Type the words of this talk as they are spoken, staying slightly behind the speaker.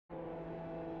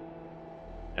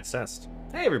Assessed.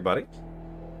 Hey everybody.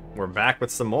 We're back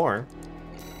with some more.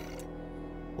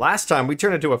 Last time we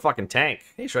turned into a fucking tank.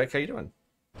 Hey Shrek, how you doing?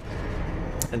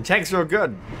 And tank's real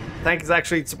good. Tank is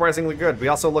actually surprisingly good. We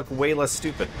also look way less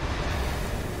stupid.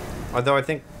 Although I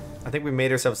think we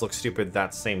made ourselves look stupid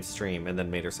that same stream and then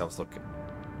made ourselves look,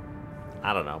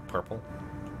 I don't know, purple.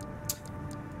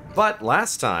 But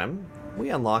last time we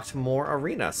unlocked more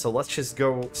arena, so let's just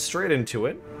go straight into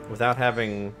it without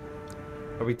having.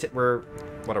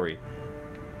 What are we?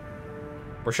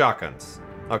 We're shotguns.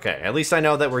 Okay, at least I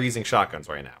know that we're using shotguns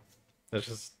right now.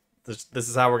 This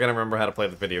is how we're gonna remember how to play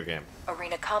the video game.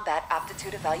 Arena Combat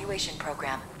Aptitude Evaluation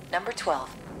Program, number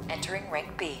 12, entering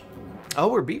rank B. Oh,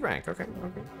 we're B rank. Okay.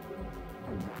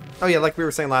 Oh yeah, like we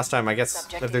were saying last time, I guess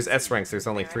Subject if there's AC, S ranks, there's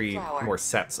only 3 Flower. more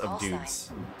sets of Call dudes.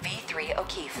 sign, V3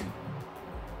 O'Keefe.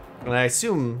 And I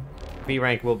assume B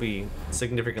rank will be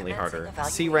significantly Commencing harder.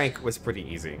 C rank was pretty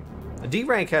easy. D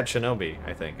rank had Shinobi,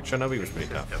 I think. And Shinobi was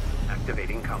pretty tough.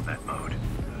 Activating combat mode.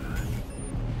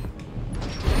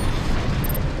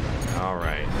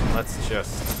 Alright, let's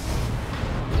just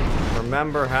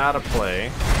remember how to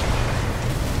play.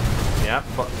 Yep,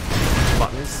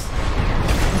 buttons.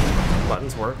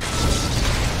 Buttons work.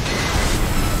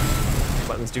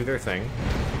 Buttons do their thing.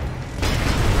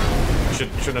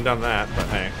 Shouldn't have done that, but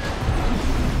hey.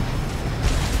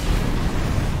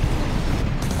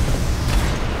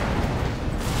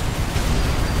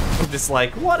 I'm just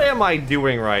like, what am I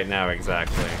doing right now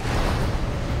exactly?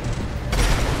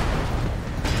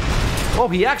 Oh,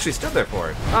 he actually stood there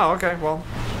for it. Oh, okay, well.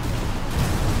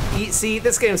 See,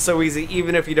 this game's so easy,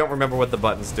 even if you don't remember what the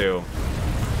buttons do.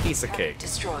 Piece of cake.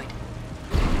 Destroyed.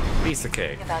 Piece of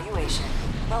cake. Evaluation.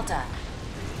 Well done.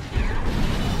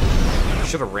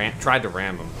 Should have tried to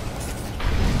ram him.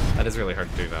 That is really hard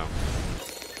to do, though.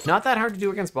 Not that hard to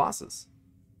do against bosses.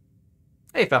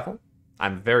 Hey, Pfeffel.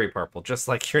 I'm very purple, just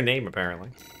like your name, apparently.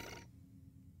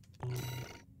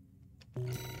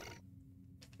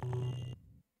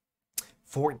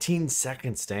 14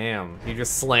 seconds, damn. You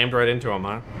just slammed right into him,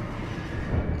 huh?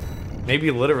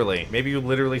 Maybe literally. Maybe you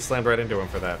literally slammed right into him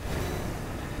for that.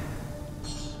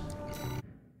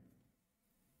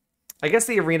 I guess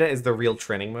the arena is the real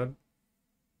training mode.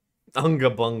 Unga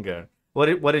bunga. What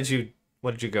did you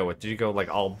go with? Did you go like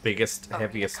all biggest,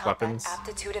 heaviest Arena Combat weapons?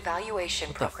 Aptitude Evaluation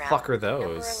What the Program. fuck are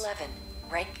those? Number 11.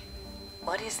 Rank.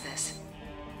 What is this?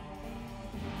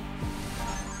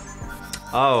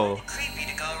 Oh. Creepy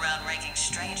to go around ranking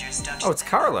strangers, don't you? Oh, it's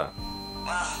Carla.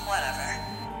 Well, whatever.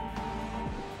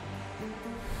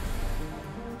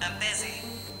 I'm busy.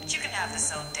 You can have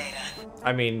this old data.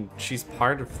 I mean, she's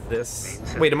part of this.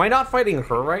 Wait, am I not fighting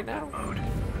her right now?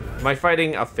 Am I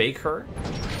fighting a fake her?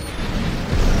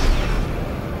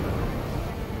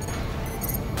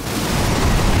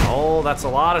 Oh, that's a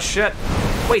lot of shit.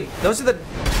 Wait, those are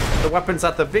the weapons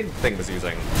that the big thing was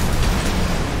using.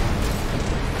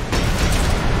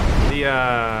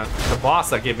 The boss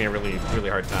that gave me a really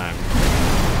hard time.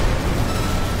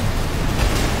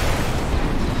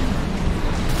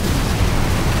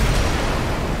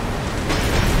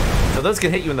 So those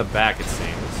can hit you in the back, it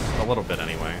seems. A little bit,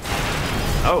 anyway.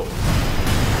 Oh.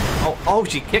 Oh,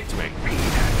 she kicked me.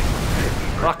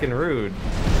 Fucking rude.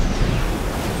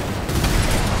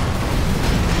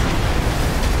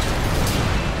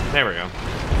 There we go.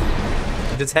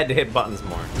 Just had to hit buttons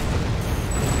more.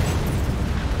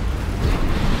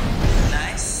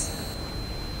 Nice.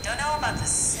 Don't know about the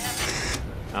 7.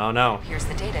 Oh no. Here's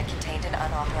the data contained an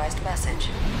unauthorized message.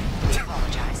 We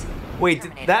apologize. Wait,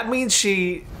 Terminated that call. means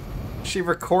she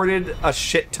recorded a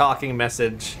shit-talking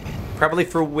message, probably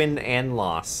for win and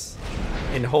loss,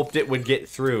 and hoped it would get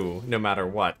through no matter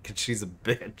what, because she's a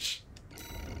bitch.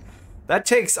 That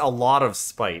takes a lot of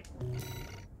spite.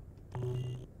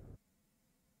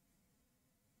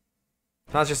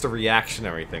 Not just a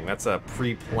reactionary thing, that's a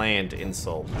pre-planned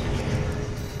insult.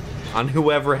 On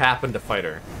whoever happened to fight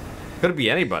her. Could be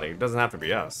anybody, it doesn't have to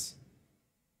be us.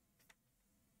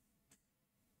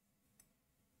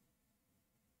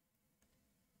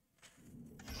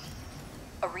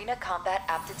 Arena Combat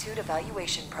Aptitude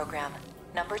Evaluation Program,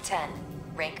 number 10,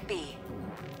 rank B.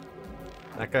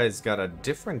 That guy's got a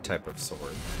different type of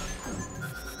sword.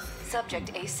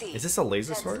 Subject AC. Is this a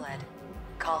laser Dead sword? Sled.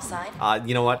 Call sign.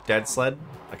 You know what? Dead Sled?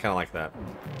 I kind of like that.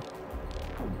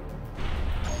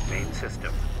 Main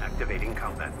system activating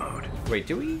combat mode. Wait,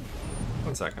 do we?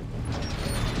 1 second.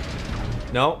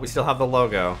 No, we still have the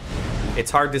logo. It's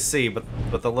hard to see, but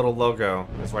the little logo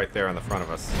is right there on the front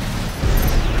of us.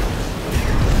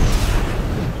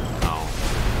 Oh.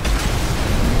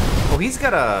 Oh, he's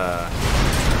got a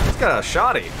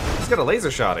shoddy. He's got a laser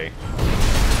shoddy.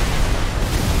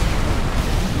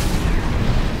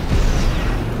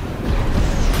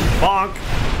 Bonk!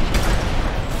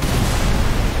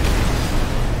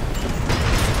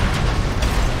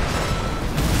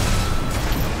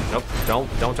 Nope,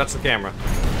 don't touch the camera.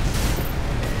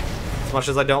 As much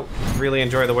as I don't really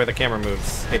enjoy the way the camera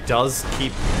moves, it does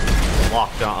keep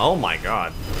locked on. Oh my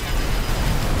god.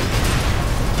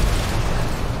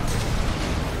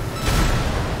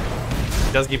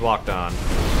 It does keep locked on.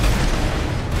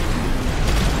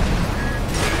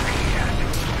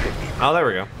 Oh, there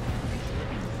we go.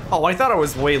 Oh, I thought I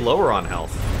was way lower on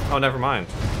health. Oh, never mind.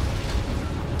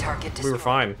 Target We were destroyed.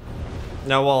 fine.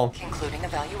 No, well, Concluding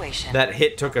evaluation. that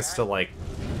hit took us to like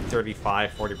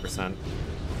 35, 40%.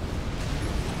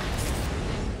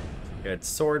 Good.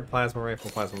 Sword, plasma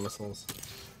rifle, plasma missiles.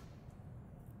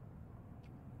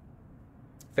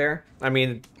 Fair. I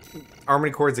mean,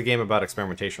 Armored Core's a game about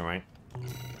experimentation, right?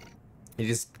 You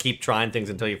just keep trying things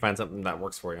until you find something that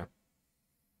works for you.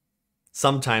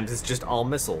 Sometimes it's just all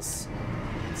missiles.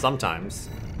 Sometimes.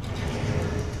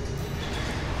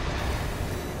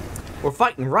 We're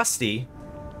fighting Rusty.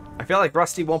 I feel like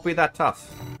Rusty won't be that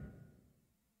tough.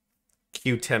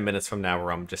 Cue 10 minutes from now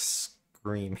where I'm just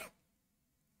screaming.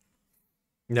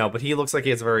 No, but he looks like he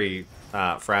has a very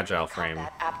fragile frame.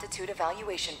 Combat aptitude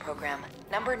evaluation program.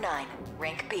 Number 9,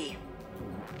 rank B.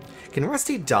 Can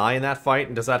Rusty die in that fight,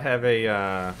 and does that have a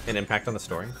an impact on the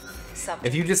story? Subject.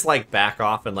 If you just like back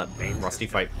off and let Main Rusty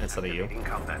system fight instead of you. activating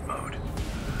combat mode.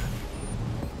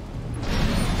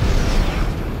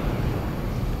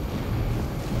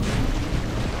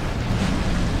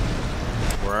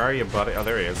 Where are you, buddy? Oh,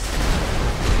 there he is.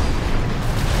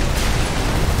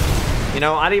 You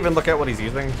know, I didn't even look at what he's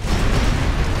using.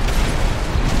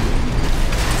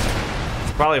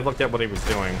 Should probably have looked at what he was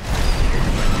doing.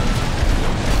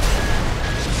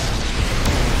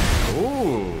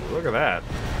 Ooh, look at that.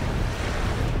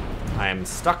 I am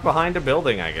stuck behind a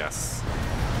building, I guess.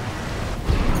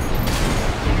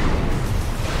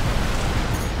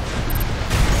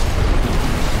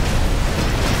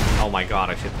 Oh my god,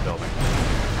 I hit the building.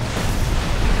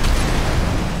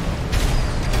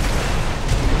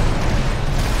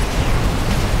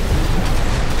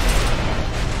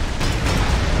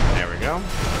 There we go.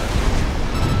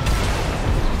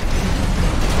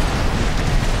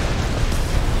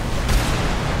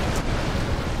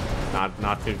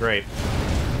 Not too great.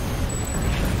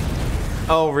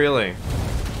 Oh, really?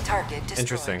 Target destroyed.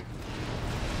 Interesting.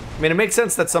 I mean, it makes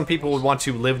sense that some people would want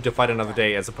to live to fight another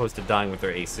day as opposed to dying with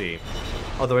their AC.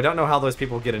 Although I don't know how those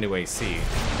people get a new AC,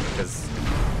 because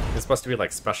it's supposed to be,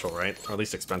 like, special, right? Or at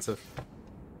least expensive.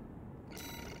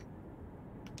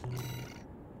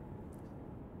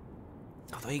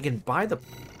 Although you can buy the...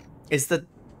 Is the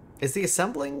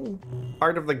assembling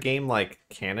part of the game, like,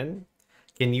 canon?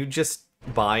 Can you just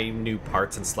buy new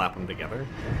parts and slap them together?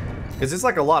 Because there's,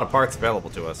 like, a lot of parts available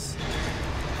to us.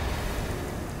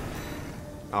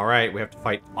 Alright, we have to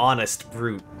fight Honest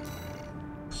Brute.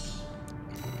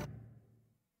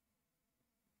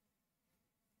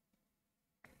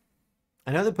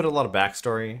 I know they put a lot of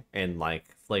backstory and, like,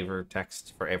 flavor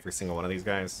text for every single one of these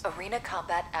guys. Arena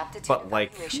combat aptitude But, like,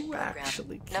 evaluation who program.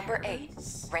 actually cares? Number 8,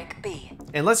 rank B.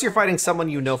 Unless you're fighting someone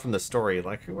you know from the story,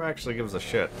 like, who actually gives a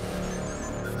shit?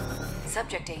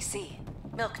 Subject AC,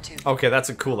 milk tube. Okay, that's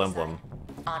a cool emblem.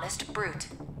 Honest brute.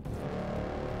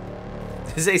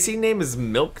 His AC name is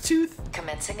Milktooth?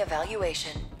 Commencing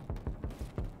evaluation.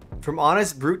 From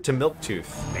Honest Brute to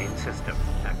Milktooth. Main system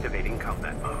activating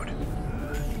combat mode.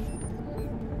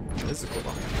 This is a cool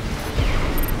one.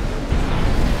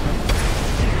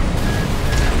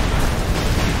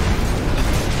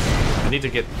 I need to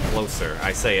get closer,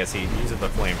 I say as he uses the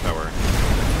flamethrower.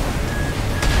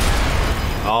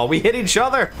 Oh, we hit each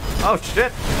other! Oh,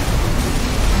 shit!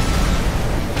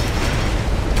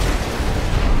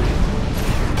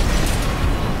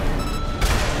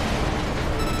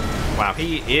 Wow,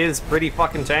 he is pretty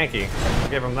fucking tanky. I'll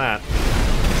give him that.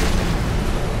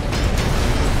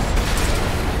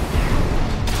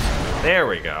 There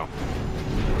we go.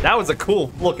 That was a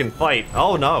cool looking fight.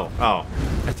 Oh no. Oh,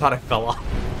 I thought I fell off.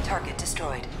 Target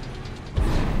destroyed.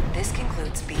 This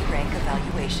concludes B rank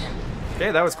evaluation.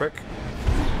 Okay, that was quick.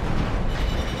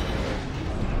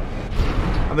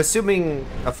 I'm assuming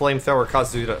a flamethrower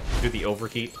causes you to do the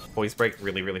overheat voice break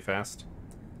really, really fast.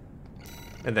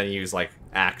 And then use, like,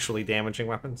 actually damaging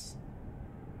weapons.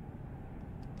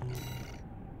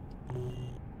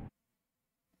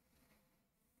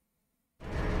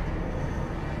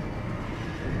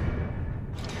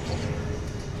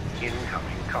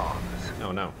 Incoming comms.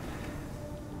 Oh no.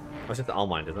 Oh, it's the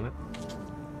Allmind, isn't it?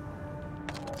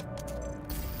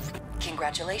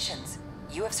 Congratulations.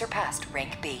 You have surpassed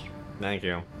rank B. Thank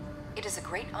you. It is a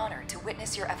great honor to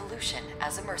witness your evolution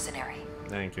as a mercenary.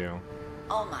 Thank you.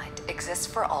 All Might exists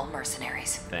for all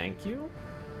mercenaries. Thank you?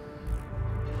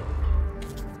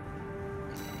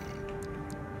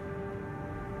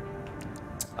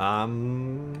 I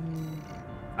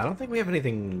don't think we have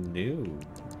anything new.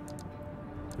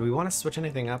 Do we want to switch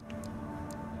anything up?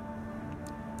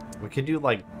 We could do,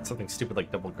 like, something stupid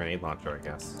like double grenade launcher, I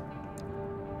guess.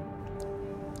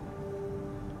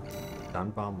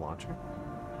 Stun bomb launcher?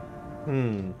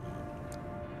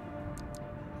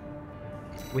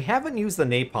 We haven't used the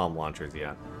napalm launchers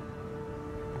yet.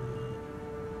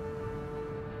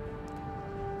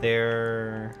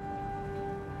 They're...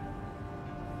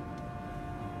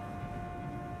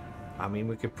 I mean,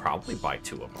 we could probably buy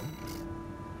 2 of them.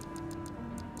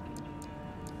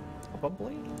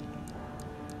 Probably?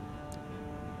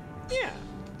 Yeah.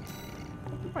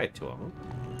 We'll buy 2 of them.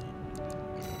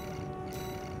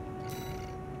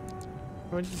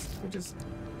 We just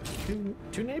two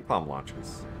napalm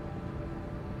launchers.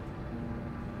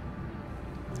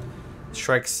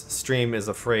 Shrike's stream is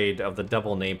afraid of the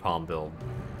double napalm build.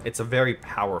 It's a very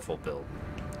powerful build.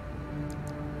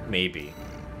 Maybe.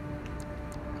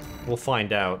 We'll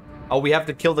find out. Oh, we have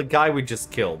to kill the guy we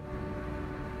just killed.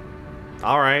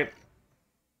 Alright.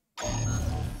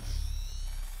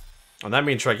 And that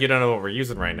means, Shrike, you don't know what we're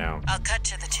using right now. I'll cut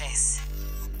to the chase.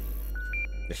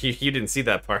 You didn't see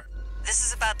that part. This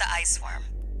is about the ice worm.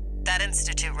 That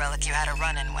Institute relic you had a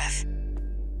run-in with.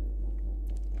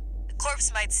 The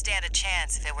corpse might stand a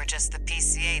chance if it were just the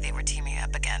PCA they were teaming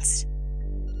up against.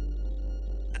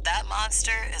 But that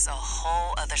monster is a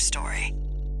whole other story.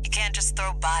 You can't just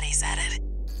throw bodies at it.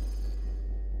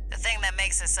 The thing that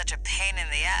makes it such a pain in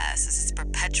the ass is its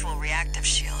perpetual reactive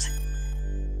shield.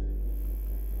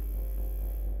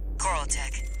 Coral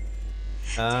tech.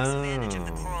 Takes advantage of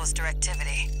the coral's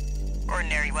directivity.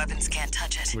 Ordinary weapons can't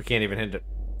touch it. We can't even hit it.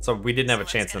 So we didn't have a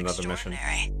chance in Someone's another mission.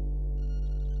 extraordinary.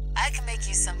 I can make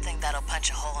you something that'll punch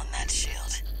a hole in that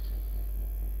shield.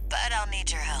 But I'll need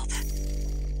your help.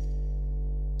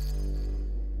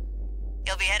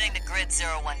 You'll be heading to Grid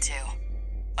 012,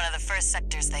 one of the first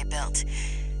sectors they built,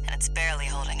 and it's barely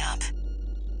holding up.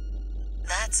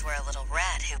 That's where a little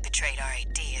rat who betrayed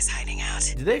RAD is hiding out.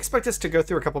 Did they expect us to go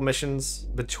through a couple missions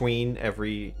between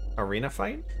every arena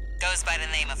fight? Goes by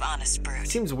the name of Honest Brute.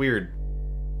 Seems weird.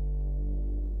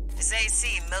 His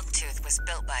AC Milktooth was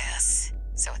built by us,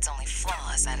 so its only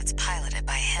flaw is that it's piloted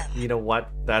by him. You know what?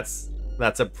 That's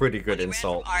a pretty good When he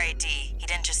insult. ran from RAD, he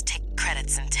didn't just take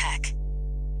credits in tech.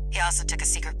 He also took a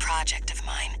secret project of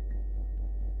mine.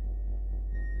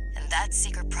 And that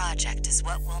secret project is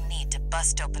what we'll need to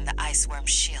bust open the ice worm's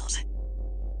shield.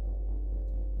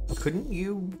 Couldn't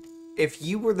you, if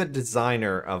you were the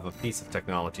designer of a piece of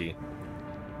technology,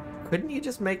 couldn't you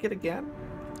just make it again?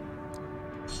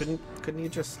 Couldn't you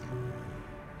just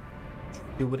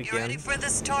do it You ready again? for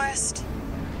this, tourist?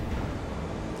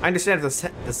 I understand if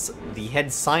the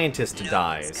head scientist No one's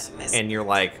dies, gonna miss and you're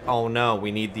like, oh no,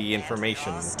 we need the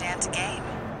information. And we all stand to gain.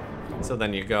 So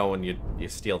then you go and you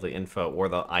steal the info or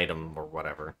the item or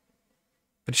whatever.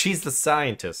 But she's the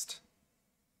scientist.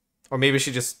 Or maybe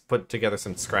she just put together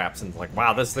some scraps and like,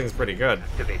 wow, this thing's pretty good.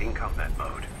 Activating combat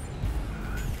mode.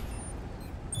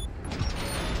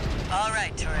 All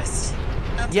right, tourist.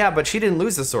 Yeah, but she didn't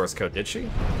lose the source code, did she?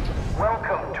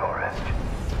 Welcome, tourist.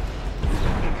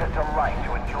 It's a delight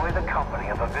to enjoy the company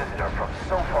of a visitor from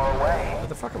so far away. Where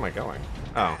the fuck am I going?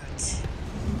 Oh,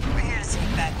 We're here to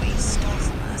take back what you stole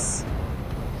from us.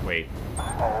 wait.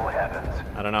 Oh heavens.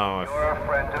 I don't know if... You're a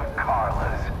friend of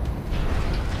Carla's.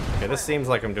 Okay, this seems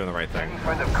like I'm doing the right thing. Any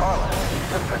friend of Carla's?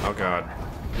 Oh god.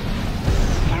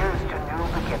 Here's to new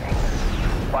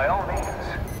beginnings. By all means,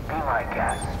 be my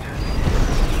guest.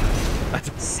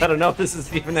 I don't know if this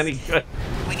is even any good.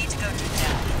 We need to go deep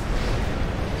down.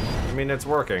 I mean, it's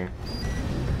working.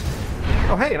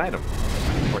 Oh, hey, an item.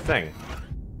 Or thing.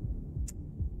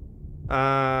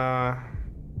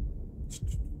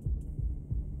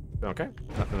 Okay.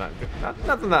 Nothing that good.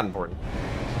 Nothing that important.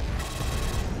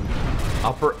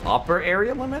 Upper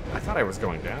area limit? I thought I was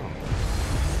going down.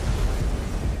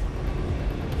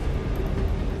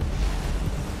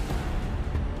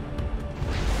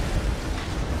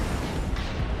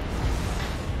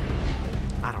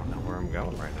 I don't know where I'm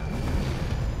going right now.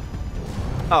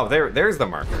 Oh, there's the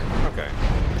marker. Okay.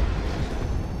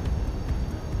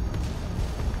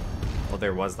 Well,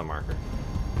 there was the marker.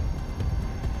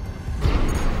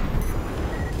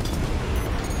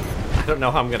 I don't know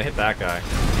how I'm gonna hit that guy.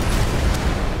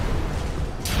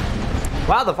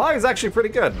 Wow, the fog is actually pretty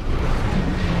good.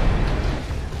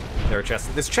 There are chests.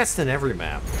 There's chests in every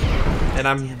map, and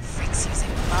I'm Freaks using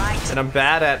my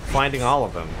bad at finding all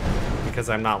of them. because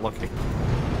I'm not looking.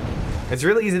 It's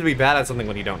really easy to be bad at something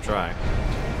when you don't try.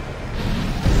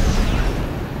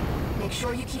 Make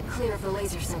sure you keep clear of the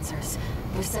laser sensors.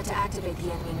 They're set to activate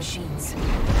the enemy machines.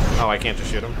 Oh, I can't just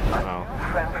shoot him? Oh.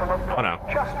 Friend from above, Oh, no.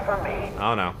 just for me.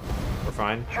 Oh, no. We're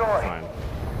fine? Joy. We're fine.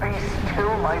 Be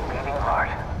still my beating heart.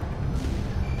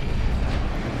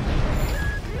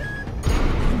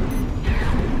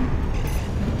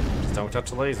 Just don't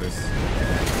touch the lasers.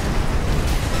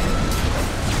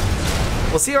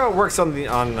 We'll see how it works on the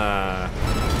Honest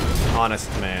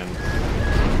Man.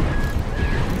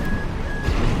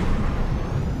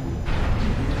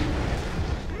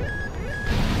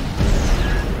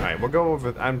 Alright, we'll go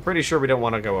over. I'm pretty sure we don't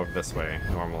want to go over this way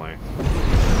normally.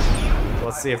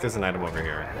 Let's see if there's an item over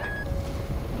here.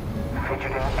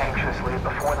 Fidgeting anxiously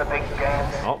before the big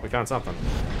dance. Oh, we found something.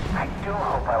 I do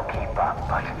hope I'll keep up,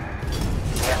 but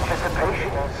the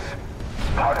anticipation is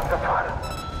part of the fun.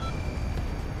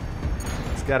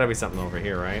 There's gotta be something over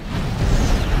here, right?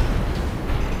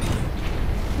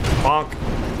 Bonk.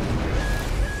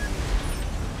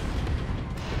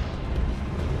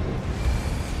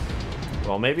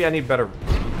 Well, maybe I need better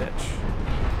pitch.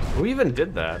 Who even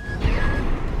did that?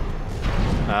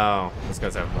 Oh, these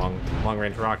guys have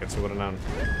long-range rockets. Who would have known?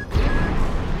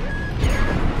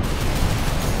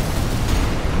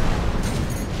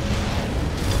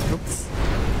 Oops.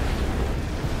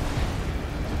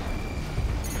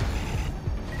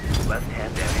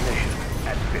 Left-hand ammunition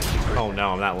at 50%. Oh no,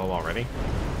 I'm that low already.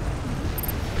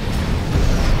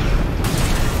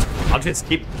 I'll just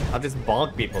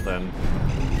bonk people then.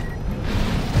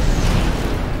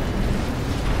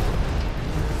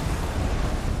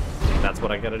 That's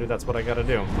what I gotta do, that's what I gotta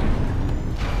do.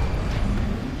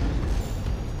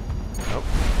 Nope.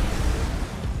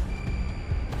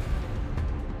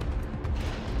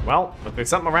 Well, if there's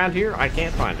something around here, I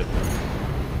can't find it.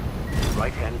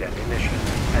 Right-hand ammunition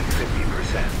at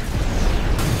 50%.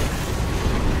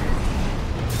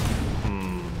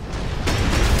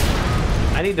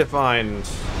 I need to find...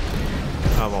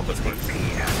 Oh, well, this one. AP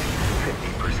at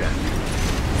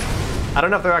 50%. I don't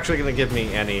know if they're actually gonna give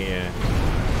me any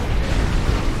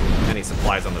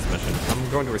supplies on this mission. I'm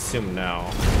going to assume no.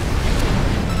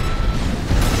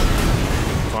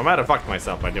 So I might have fucked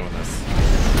myself by doing this.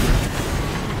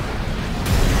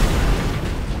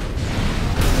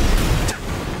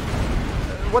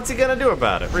 What's he gonna do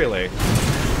about it, really?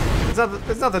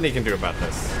 There's nothing he can do about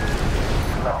this.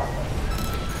 Slow.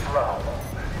 Slow.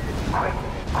 Quick,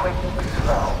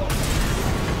 slow.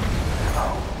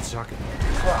 Slow.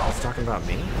 He's talking about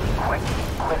me? Quick,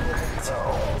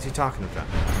 slow. What's he talking about?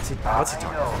 What's he talking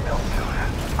about? Don't do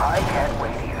it. I can't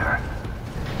wait either.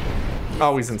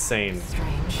 Oh, he's insane.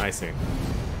 Strange. I see.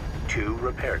 2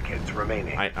 repair kits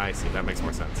remaining. I see. That makes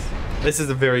more sense. This is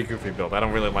a very goofy build. I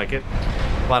don't really like it,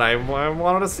 but I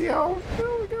wanted to see how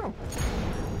we go.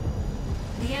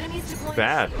 The enemy's deploying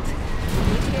Bad. shield. You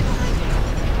need to get behind it.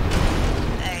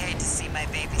 I hate to see my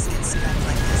babies get scrubbed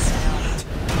like this now.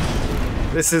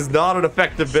 This is not an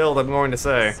effective build, I'm going to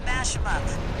say. Smash them up.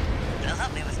 It'll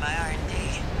help me with my R&D.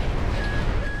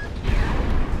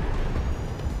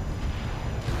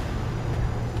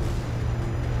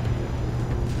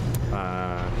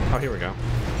 Oh, here we go.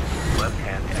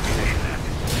 Left-hand ammunition at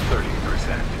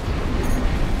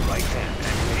 30%. Right-hand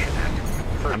ammunition at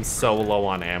 30%. I'm so low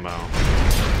on ammo.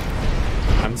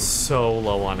 I'm so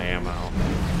low on ammo.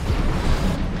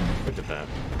 Look at that.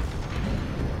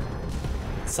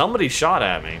 Somebody shot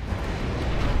at me.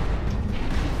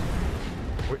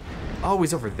 Oh,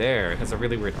 he's over there. It has a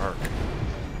really weird arc.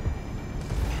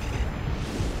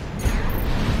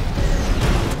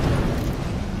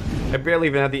 I barely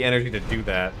even had the energy to do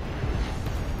that.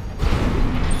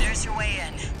 There's your way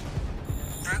in.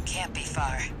 Brute can't be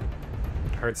far.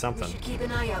 Heard We something. should keep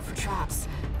an eye out for traps.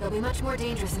 They'll be much more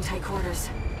dangerous in tight quarters.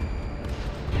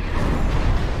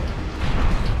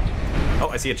 Oh,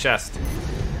 I see a chest.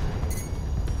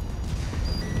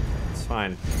 It's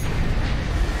fine.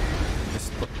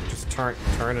 Just turn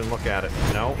and look at it.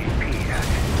 No. AP at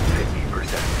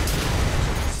 50%.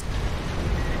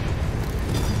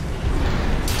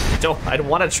 I don't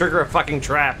want to trigger a fucking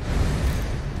trap.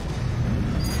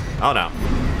 Oh no.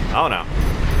 Oh no.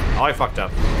 Oh, I fucked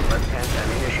up. Left-hand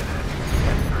ammunition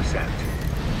at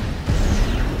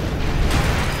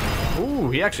 10%. Ooh,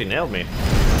 he actually nailed me. AP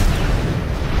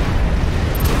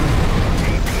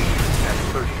at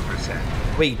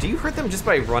 30%. Wait, do you hurt them just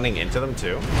by running into them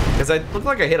too? Because I looked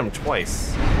like I hit him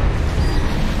twice.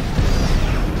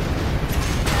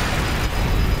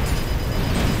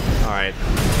 Alright.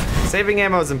 Saving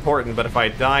ammo is important, but if I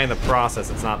die in the process,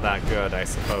 it's not that good, I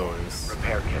suppose.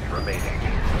 Repair kit remaining.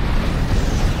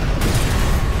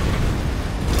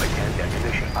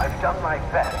 done my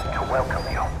best to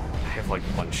welcome you. I have like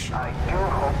lunch. I do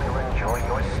hope you'll enjoy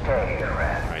your stay,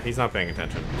 friend. Alright, he's not paying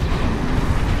attention.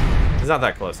 He's not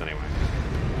that close anyway.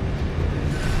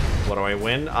 What do I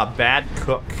win? A bad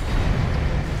cook.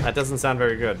 That doesn't sound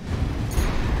very good.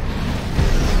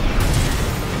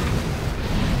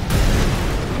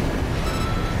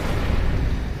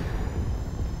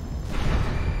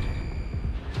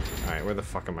 Alright, where the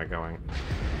fuck am I going?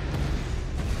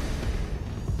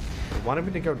 I wanted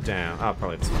me to go down. Oh,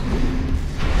 probably this one.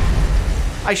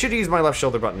 I should use my left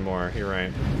shoulder button more. You're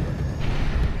right.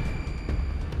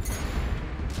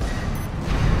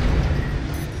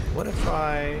 What if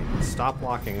I stop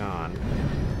locking on?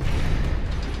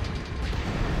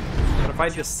 What if I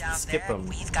just Down skip there, them?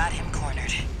 We've got him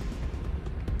cornered.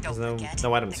 Don't There's forget,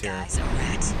 no items the here. guy's a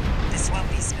rat. This won't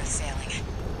be smooth sailing.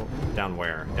 Down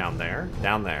where? Down there?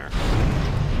 Down there.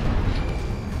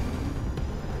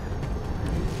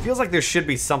 Feels like there should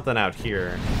be something out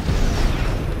here.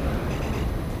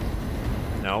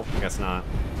 Nope, guess not.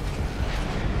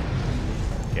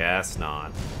 Guess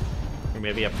not. Or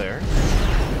maybe up there?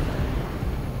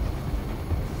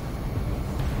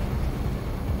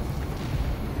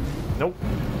 Nope.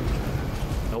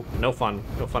 Nope, no fun.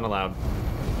 No fun allowed.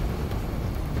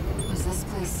 Was this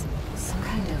place some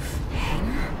kind of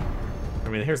hangar? I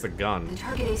mean, here's the gun. The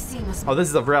target AC must Oh, this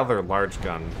is a rather large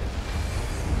gun.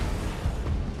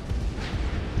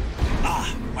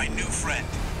 Ah, my new friend.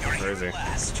 You're Where is here he? at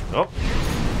last. Oh,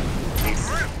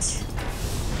 Brute!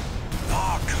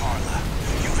 Oh, Carla,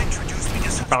 you've introduced me to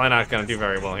such probably not gonna do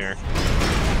very well here.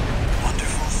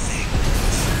 wonderful things.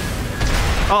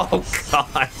 Oh,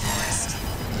 God.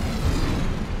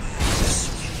 The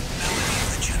sweet melody of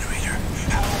the generator.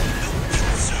 How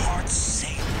Milk's heart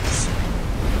sings.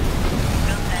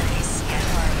 Built that AC at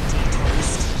R&D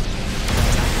tourist.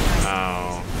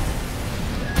 Oh.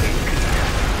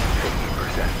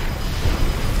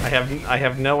 50%. I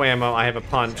have no ammo. I have a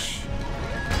punch.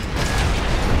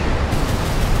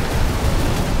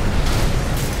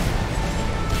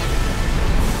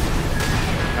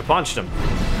 I punched him.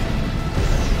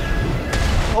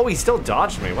 Oh, he still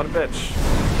dodged me. What a bitch.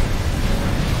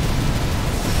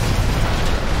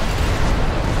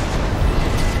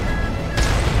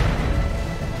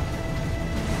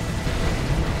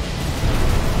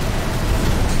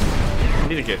 I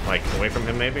need to get, like, away from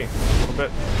him, maybe? A little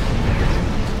bit.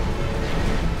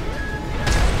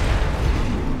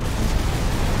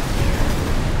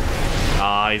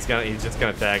 Ah, he's just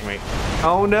gonna tag me.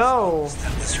 Oh no!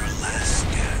 That was your last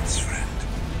dance, friend.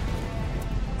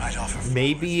 I'd offer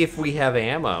Maybe if we have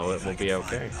ammo, it will be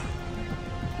okay.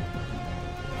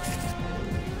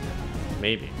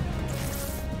 Maybe.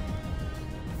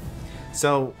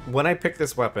 So, when I picked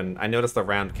this weapon, I noticed the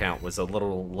round count was a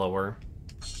little lower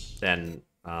than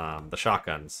the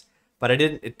shotguns. But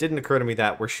it didn't occur to me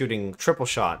that we're shooting triple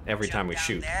shot every time we Down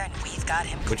shoot. there and we've got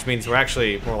him Which cornered. means we're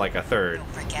actually more like a third. Don't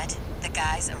forget, the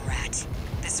guy's a rat.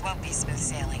 This won't be smooth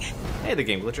sailing. Hey, the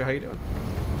Game Glitcher, how you doing?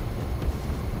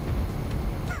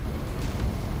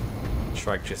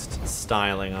 Shrike just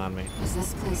styling on me. Was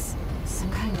this place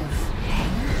some kind of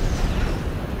hangar?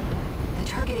 The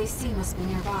target AC must be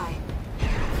nearby.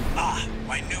 Ah,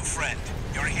 my new friend.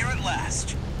 You're here at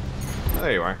last. Oh,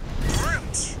 there you are.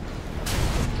 Brute!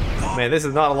 Oh, Man, this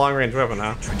is not a long-range weapon,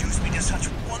 huh? introduced me to such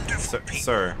wonderful people.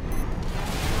 Sir.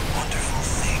 Wonderful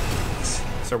things.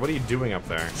 Sir, what are you doing up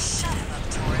there? Shut him up,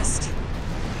 tourist.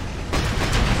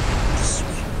 The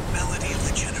sweet melody of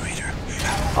the generator.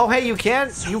 How Oh, hey, you can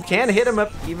hit him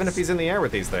up even if he's in the air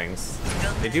with these things.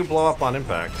 They do blow up on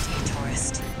impact.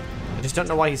 Tourist. I just don't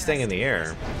know why he's staying in the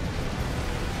air.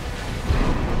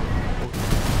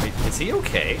 Wait, is he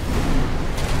okay?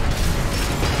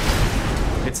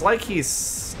 It's like he's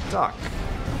stuck.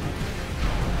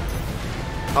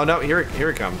 Oh no, here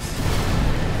it comes.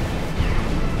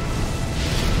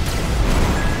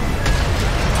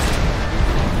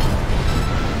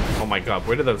 Oh my god,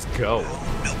 where did those go?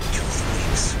 milk-tooth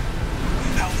leaks.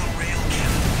 How the rail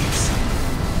cannon leaps.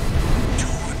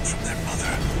 Torn from their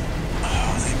mother.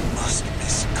 Oh, they must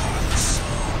miss Carla so.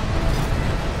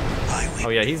 Oh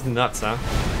yeah, he's nuts, huh?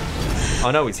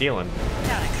 Oh no, he's healing.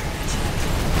 Not encouraged.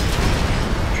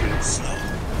 Slow.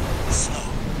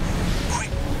 Slow.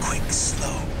 Quick,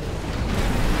 slow.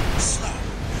 Slow.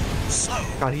 Slow.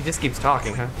 God, he just keeps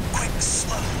talking, huh? Quick,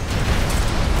 slow.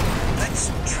 Let's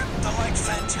trip the light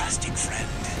fantastic friend.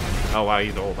 Oh wow,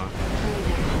 he's old, huh? Wait a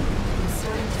minute. I'm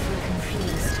starting to feel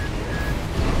confused.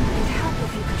 It'd help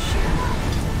if you could share that.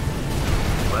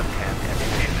 Left hand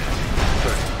ammunition.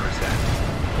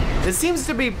 30%. It seems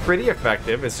to be pretty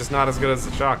effective, it's just not as good as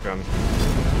the shotgun.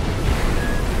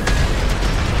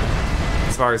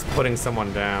 As far as putting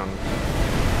someone down.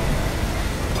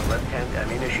 Left-hand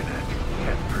ammunition at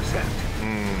 10%.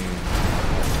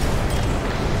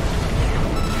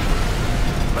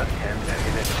 Left-hand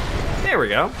ammunition. There we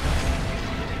go.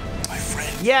 My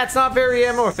friend, Yeah, it's not very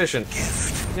ammo efficient.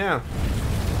 gift. Yeah.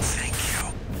 Thank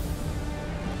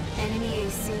you. Enemy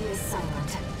AC is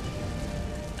silent.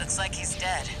 Looks like he's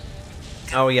dead.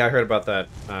 Oh yeah, I heard about that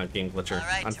game glitcher. All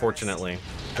right, Unfortunately,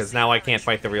 tourists. because now I can't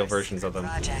fight the real versions of them.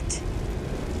 Project.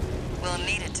 We'll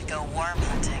need it to go worm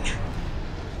hunting.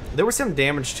 There were some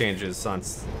damage changes on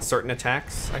certain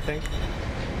attacks, I think.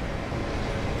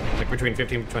 Like between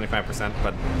 15 to 25%,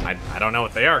 but I don't know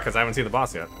what they are because I haven't seen the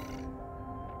boss yet.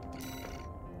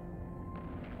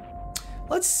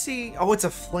 Let's see. Oh, it's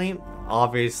a flame.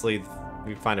 Obviously,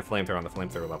 we find a flamethrower on the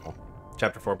flamethrower level.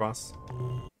 Chapter 4 boss.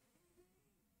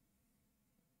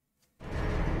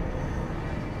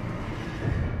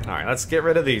 Alright, let's get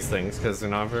rid of these things because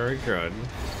they're not very good.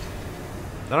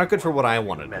 They're not good for what I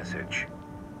wanted. Message.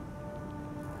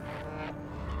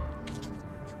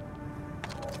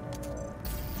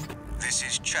 This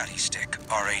is Chatty Stick,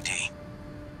 RAD.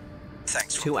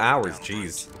 Thanks for 2 putting hours, down jeez.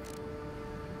 roots.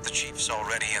 The chief's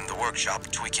already in the workshop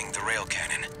tweaking the rail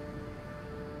cannon.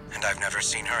 And I've never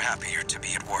seen her happier to be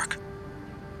at work.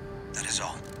 That is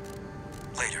all.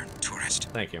 Later, tourist.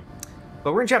 Thank you.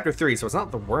 But we're in chapter 3, so it's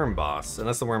not the worm boss.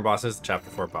 Unless the worm boss is the chapter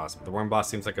 4 boss. But the worm boss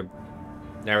seems like a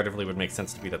narratively would make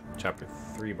sense to be the chapter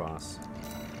 3 boss.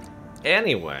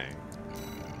 Anyway.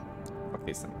 Fuck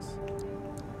these things.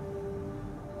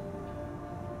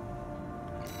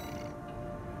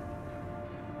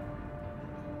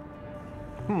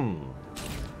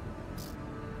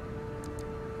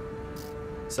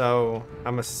 So,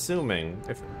 I'm assuming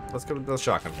if let's go to the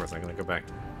shotgun for a second and go back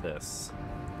to this.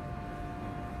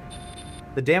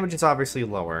 The damage is obviously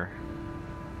lower.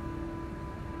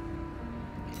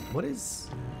 What is...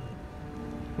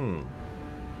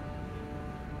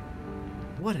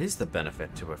 What is the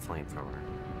benefit to a flamethrower?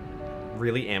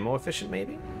 Really ammo efficient,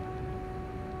 maybe?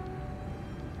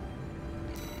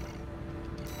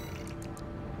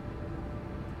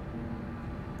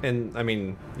 And, I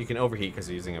mean, you can overheat because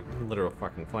you're using a literal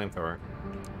fucking flamethrower.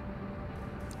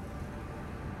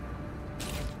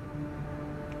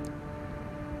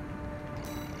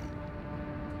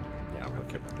 Yeah, I'm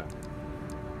really good with that.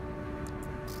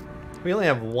 We only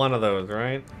have one of those,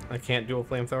 right? I can't do a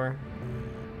flamethrower?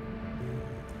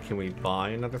 Can we buy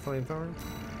another flamethrower?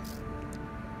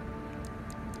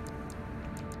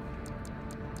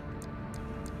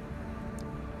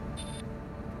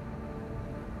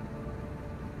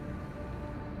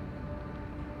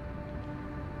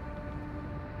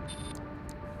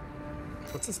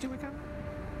 What's this do again?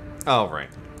 Oh, right.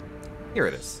 Here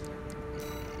it is.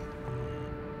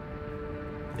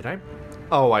 Did I?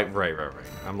 Oh, right.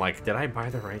 I'm like, did I buy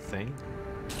the right thing?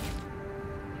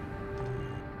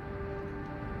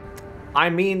 I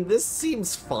mean, this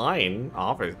seems fine.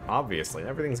 Obviously,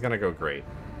 everything's gonna go great.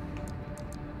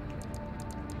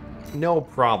 No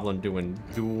problem doing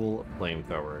dual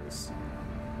flamethrowers.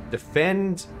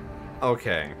 Defend.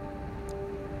 Okay.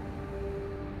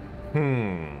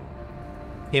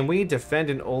 Can we defend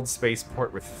an old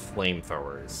spaceport with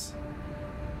flamethrowers?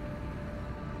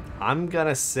 I'm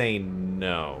gonna say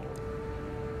no.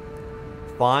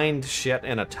 Find shit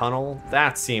in a tunnel?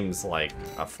 That seems like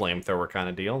a flamethrower kind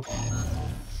of deal.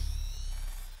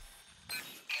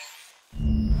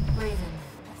 Raven,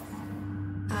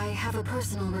 I have a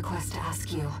personal request to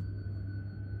ask you.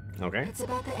 Okay. It's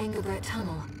about the Engelbert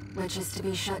Tunnel, which is to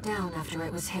be shut down after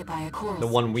it was hit by a coral The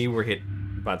one surge. we were hit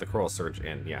by the coral surge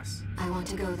in, yes. I want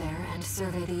to go there and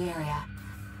survey the area.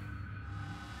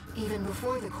 Even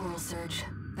before the coral surge,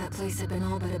 that place had been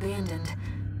all but abandoned.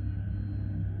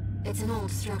 It's an old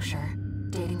structure,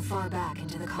 dating far back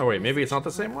into the Oh wait, maybe it's not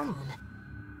the same one?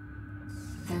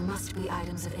 There must be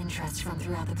items of interest from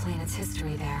throughout the planet's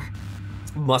history there.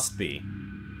 Must be.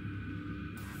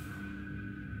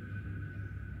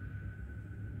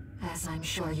 As I'm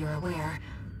sure you're aware,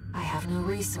 I have no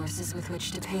resources with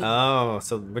which to pay. Oh,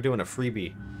 so we're doing a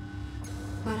freebie.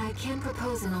 But I can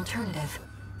propose an alternative.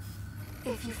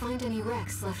 If you find any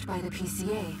wrecks left by the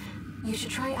PCA, you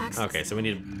should try accessing. Okay, so we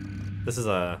need... This is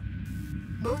a...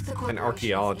 Both the corporations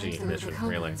archaeology and the mission,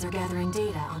 really. Rubiconians are gathering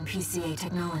data on PCA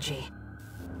technology.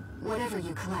 Whatever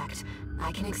you collect,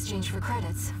 I can exchange for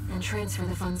credits and transfer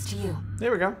the funds to you.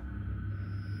 There we go.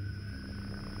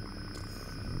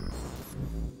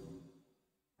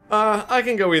 I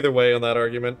can go either way on that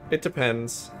argument. It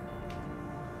depends.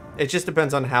 It just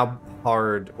depends on how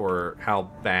hard or how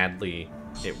badly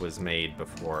it was made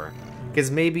before.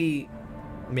 Because maybe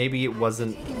maybe it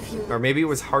wasn't, or maybe it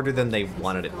was harder than they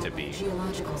wanted it to be.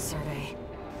 Geological survey.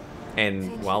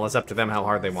 And, well, it's up to them how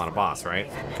hard they want a boss,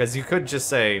 right? Because you could just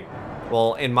say,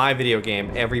 well, in my video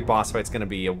game, every boss fight's going to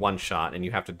be a one-shot, and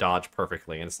you have to dodge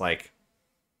perfectly. And it's like,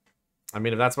 I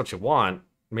mean, if that's what you want,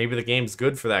 maybe the game's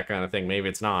good for that kind of thing. Maybe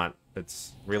it's not.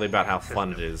 It's really about how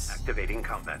fun it is. Activating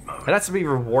combat mode. It has to be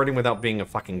rewarding without being a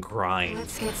fucking grind,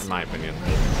 in my opinion.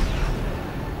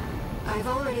 I've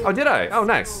already Oh, did I? Oh,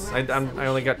 nice. I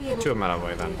only got 2 of them out of the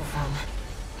way then.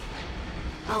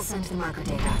 I'll send the marker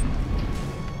data.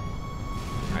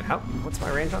 Alright, what's my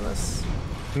range on this?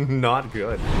 Not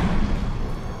good.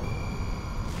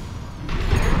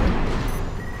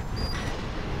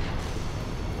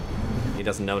 He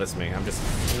doesn't notice me. I'm just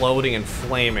floating and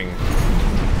flaming.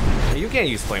 You can't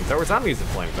use flamethrowers. I'm using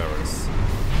flamethrowers.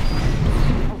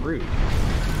 How rude.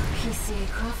 PCA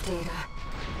craft data.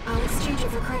 I'll exchange it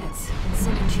for credits and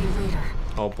send them to you later.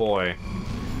 Oh boy.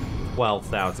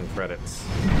 12,000 credits.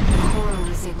 Coral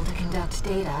is able to conduct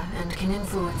data and can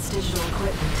influence digital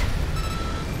equipment.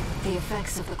 The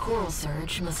effects of the coral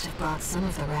surge must have brought some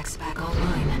of the wrecks back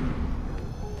online.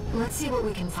 Let's see what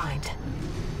we can find.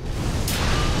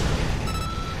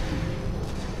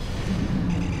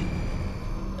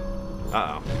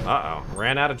 Uh-oh. Uh-oh.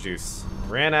 Ran out of juice.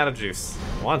 Ran out of juice.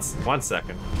 One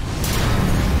second.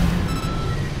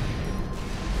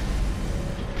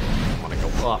 I want to go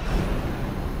up.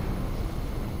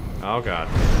 Oh, God.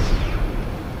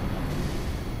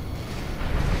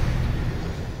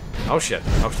 Oh, shit.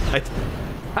 Oh,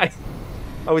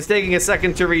 I was taking a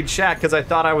second to read chat because I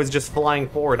thought I was just flying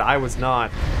forward. I was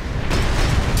not.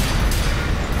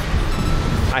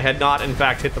 I had not, in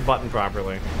fact, hit the button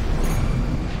properly.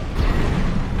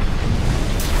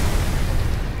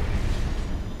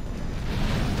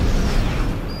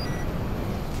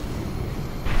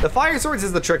 The fire swords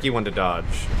is the tricky one to dodge,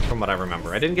 from what I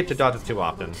remember. I didn't get to dodge it too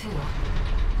often.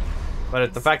 But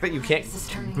it's the fact that you can't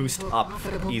boost up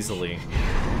easily,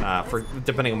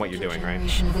 depending on what you're doing, right?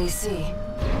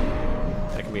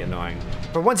 That can be annoying.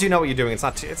 But once you know what you're doing,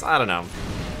 I don't know.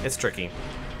 It's tricky.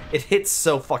 It hits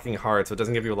so fucking hard, so it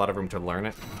doesn't give you a lot of room to learn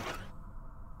it.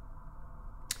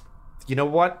 You know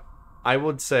what? I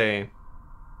would say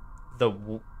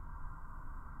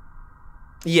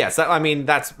yes, I mean,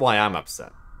 that's why I'm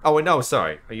upset. Oh, no,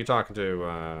 sorry. Are you talking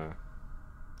to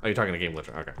Game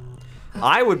Glitcher? Okay.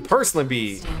 I would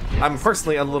personally I'm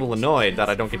personally a little annoyed that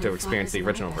I don't get to experience the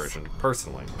original version,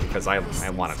 personally, because I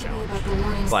want a challenge.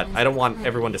 But I don't want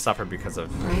everyone to suffer because of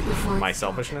my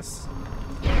selfishness.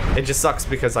 It just sucks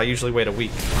because I usually wait a week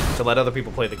to let other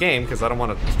people play the game, because I don't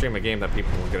want to stream a game that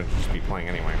people are going to just be playing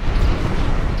anyway.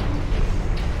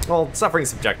 Well,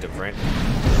 suffering's subjective, right?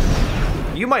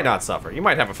 You might not suffer. You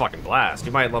might have a fucking blast.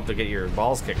 You might love to get your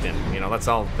balls kicked in. You know,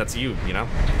 that's you, you know?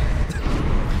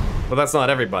 But that's not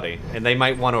everybody. And they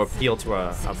might want to appeal to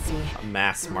a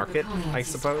mass market, I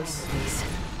suppose.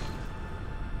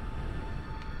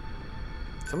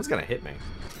 Someone's gonna hit me.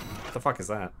 What the fuck is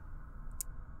that?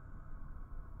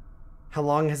 How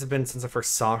long has it been since I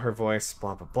first saw her voice?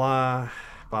 Blah, blah, blah.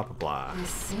 Blah, blah, blah. This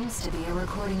seems to be a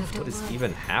recording of what is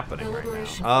even happening right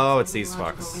now? Oh, it's these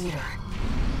fucks.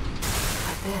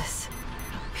 This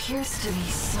appears to be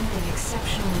something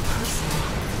exceptionally personal.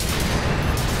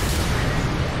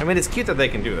 I mean, it's cute that they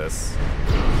can do this.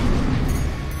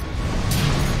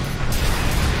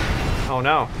 Oh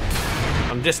no.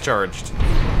 I'm discharged.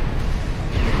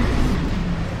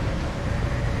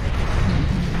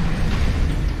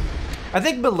 I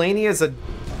think Melania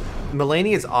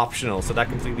is optional, so that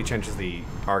completely changes the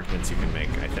arguments you can make,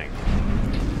 I think.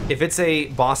 If it's a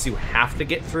boss you have to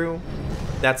get through,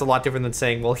 that's a lot different than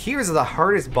saying, well, here's the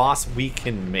hardest boss we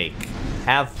can make.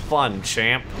 Have fun,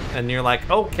 champ. And you're like,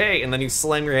 okay, and then you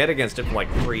slam your head against it for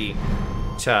like 3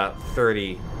 to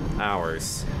 30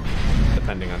 hours,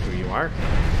 depending on who you are.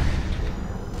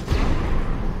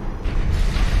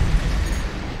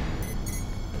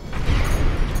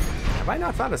 Have I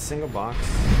not found a single box?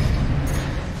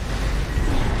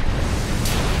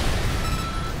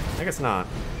 I guess not.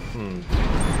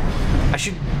 I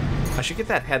should get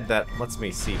that head that lets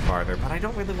me see farther, but I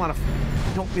don't really want to.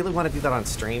 I don't really want to do that on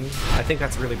stream. I think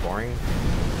that's really boring.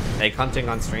 Egg hunting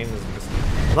on stream is just,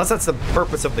 unless that's the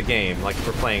purpose of the game, like if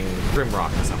we're playing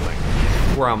Grimrock or something,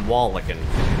 where I'm wall licking,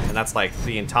 and that's like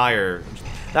the entire.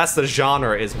 That's the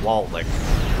genre is wall lick.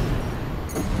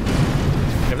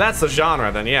 If that's the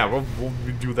genre, then yeah, we'll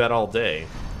do that all day.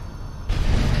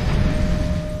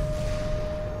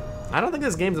 I don't think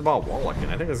this game's about wall-licking.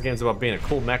 I think this game's about being a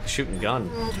cool mech shooting gun.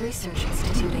 World Research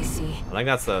Institute, I see. I think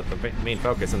that's the main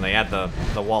focus, and they add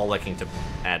the wall-licking to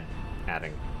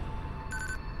adding.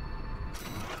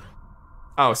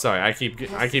 Oh, sorry.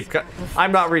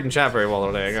 I'm not reading chat very well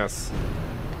today, I guess.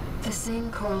 The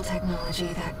same coral technology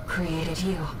that created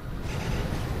you.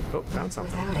 Oh, found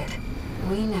something. Without it,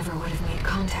 we never would have made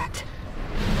contact.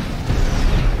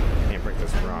 Can't break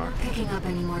this rock. Not picking up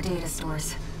any more data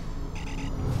stores.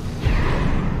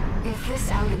 If this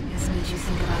outing has made you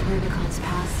think about Rubicon's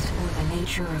past or the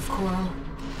nature of coral,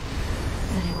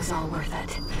 then it was all worth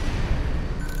it.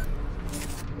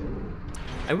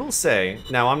 I will say,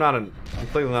 now I'm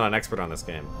clearly not an expert on this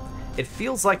game. It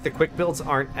feels like the quick builds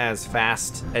aren't as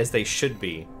fast as they should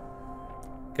be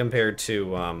compared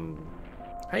to,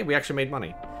 hey, we actually made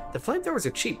money. The flamethrowers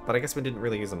are cheap, but I guess we didn't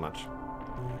really use them much.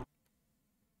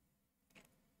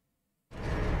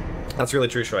 That's really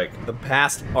true, Shrike. The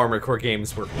past Armored Core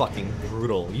games were fucking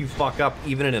brutal. You fuck up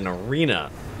even in an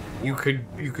arena, you could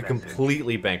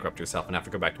completely bankrupt yourself and have to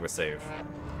go back to a save.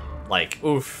 Like,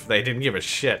 oof, they didn't give a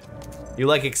shit. You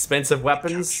like expensive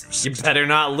weapons? You better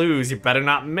not lose, you better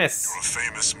not miss. You're a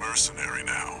famous mercenary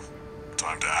now.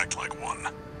 Time to act like one.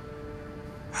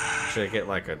 Should I get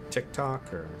like a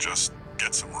TikTok or? Just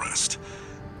get some rest.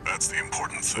 That's the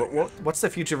important thing. What's the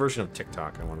future version of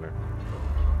TikTok, I wonder?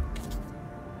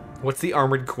 What's the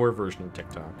Armored Core version of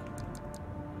TikTok?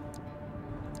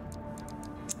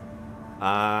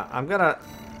 I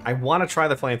want to try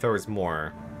the flamethrowers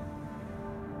more.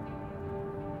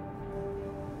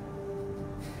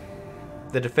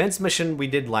 The defense mission we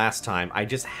did last time, I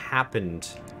just happened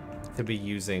to be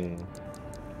using...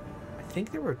 I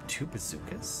think there were 2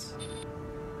 bazookas?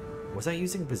 Was I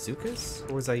using bazookas?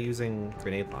 Or was I using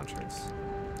grenade launchers?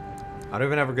 I don't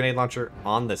even have a grenade launcher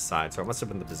on this side, so it must have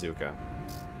been the bazooka.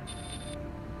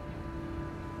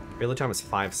 Reload time is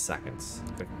 5 seconds.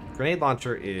 The grenade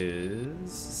launcher is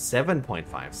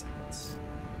 7.5 seconds.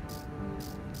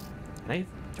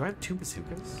 Do I have 2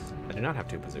 bazookas? I do not have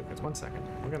 2 bazookas. 1 second.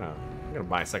 I'm gonna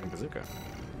buy a second bazooka.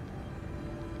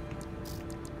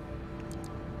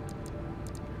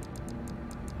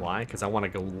 Why? Because I want to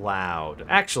go loud.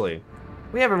 Actually,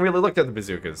 we haven't really looked at the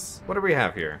bazookas. What do we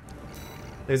have here?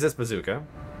 There's this bazooka.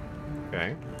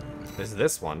 Okay. There's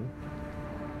this one,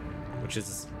 which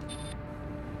is...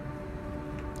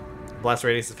 Blast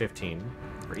radius is 15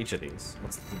 for each of these.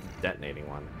 What's the detonating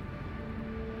one?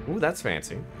 Ooh, that's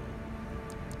fancy.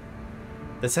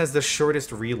 This has the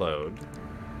shortest reload.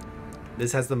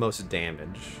 This has the most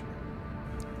damage.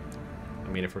 I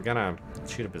mean, if we're gonna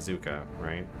shoot a bazooka,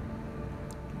 right?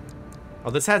 Oh,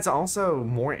 this has also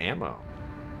more ammo.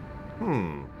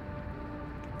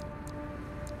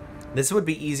 This would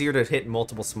be easier to hit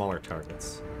multiple smaller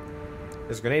targets.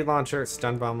 There's grenade launcher,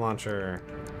 stun bomb launcher.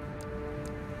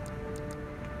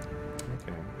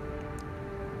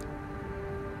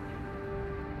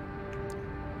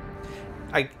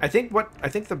 Okay. I think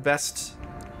the best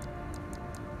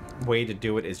way to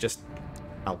do it is just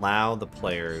allow the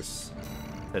players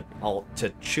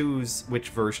to choose which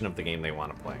version of the game they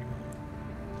want to play.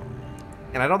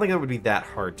 And I don't think it would be that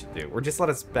hard to do. Or just let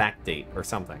us backdate or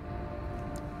something.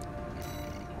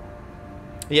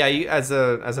 Yeah, as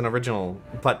an original,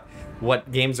 but what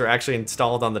games are actually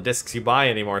installed on the discs you buy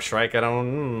anymore, Shrike? I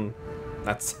don't.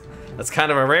 That's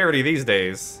kind of a rarity these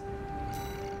days.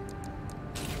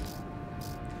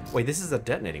 Wait, this is a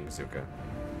detonating bazooka.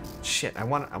 Shit, I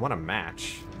want a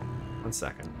match. 1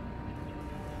 second.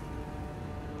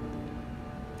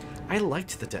 I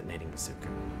liked the detonating bazooka.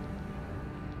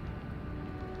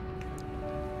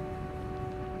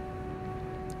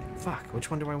 Fuck, which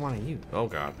one do I want to use? Oh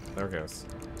god, there it goes.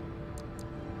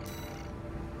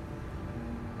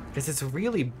 Because it's a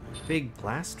really big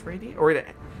blast radius? Or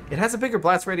it has a bigger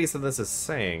blast radius than this is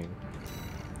saying.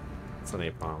 It's an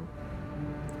napalm.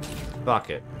 Fuck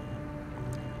it.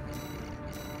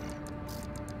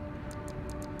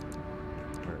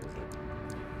 Where is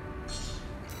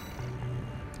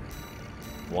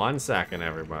it? 1 second,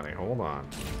 everybody. Hold on.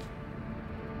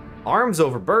 Arms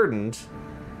overburdened?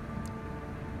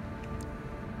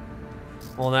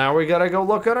 Well, now we gotta go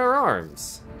look at our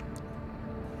arms.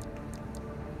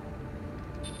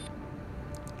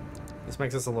 This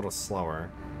makes us a little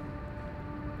slower.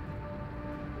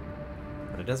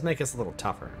 But it does make us a little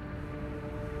tougher.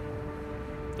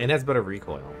 It has better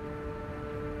recoil.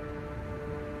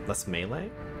 Less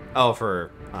melee? Oh,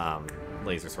 for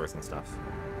laser swords and stuff.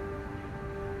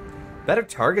 Better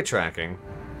target tracking.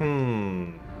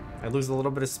 I lose a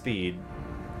little bit of speed.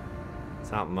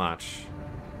 It's not much.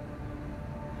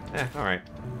 Alright.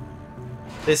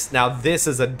 This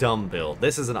is a dumb build.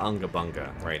 This is an unga bunga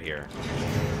right here.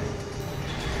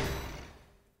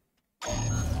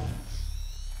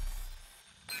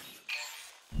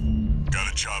 Got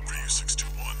a job for you,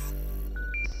 621.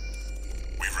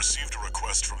 We've received a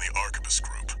request from the Archibus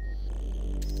crew.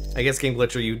 I guess, Game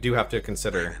Glitcher, you do have to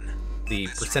consider the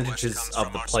percentages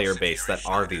of the player base that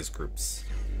are these groups.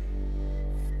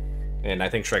 And I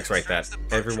think Shrek's right that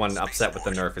everyone upset with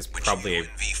the nerf is probably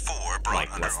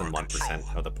like less than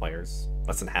 1% of the players.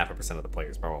 Less than 0.5% of the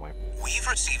players, probably. We've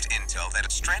received intel that a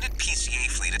stranded PCA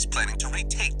fleet is planning to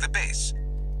retake the base.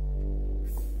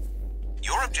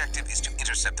 Your objective is to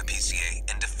intercept the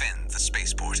PCA and defend the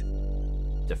spaceport.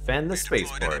 Defend the Deployed an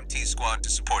spaceport. MT squad to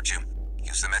support you.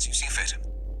 Use them as you see fit.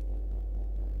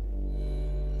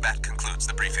 That concludes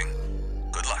the briefing.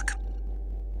 Good luck.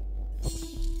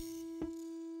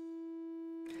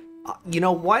 You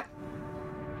know what?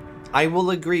 I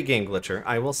will agree, Game Glitcher.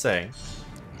 I will say,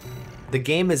 the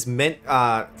game is meant.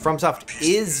 FromSoft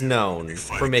is known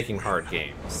for making hard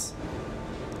games.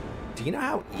 Do you know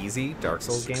how easy Dark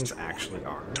Souls games actually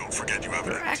are? Don't forget you have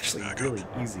They're an actually backup. really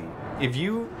easy. If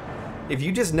you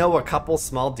just know a couple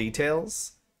small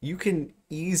details, you can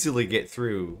easily get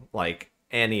through like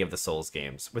any of the Souls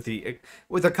games, with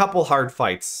a couple hard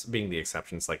fights being the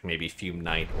exceptions, like maybe Fume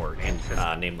Knight or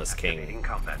Nameless King, In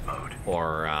combat mode.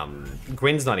 or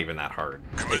Gwyn's not even that hard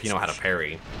if you know how to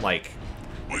parry. Like,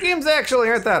 the games actually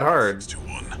aren't that hard.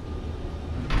 2-1.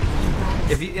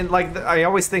 If you I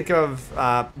always think of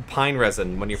pine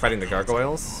resin when you're fighting the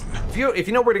gargoyles. If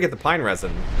you know where to get the pine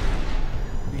resin,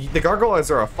 the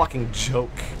gargoyles are a fucking joke.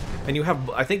 And you have,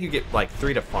 I think you get like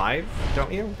 3 to 5,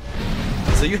 don't you?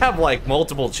 So you have like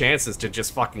multiple chances to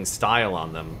just fucking style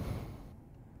on them.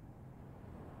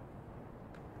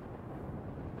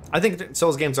 I think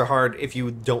Souls games are hard if you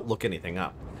don't look anything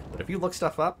up. But if you look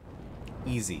stuff up,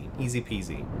 easy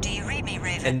peasy. Do you read me,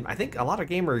 Raven? And I think a lot of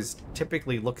gamers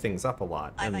typically look things up a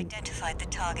lot. I've And identified the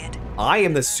target. I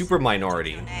am the super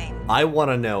minority. Your name. I want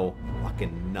to know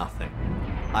fucking nothing.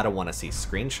 I don't want to see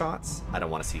screenshots. I don't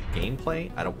want to see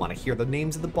gameplay. I don't want to hear the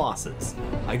names of the bosses.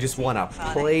 I just want to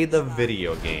play the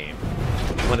video game.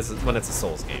 When it's a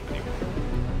Souls game,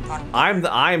 anyway.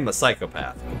 I'm a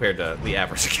psychopath compared to the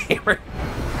average gamer.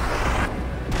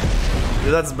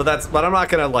 But I'm not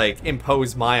gonna like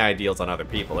impose my ideals on other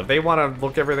people. If they want to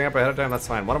look everything up ahead of time, that's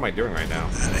fine. What am I doing right now?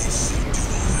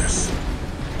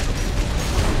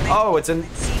 Oh,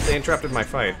 they interrupted my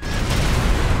fight.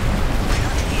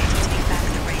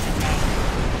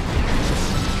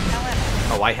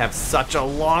 Oh, I have such a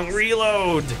long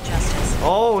reload.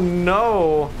 Oh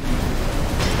no.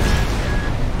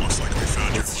 Looks like we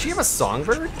found your Does she have a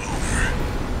songbird?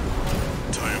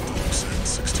 tie up the loose end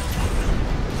 61.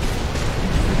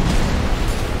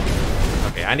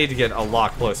 Okay, I need to get a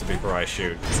lot closer before I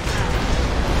shoot.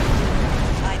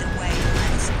 Either way,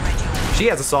 let's spread your She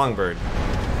has a songbird.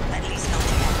 at least not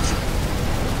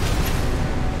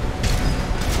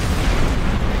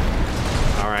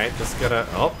yet. Alright, just gotta...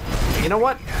 Oh, you know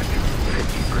what?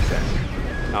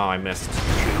 50%. Oh, I missed.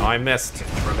 Oh, I missed.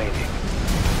 Remaining.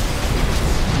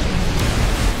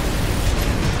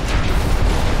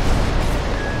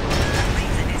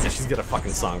 Yeah, she's got a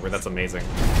fucking songbird. That's amazing.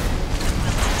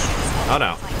 Oh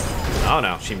no. Oh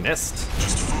no, she missed.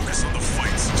 Just focus on the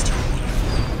fight, 61.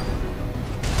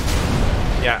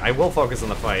 Yeah, I will focus on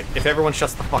the fight. If everyone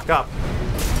shuts the fuck up.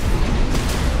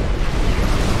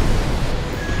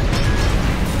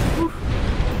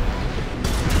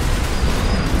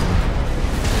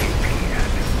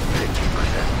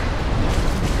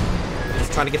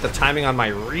 Just trying to get the timing on my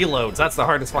reloads. That's the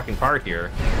hardest fucking part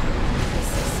here.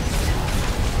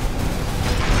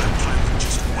 That pilot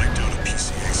just wiped out a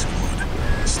PCA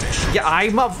squad. Stay sharp. Yeah,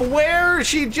 I'm aware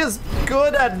she's just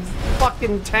good at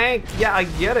fucking tank. Yeah, I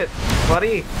get it,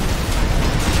 buddy.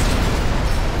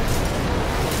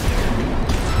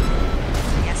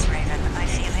 Yes, Raven, I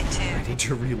feel it too. I need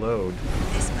to reload.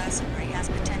 This mercenary has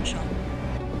potential.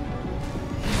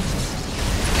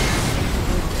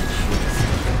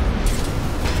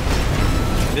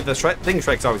 Did the thing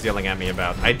Shrek's always yelling at me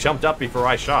about. I jumped up before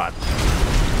I shot.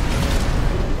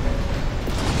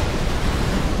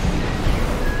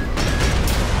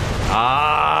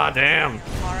 Ah, damn.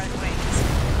 Borrowed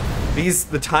wings.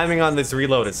 The timing on this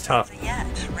reload is tough. Yet,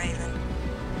 Raven.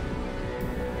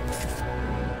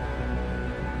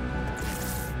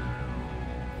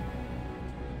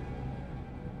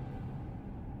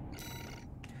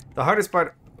 The hardest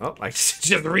part... Oh, I just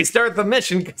restart the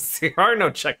mission because there are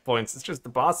no checkpoints. It's just the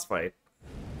boss fight.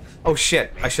 Oh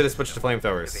shit, I should have switched to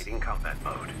flamethrowers. Activating combat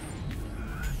mode.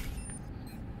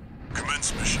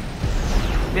 Commence mission.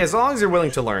 Yeah, as long as you're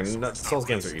willing to learn, Souls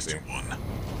games are easy. 61.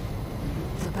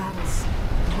 The battle's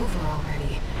over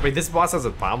already. Wait, this boss has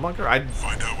a bomb bunker?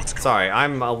 Find out what's going Sorry,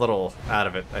 I'm a little out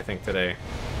of it, I think, today.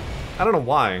 I don't know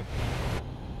why.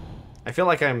 I feel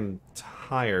like I'm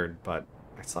tired, but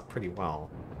I slept pretty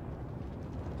well.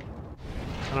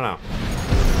 I don't know.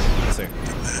 Let's see. Did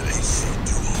that AC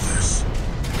do all this?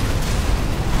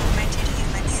 Rented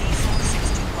human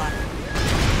C4621.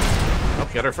 Oh,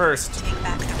 get her first. Take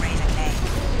back the Raven name.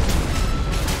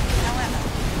 However,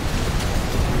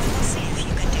 we'll see if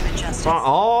you can do it justice.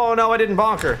 Oh, no, I didn't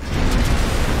bonk her.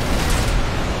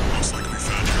 Looks like we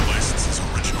found your license's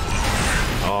original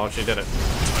owner. Oh, she did it.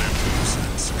 Diabetes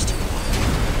at 61.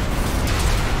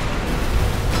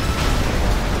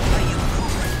 Are you a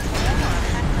corporate or a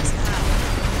hackless power?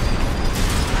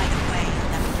 Either way,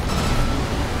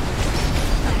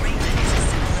 a Raven is a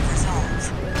symbol of resolve.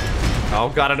 Oh,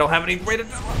 God, I don't have any way to...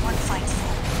 It's what one fights for.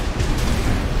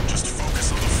 Just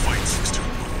focus on the fight,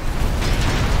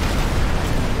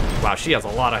 621. Wow, she has a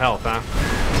lot of health, huh?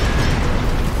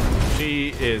 She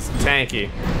is tanky.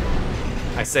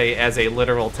 I say as a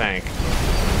literal tank.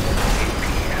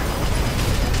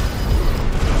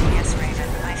 Yes, Raven,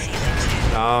 I feel it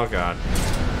too. Oh, God.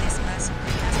 This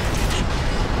mercenary has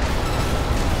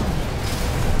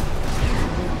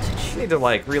potential. I need to,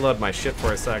 like, reload my shit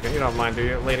for a second. You don't mind, do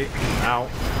you, lady? Ow.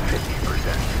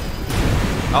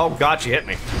 50%. Oh, God, she hit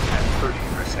me. At 30%.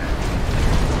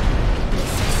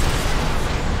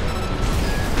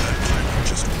 That time we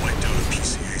just wiped out a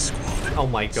PCA squad. Oh,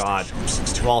 my God. Sharp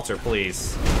 621. Walter,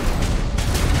 please.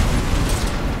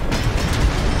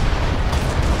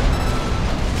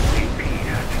 AP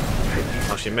at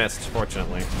 50%. Oh, she missed,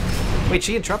 fortunately. Wait,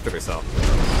 she interrupted herself.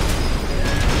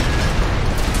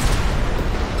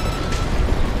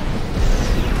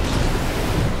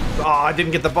 Oh, I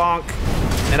didn't get the bonk.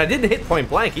 And I didn't hit point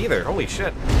blank either. Holy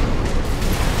shit.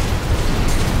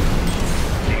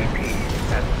 AP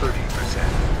at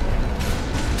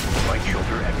 30%. Light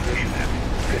shoulder ammunition at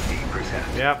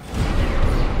 50%. Yep.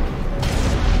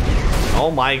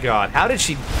 Oh my God. How did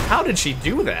she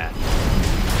do that?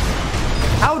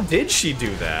 How did she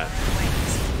do that?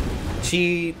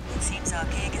 She It seems our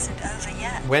gig isn't over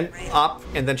yet. went Raven. up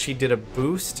and then she did a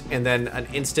boost and then an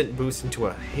instant boost into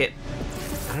a hit.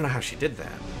 I don't know how she did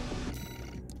that.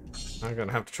 I'm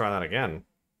gonna have to try that again.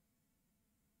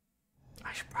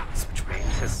 I should probably switch Main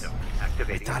weapons. system I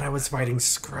activating. thought I was fighting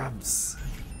scrubs.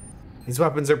 These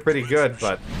weapons are pretty good,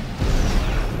 but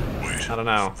Wait, I don't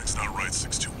know. something's not right,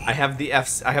 621. I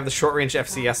have the short range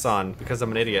FCS on because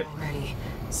I'm an idiot. Already.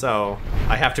 So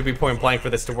I have to be point blank for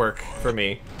this to work for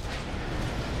me.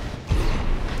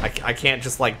 I can't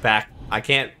just like I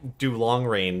can't do long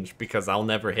range because I'll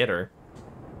never hit her.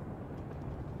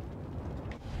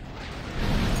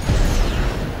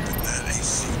 Did that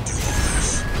AC do all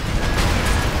this?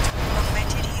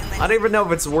 Augmented human I don't even know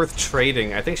if it's worth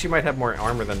trading. I think she might have more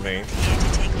armor than me. here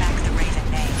to take back the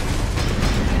Raven name.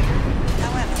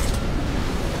 However,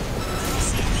 we'll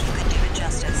see if you can do it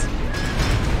justice.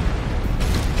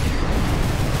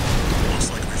 Looks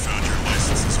like we found your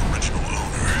license's original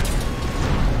owner.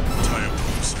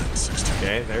 Diabetes at 61.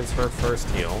 Okay, there's her first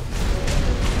heal.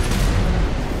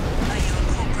 Are you a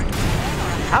corporate or a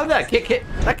How did that kick hit?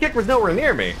 That kick was nowhere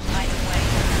near me. Either way,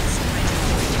 surrender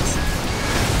orders.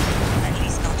 At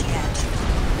least not yet.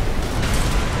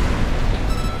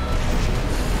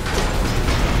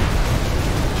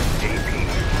 AP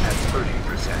at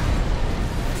 30%.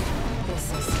 This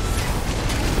is...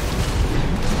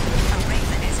 A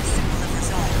Raven is a symbol of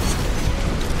resolve.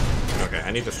 Okay,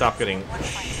 I need to stop getting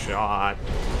shot.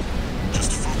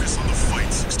 Just focus on the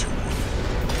fight, 621.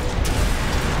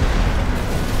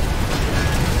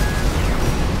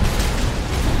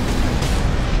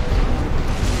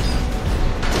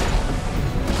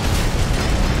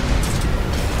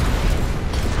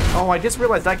 Oh, I just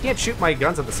realized I can't shoot my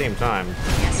guns at the same time.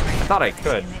 Yes, Raven. I thought I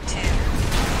could. feel it too.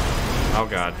 Oh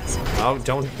God. Oh,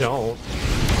 don't.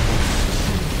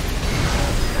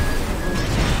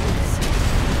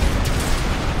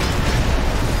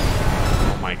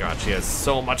 Oh my God, she has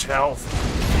so much health.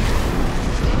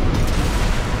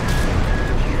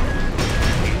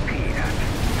 AP at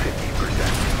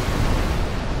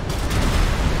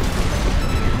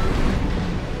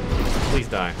 50%. Please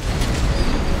die.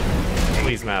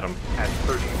 Please, madam. At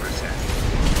 30%.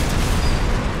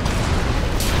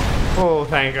 Oh,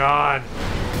 thank God.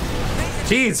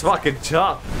 She's fucking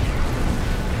tough.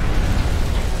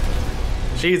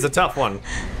 She's a tough one.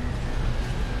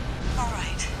 All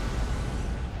right.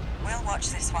 We'll watch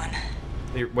this one.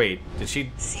 Wait, did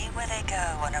she See where they go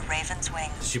on a Raven's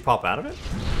wings. pop out of it?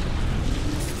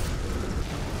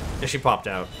 Yeah, she popped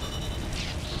out.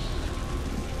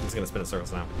 It's gonna spin in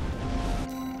circles now.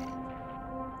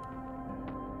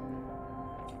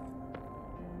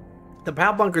 The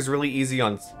POW bunker's really easy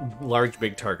on large,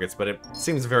 big targets, but it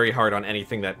seems very hard on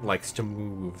anything that likes to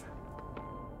move.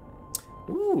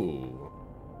 Ooh.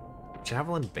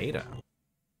 Javelin Beta.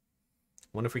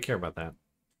 Wonder if we care about that.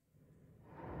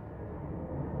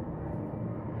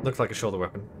 Looks like a shoulder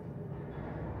weapon.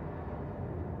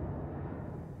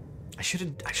 I should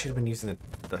have been using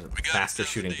the faster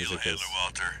shooting bazookas.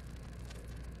 Walter.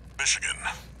 Michigan.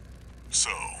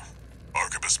 So,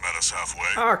 Arquebus met us halfway.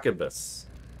 Arquebus.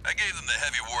 I gave them the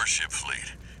heavy warship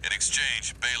fleet. In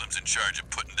exchange, Balaam's in charge of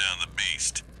putting down the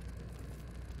beast.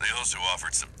 They also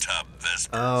offered some top Vespers.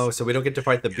 Oh, so we don't get to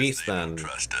fight the Guess beast they don't then.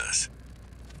 trust us.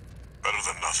 Better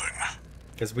than nothing.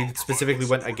 Because we specifically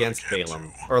went against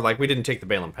Balaam. Or, like, we didn't take the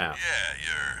Balaam path. Yeah,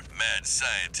 you're mad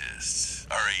scientists,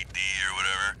 RAD or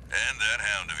whatever, and that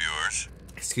hound of yours.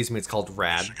 Excuse me, it's called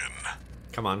Rad. Michigan,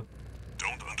 Come on.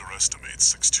 don't underestimate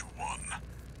 621.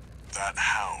 That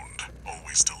hound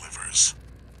always delivers.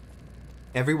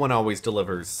 Everyone always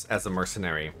delivers as a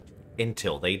mercenary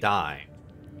until they die.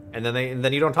 And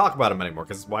then you don't talk about them anymore,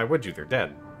 because why would you? They're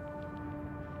dead.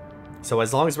 So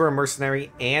as long as we're a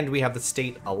mercenary and we have the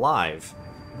state alive,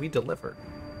 we deliver.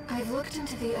 I've looked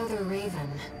into the other Raven,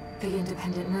 the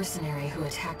independent mercenary who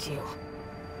attacked you.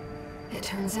 It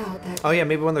turns out that... Oh yeah,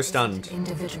 maybe when they're stunned.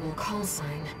 Individual call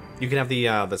sign. You can have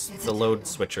the load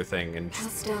switcher thing and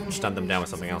Passed down stun them down with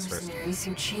something else first. mercenaries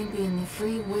who champion the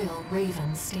free will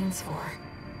Raven stands for.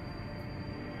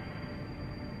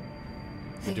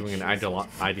 We're doing an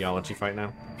ideology fight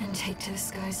now? And take to the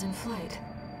skies in flight.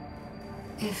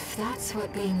 If that's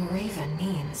what being a Raven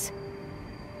means,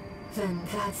 then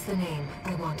that's the name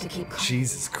I want to keep calling.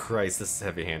 Jesus Christ, this is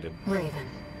heavy-handed. Raven.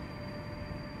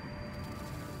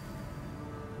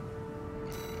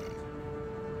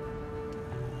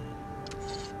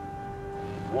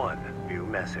 One new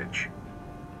message.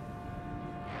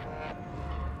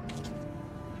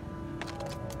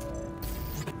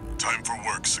 Time for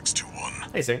work,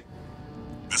 621. Hey, Saint.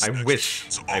 This I next wish.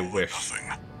 mission's I all or wish.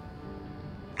 nothing.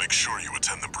 Make sure you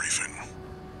attend the briefing.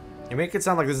 You make it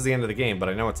sound like this is the end of the game, but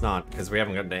I know it's not, because we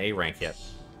haven't gotten to A rank yet.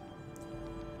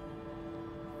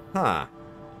 Huh.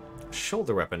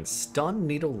 Shoulder weapon. Stun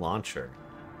needle launcher.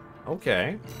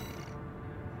 Okay.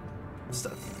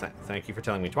 Thank you for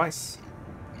telling me twice.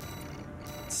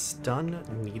 Stun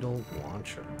needle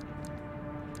launcher.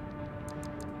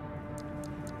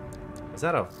 Is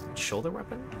that a shoulder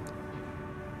weapon?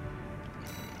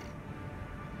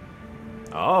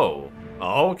 Oh.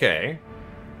 Okay.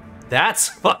 That's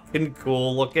fucking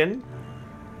cool looking.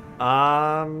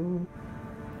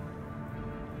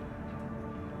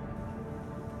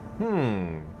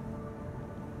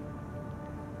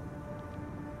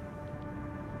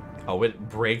 Oh, it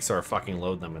breaks our fucking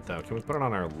load limit, though. Can we put it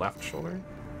on our left shoulder?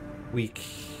 We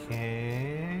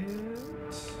can't.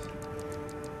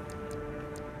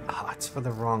 Oh, it's for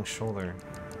the wrong shoulder.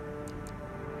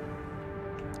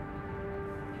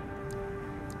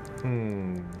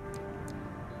 Can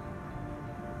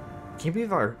you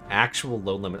believe our actual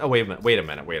load limit? Oh, wait a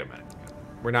minute.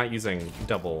 We're not using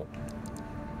double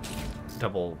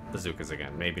bazookas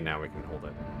again. Maybe now we can hold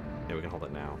it. Yeah, we can hold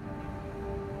it now.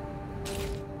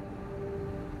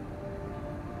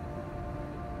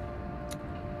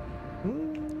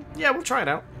 Yeah, we'll try it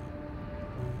out.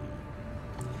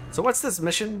 So what's this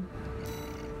mission?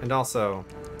 And also,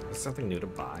 is something new to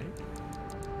buy?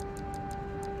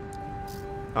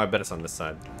 Oh, I bet it's on this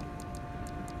side.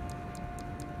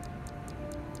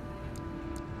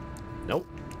 Nope.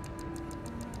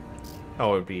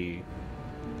 Oh, it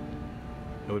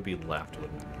would be left,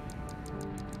 wouldn't it?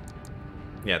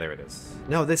 Yeah, there it is.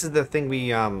 No, this is the thing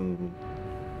we, I don't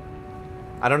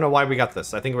know why we got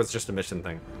this. I think it was just a mission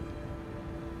thing.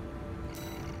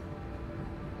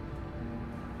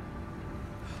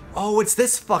 Oh, it's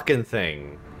this fucking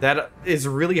thing that is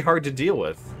really hard to deal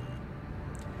with.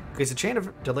 Okay, so chain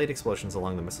of delayed explosions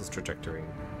along the missile's trajectory.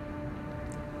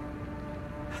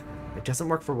 It doesn't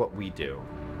work for what we do.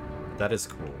 That is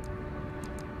cool.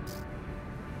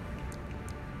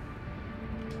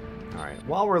 Alright,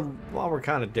 while we're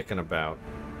kind of dicking about,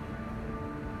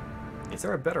 is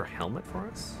there a better helmet for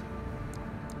us?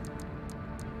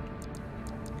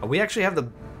 Oh, we actually have the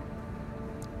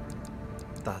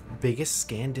biggest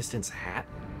scan distance hat?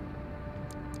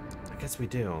 I guess we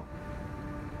do.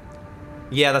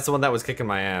 Yeah, that's the one that was kicking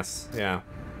my ass. Yeah.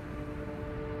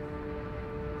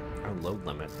 Our load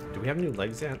limit. Do we have new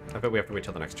legs yet? I bet we have to wait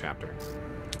till the next chapter.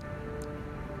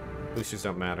 Boosters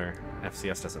don't matter.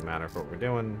 FCS doesn't matter for what we're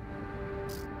doing.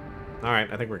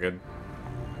 Alright, I think we're good.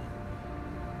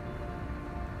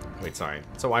 Wait, sorry.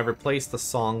 So I replaced the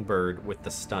songbird with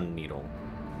the stun needle.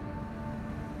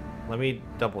 Let me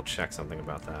double check something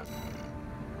about that.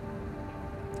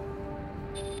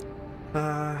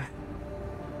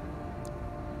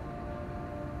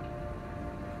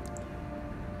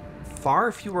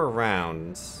 far fewer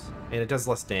rounds, and it does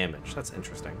less damage. That's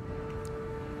interesting.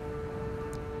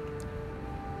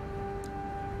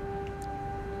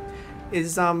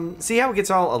 Is, see how it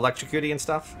gets all electrocuted and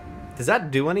stuff? Does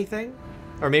that do anything?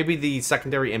 Or maybe the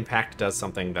secondary impact does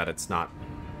something that it's not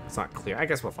clear. I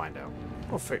guess we'll find out.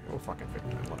 We'll fucking figure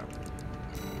it out, whatever.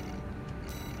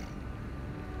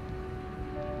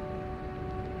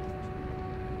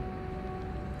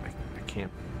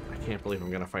 I can't believe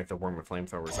I'm gonna fight the worm with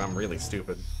flamethrowers. I'm really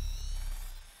stupid.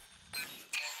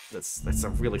 That's a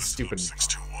really stupid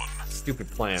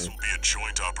plan. This will be a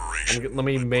joint operation. Let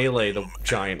me melee the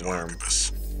giant worm.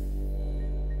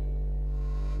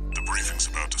 The briefing's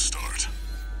about to start.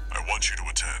 I want you to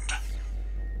attend.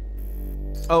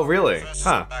 Oh, really? First,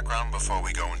 Huh. background before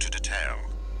we go into detail.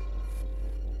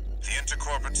 The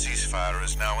intercorporate ceasefire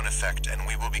is now in effect, and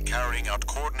we will be carrying out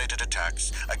coordinated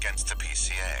attacks against the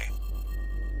PCA.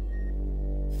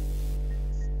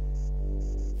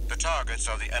 The targets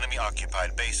are the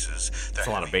enemy-occupied bases, the That's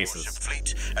a lot of heavy bases. warship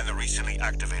fleet, and the recently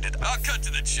activated. I'll cut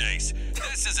to the chase.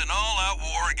 This is an all-out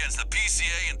war against the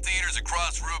PCA and theaters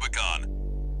across Rubicon.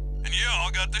 And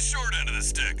y'all got the short end of the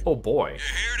stick. Oh boy. You're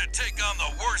here to take on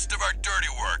the worst of our dirty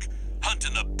work,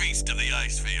 hunting the beast of the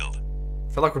ice field.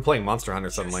 I feel like we're playing Monster Hunter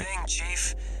suddenly. Thing,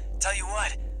 Chief. Tell you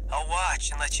what, I'll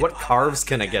watch and let you What know how carves I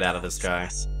can I can get out handle of this the guy?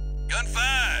 stress. Gun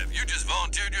 5, you just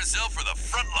volunteered yourself for the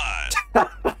front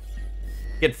line.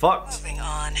 Get fucked. Moving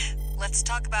on. Let's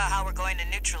talk about how we're going to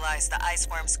neutralize the ice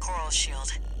worm's coral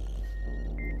shield.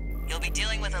 You'll be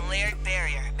dealing with a layered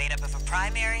barrier made up of a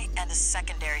primary and a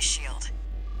secondary shield.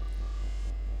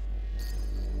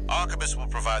 Arquebus will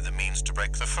provide the means to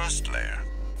break the first layer.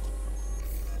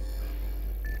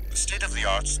 The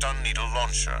state-of-the-art stun needle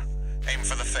launcher. Aim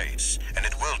for the face, and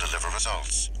it will deliver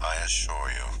results, I assure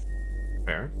you.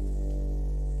 Fair.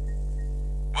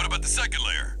 What about the second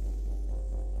layer?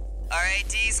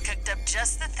 RAD's cooked up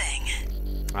just the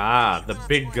thing. Ah, the Built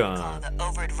big what we call gun. The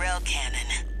overt rail cannon.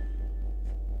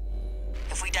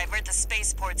 If we divert the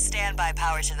spaceport standby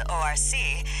power to the ORC,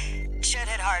 it should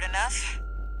hit hard enough,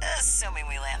 assuming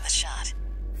we land the shot.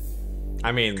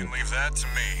 I mean, You can leave that to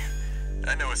me.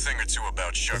 I know a thing or two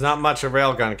about there's shark. not much a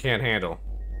railgun can't handle.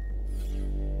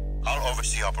 I'll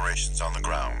oversee operations on the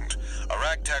ground. A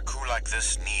ragtag crew like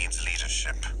this needs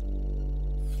leadership.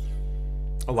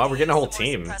 Oh wow, we're getting a whole Use the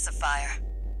team. more suppressive fire.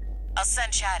 I'll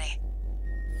send Chatty.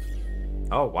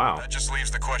 Oh wow. That just leaves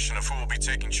the question of who will be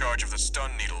taking charge of the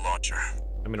stun needle launcher.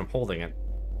 I mean, I'm holding it.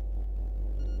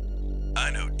 I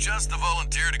know just the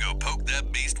volunteer to go poke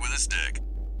that beast with a stick.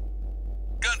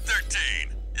 Gun 13,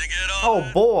 you get all Oh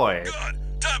that? boy.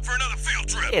 Good. Time for another field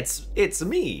trip. It's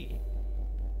me.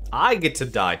 I get to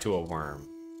die to a worm.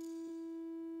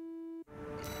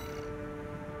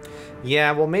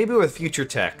 Yeah, well maybe with future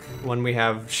tech, when we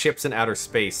have ships in outer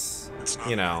space, It's not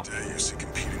you know, every day you see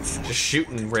competing forces just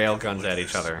shooting working together railguns like at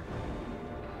each this. other.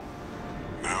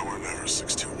 Now or never,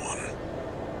 621.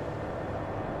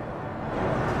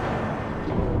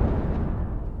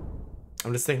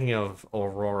 I'm just thinking of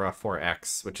Aurora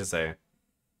 4X, which is a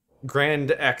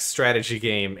Grand X strategy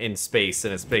game in space,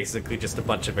 and it's basically just a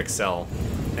bunch of Excel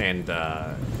and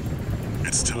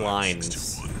It's time, lines.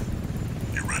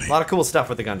 621. You ready? A lot of cool stuff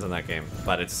with the guns in that game,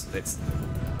 but it's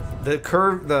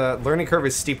the learning curve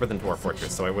is steeper than Dwarf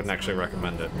Fortress, so I wouldn't actually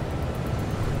recommend it.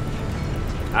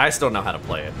 I still don't know how to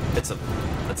play it. It's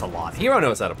a lot. Hero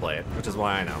knows how to play it, which is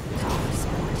why I know.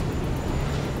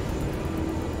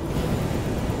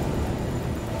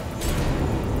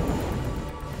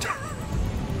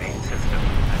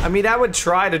 I mean, I would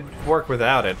try to work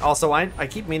without it. Also, I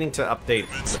keep meaning to update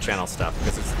the channel stuff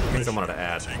because it's things I wanted to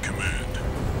add. Take command.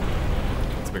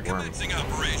 It's a big worm. Commencing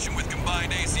operation with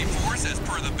combined AC force as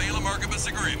per the Balaam Arquebus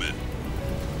agreement.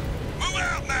 Move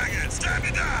out, maggots! Time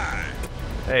to die!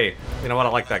 Hey, you know what? I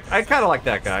like that. I kind of like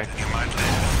that guy. You might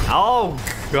live. Oh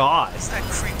God! What's that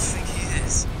creep think he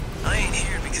is? I ain't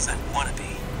here because I want to be.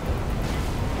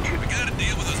 We gotta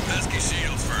deal with those pesky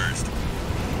shields first.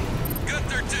 Gun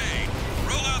 13,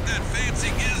 roll out that fancy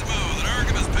gizmo that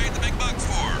Arquebus paid the big bucks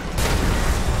for.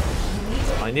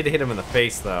 I need to hit him in the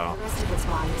face, though. The rest of its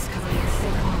body is covered in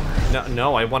thick armor.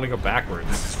 No, I want to go backwards.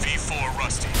 This is V4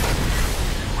 Rusty.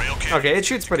 Rail cannon. Okay, it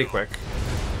shoots pretty quick.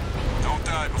 Don't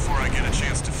die before I get a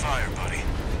chance to fire, buddy.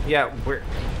 Yeah, we're...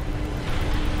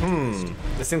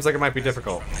 This seems like it might be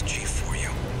difficult. From the Chief for you.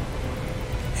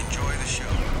 Enjoy the show.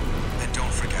 And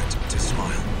don't forget to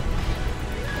smile.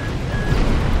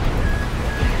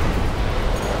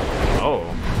 Oh.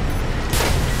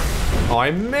 Oh,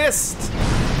 I missed!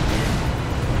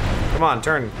 Come on,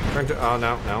 turn to... Oh,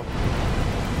 no.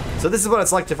 So this is what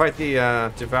it's like to fight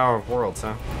the Devourer of Worlds,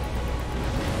 huh?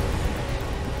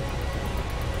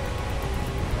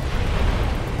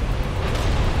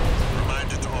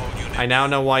 I now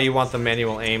know why you want the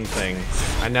manual aim thing.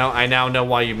 I now know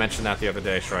why you mentioned that the other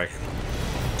day, Shrike.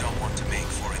 Don't want to make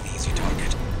for an easy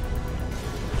target.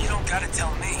 You don't gotta tell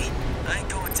me. I ain't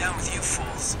going down with you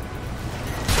fools.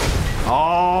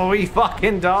 Oh, he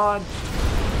fucking dodged.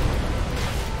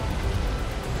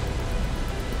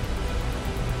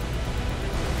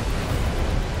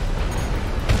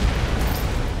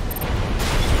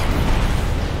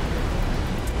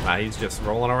 Ah, he's just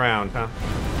rolling around, huh?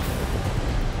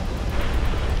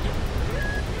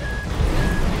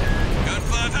 Gun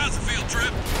 5, how's the field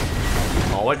trip?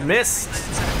 Oh, it missed.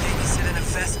 Babysit in a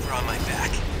Vesper on my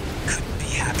back. Couldn't be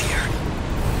happier.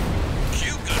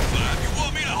 Cute, Gun 5. You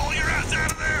want me to haul your ass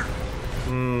out of there?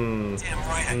 Damn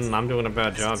right. I'm doing a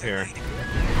bad job here.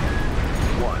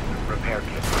 One repair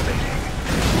kit remaining.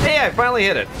 Hey, I finally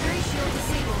hit it. Primary shield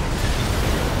disabled.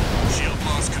 Shield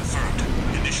loss confirmed.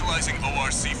 Initializing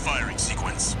ORC firing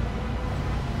sequence.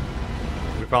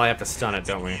 We probably have to stun it,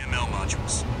 don't we? EML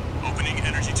modules. Opening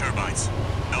energy turbines.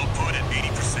 Output at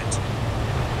 80%.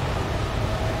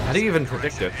 How do you even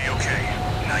predict it? Okay.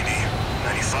 90,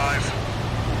 95.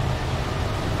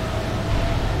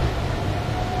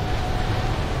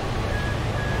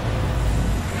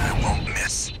 I won't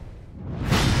miss.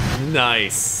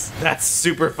 Nice. That's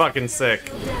super fucking sick.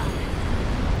 Gun 13,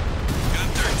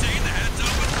 the head's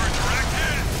open for a direct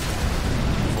hit.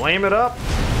 Flame it up.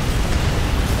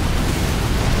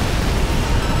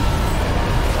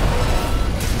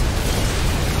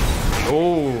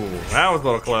 Ooh, that was a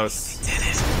little close. Did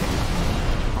it.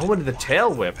 Oh, into the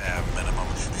tail whip. Bare minimum.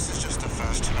 This is just the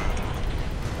first hurdle.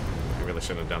 I really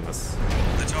shouldn't have done this.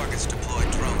 The target's deployed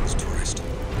drones, tourist.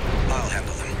 I'll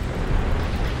handle them.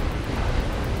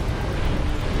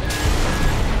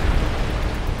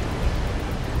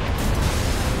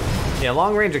 Yeah,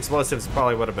 long-range explosives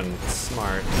probably would have been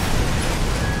smart.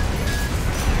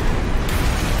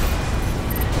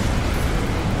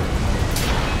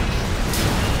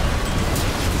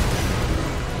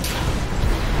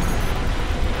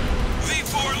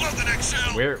 V4, load the next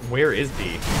shell. Where is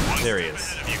D? There he is.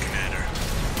 Ahead of you, Commander.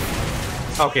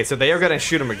 Okay, so they are gonna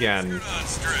shoot him again. You're on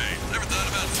straight. Never thought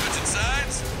about switching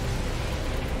sides?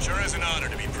 Sure is an honor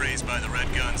to be praised by the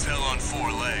Red Guns hell on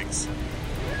 4 legs.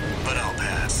 But I'll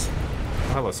pass. Oh,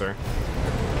 hello, sir.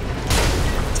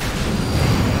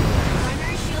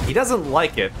 Primary shield. He doesn't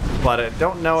like it, but I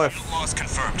don't know if... Shield loss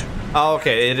confirmed. Oh,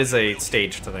 okay, it is a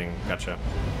staged thing. Gotcha.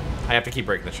 I have to keep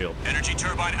breaking the shield. Energy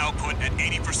turbine output at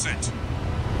 80%.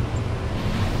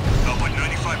 Output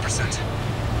 95%.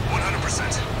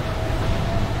 100%.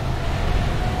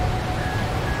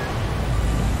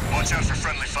 Watch out for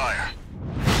friendly fire.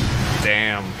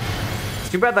 Damn. It's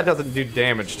too bad that doesn't do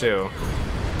damage, too.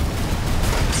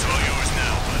 It's all yours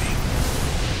now,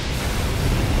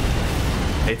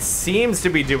 buddy. It seems to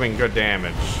be doing good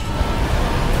damage.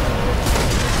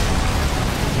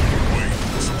 Wait,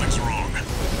 something's wrong.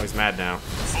 Oh, he's mad now.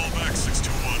 Fall back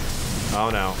 621. Oh,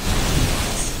 no.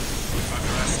 I've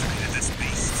underestimated this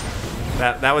beast.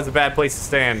 That was a bad place to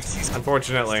stand,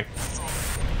 unfortunately.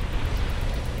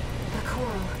 The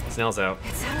coral. Snell's out.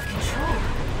 It's out of control.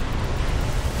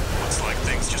 Looks like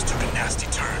things just took a nasty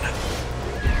turn.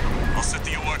 I'll set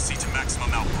the ORC to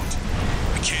maximum output.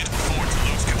 We can't afford to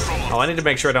lose control of Oh, I need to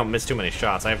make sure I don't miss too many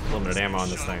shots. I have limited ammo on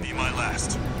this Shall thing. be my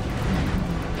last.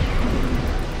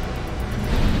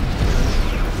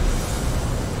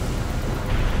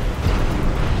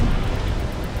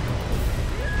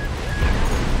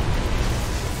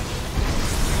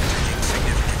 Taking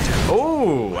significant damage.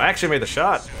 Oh, I actually made the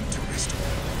shot. Tourist.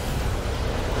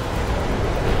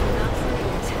 Not for it.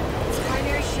 Its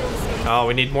primary shield disabled. Oh,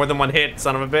 we need more than one hit,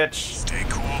 son of a bitch. Stay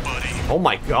cool, buddy. Oh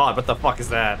my god, what the fuck is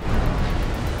that?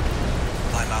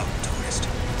 I'm out, tourist.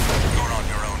 You're on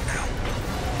your own now.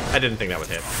 I didn't think that would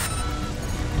hit.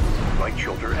 Right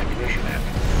shoulder ammunition at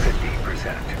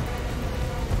 50%.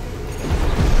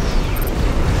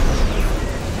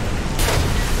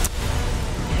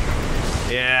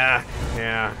 Yeah,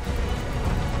 yeah.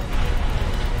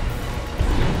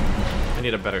 I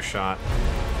need a better shot.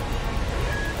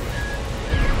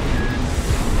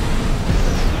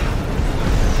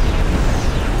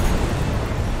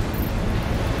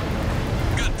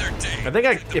 Gun 13. I think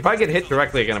if I get hit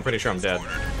directly again, I'm pretty sure I'm dead.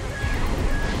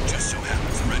 Just so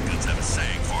happens the Red Guns have a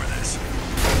saying for this.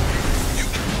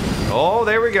 Oh,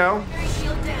 there we go. Primary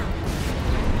shield down.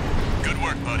 Good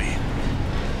work, buddy.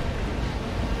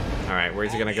 All right,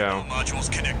 where's he gonna go? All modules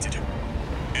connected.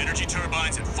 Energy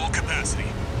turbines at full capacity.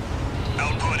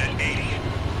 Output at 80,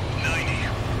 90.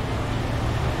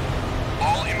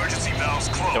 All emergency valves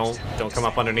closed. Don't come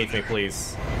up underneath me,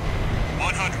 please.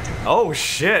 100. Oh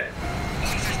shit!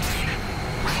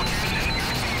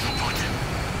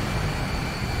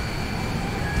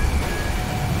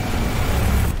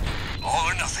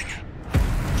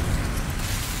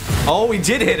 Oh, he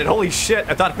did hit it. Holy shit.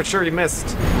 I thought for sure he missed.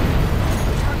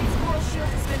 Target's coral shield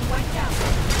has been wiped out.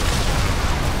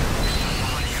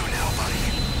 On you now, buddy.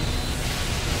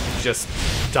 Just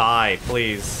die,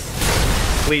 please.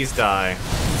 Please die.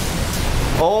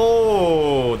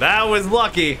 Oh, that was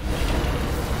lucky.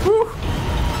 Whew.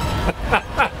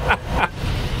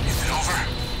 Is it over?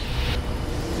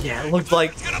 Yeah,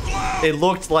 it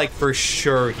looked like for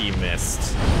sure he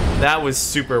missed. That was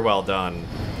super well done.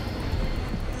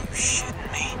 You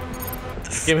shitting me?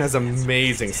 This game has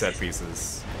amazing set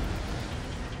pieces.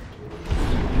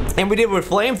 And we did it with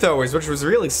flamethrowers, which was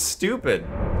really stupid.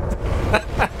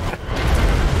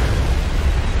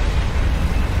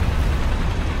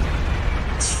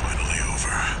 It's finally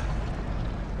over.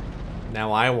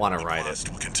 Now I want to ride it.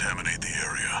 Blast will contaminate the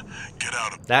area. Get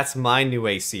out of. That's my new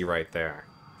AC right there.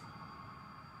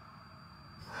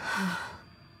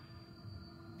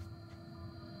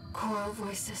 Coral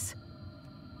voices.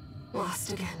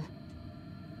 Lost again.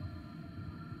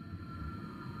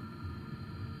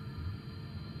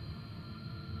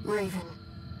 Raven.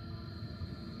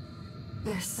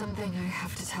 There's something I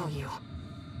have to tell you.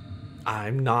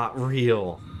 I'm not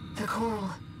real. The coral,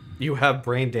 You have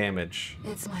brain damage.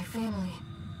 it's my family.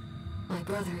 My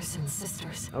brothers and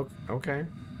sisters. Oh, okay.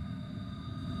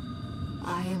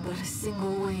 I am but a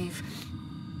single wave.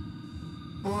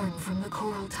 Born from the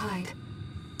coral tide.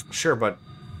 Sure, but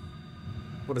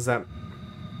what does that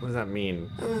mean?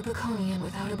 A Rubiconian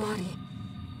without a body.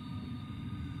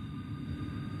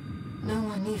 No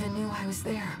one even knew I was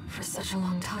there for such a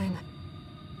long time.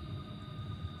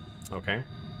 Okay.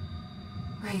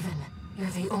 Raven, you're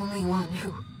the only one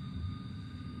who...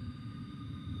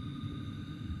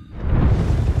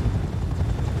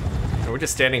 We're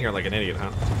just standing here like an idiot, huh?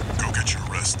 Go get your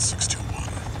rest, 621.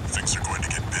 Things are going to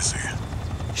get busy.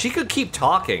 She could keep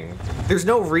talking. There's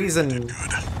no reason Good.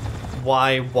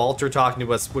 why Walter talking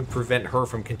to us would prevent her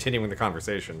from continuing the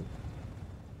conversation.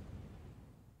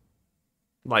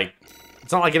 Like,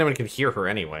 it's not like anyone can hear her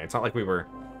anyway. It's not like we were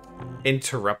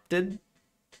interrupted,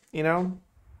 you know?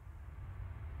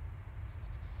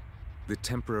 The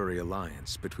temporary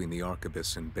alliance between the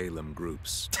Arquebus and Balaam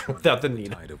groups Without the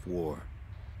need. tide of war.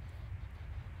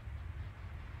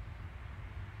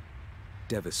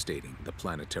 Devastating the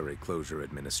Planetary Closure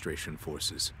Administration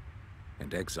forces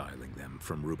and exiling them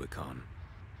from Rubicon.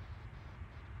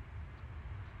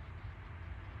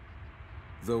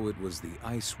 Though it was the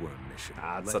Iceworm mission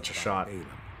That's led such a by shot. Balaam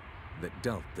that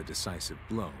dealt the decisive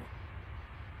blow,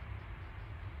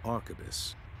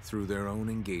 Arquebus, through their own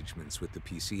engagements with the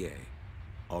PCA,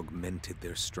 augmented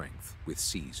their strength with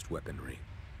seized weaponry.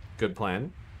 Good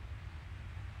plan.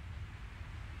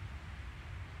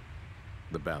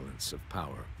 The balance of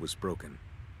power was broken.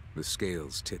 The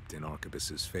scales tipped in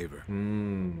Arquebus's favor.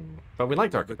 But we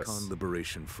liked Rubicon Arquebus.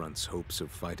 Liberation Front's hopes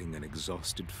of fighting an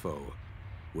exhausted foe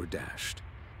were dashed.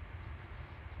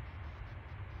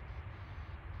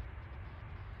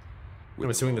 With I'm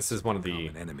the assuming loss this is one of the...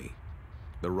 common enemy,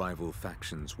 the rival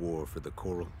factions' war for the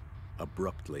coral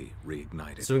abruptly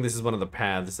reignited, Assuming this is one of the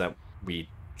paths that we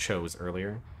chose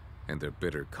earlier. and their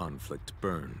bitter conflict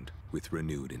burned with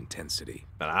renewed intensity.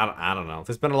 But I don't know.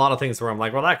 There's been a lot of things where I'm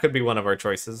like, well, that could be one of our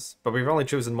choices. But we've only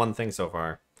chosen one thing so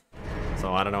far.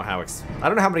 So I don't know how I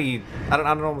don't know how many... I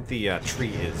don't know what the tree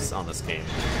is on this game.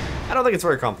 I don't think it's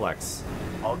very complex.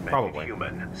 Augmented Probably.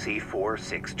 Human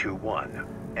C4621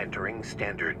 entering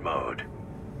standard mode.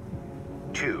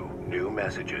 2 new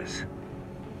messages.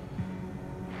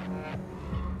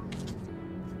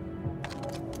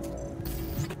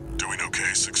 Doing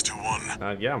okay,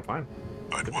 621? Yeah, I'm fine.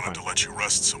 I'd Good wanted fine. to let you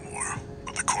rest some more,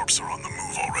 but the corps are on the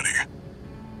move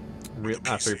already.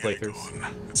 After PCA playthroughs.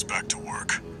 gone, it's back to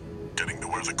work, getting to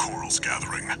where the coral's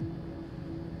gathering.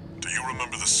 Do you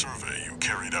remember the survey you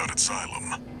carried out at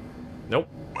Xylem? Nope.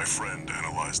 My friend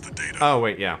analyzed the data Oh,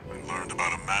 wait, yeah. and learned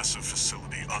about a massive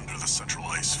facility under the central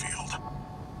ice field.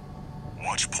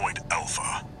 Watch Point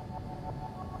Alpha.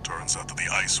 Turns out that the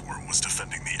ice worm was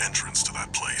defending the entrance to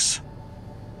that place.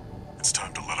 It's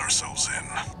time to let ourselves in.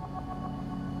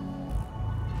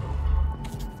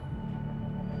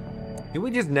 Do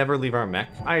we just never leave our mech?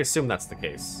 I assume that's the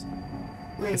case.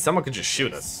 Raven, Someone could just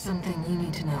shoot there's us. something you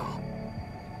need to know.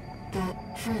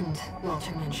 That friend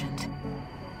Walter mentioned.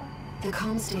 The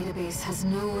comms database has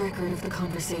no record of the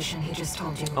conversation he just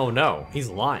told you. Oh no, he's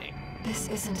lying. This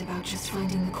isn't about just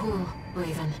finding the coral,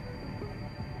 Raven.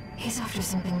 He's after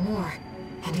something more,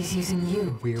 and he's using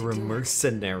you. We're a to do it.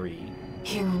 mercenary.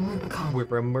 Here on Rubicon.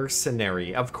 We're a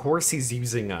mercenary. Of course he's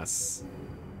using us.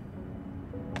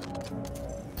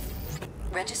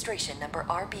 Registration number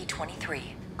RB23.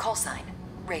 Call sign,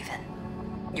 Raven.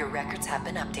 Your records have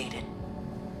been updated.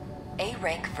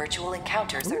 A-rank virtual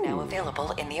encounters are now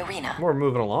available in the arena. We're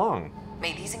moving along.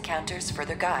 May these encounters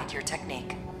further guide your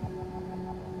technique.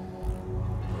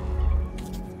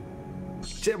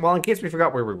 Well, in case we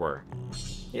forgot where we were.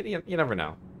 You never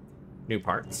know. New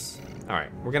parts.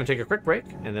 Alright, we're going to take a quick break,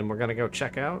 and then we're going to go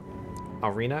check out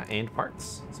arena and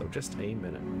parts. So just a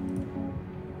minute.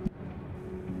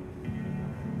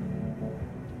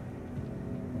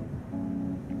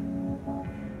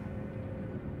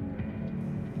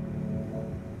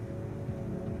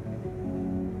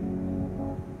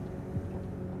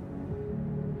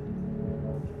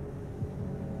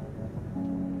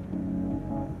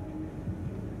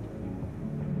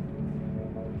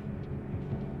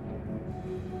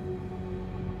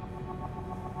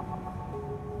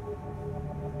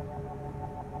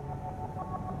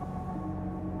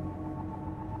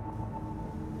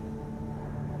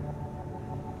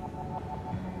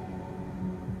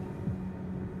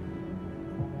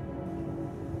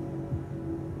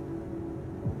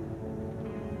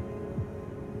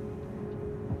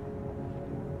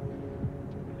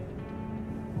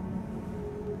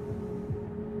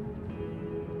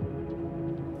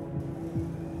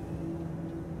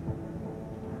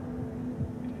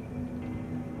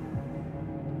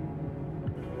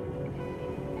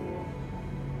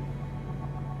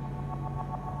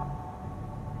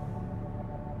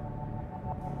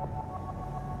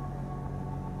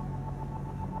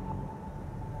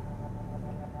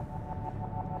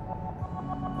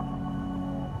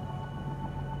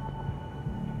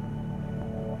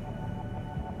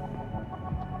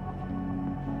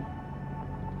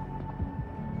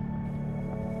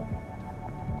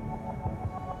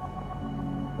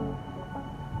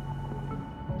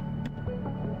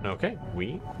 Okay,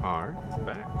 we are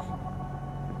back.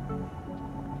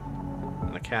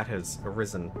 And the cat has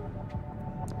arisen.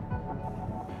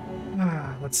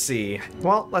 Let's see.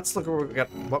 Well, let's look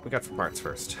at what we got for parts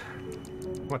first.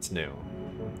 What's new?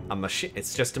 A machine.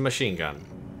 It's just a machine gun.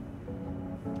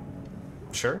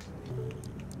 Sure.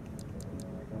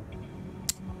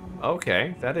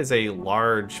 Okay, that is a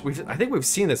large. I think we've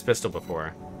seen this pistol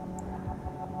before.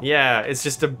 Yeah, it's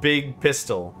just a big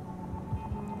pistol.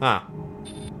 Huh.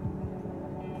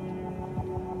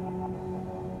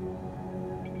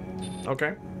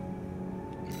 Okay.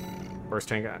 First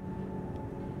tank.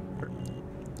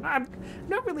 I'm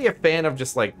not really a fan of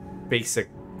just like basic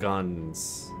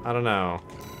guns. I don't know.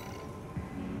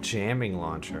 Jamming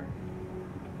launcher.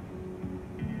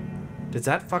 Does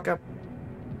that fuck up?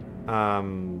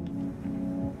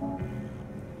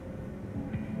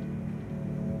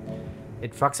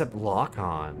 It fucks up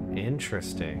lock-on.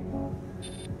 Interesting.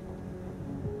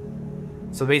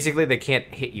 So basically they can't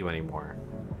hit you anymore.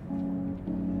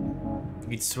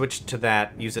 You'd switch to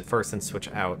that, use it first, and switch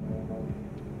out.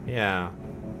 Yeah.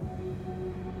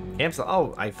 Cancel.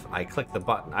 Oh, I clicked the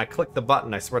button. I clicked the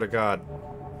button, I swear to God.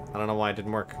 I don't know why it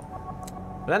didn't work.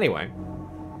 But anyway.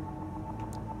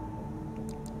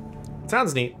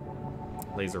 Sounds neat.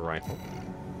 Laser rifle.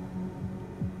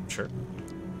 Sure.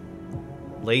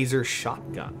 Laser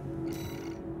shotgun.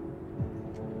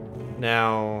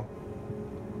 Now...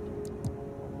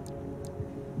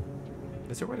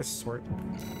 is there a way to sort...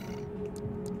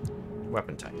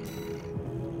 weapon type?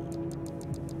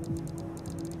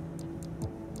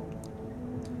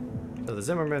 So the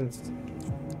Zimmerman's...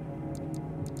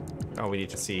 oh, we need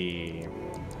to see...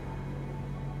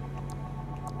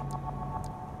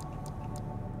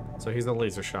 so he's the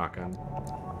laser shotgun.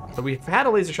 So we've had a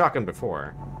laser shotgun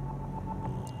before.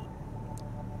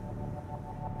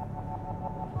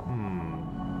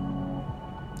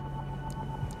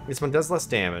 This one does less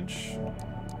damage.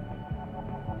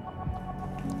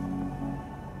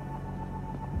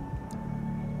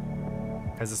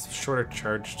 Has a shorter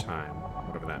charge time.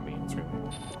 Whatever that means, really.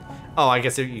 Oh, I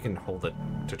guess you can hold it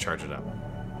to charge it up.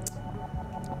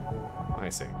 I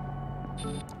see.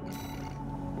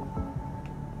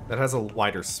 That has a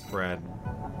wider spread.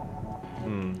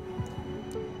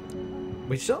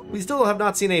 We still have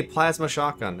not seen a plasma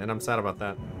shotgun, and I'm sad about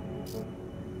that.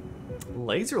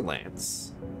 Laser lance.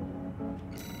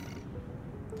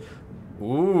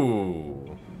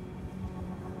 Ooh.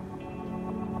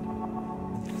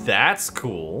 That's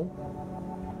cool.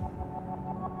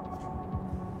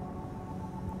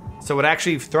 So it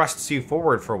actually thrusts you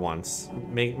forward for once,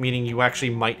 meaning you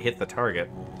actually might hit the target.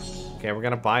 Okay, we're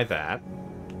gonna buy that.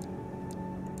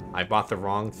 I bought the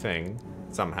wrong thing,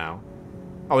 somehow.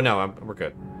 Oh no, we're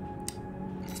good.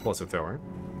 Explosive thrower.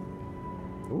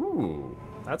 Ooh,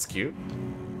 that's cute.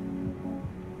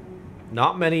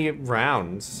 Not many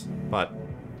rounds, but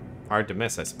hard to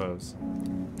miss, I suppose.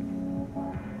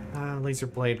 Laser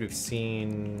blade we've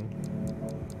seen.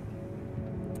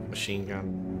 Machine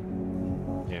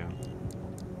gun. Yeah.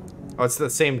 Oh, it's the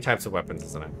same types of weapons,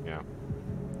 isn't it? Yeah.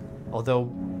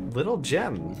 Although, little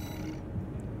gem.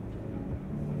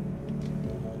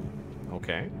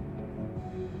 Okay.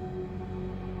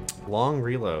 Long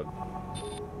reload.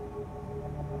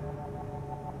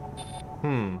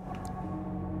 Hmm.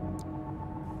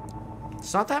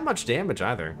 It's not that much damage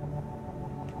either.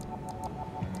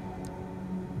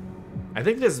 I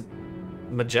think this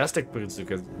majestic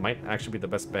bazooka might actually be the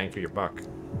best bang for your buck.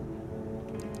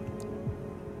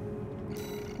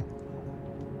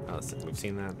 Oh, we've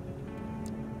seen that.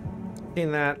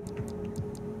 Seen that.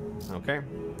 Okay.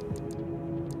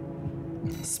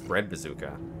 Spread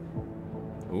bazooka.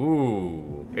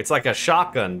 Ooh. It's like a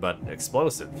shotgun, but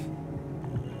explosive.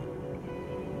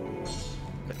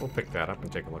 We'll pick that up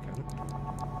and take a look at it.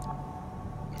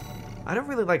 I don't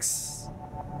really like...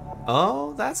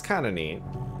 Oh, that's kind of neat.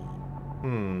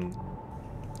 Hmm.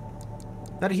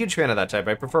 Not a huge fan of that type.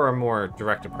 I prefer a more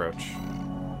direct approach.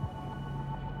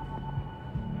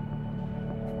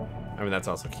 I mean, that's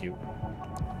also cute.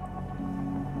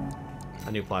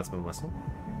 A new plasma missile.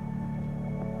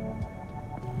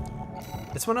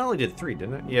 This one only did 3,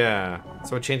 didn't it? Yeah.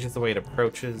 So it changes the way it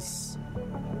approaches.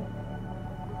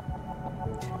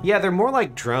 Yeah, they're more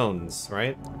like drones,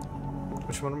 right?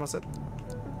 Which one was it?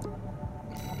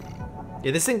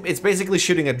 Yeah, this thing, it's basically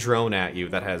shooting a drone at you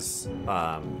that has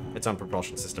its own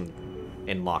propulsion system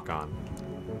in lock-on.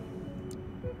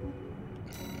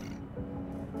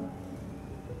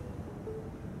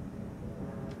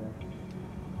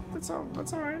 That's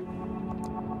alright.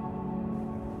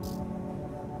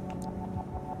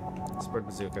 Spread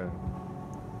bazooka.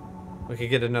 We could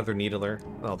get another needler,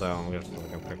 although I'm gonna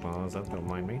pick one of those up, don't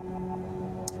mind me.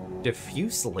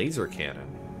 Diffuse laser cannon.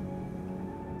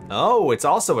 Oh, it's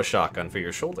also a shotgun for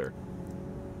your shoulder.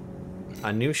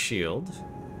 A new shield.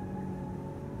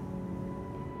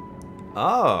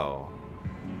 Oh.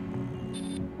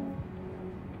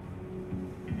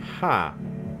 Huh.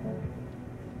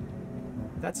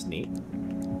 That's neat.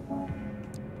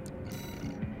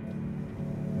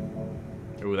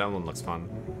 Ooh, that one looks fun.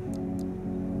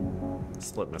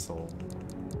 Split missile.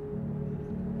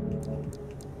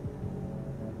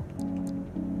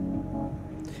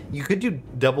 You could do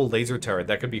double laser turret.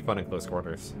 That could be fun in close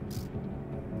quarters.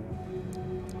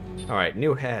 Alright,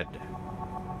 new head.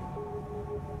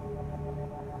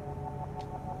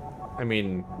 I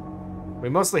mean, we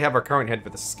mostly have our current head for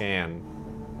the scan.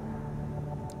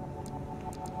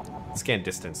 Scan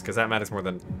distance, because that matters more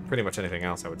than pretty much anything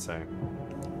else, I would say.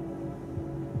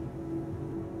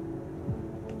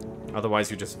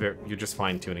 Otherwise, you're just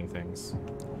fine-tuning things.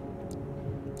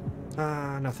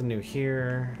 Nothing new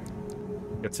here.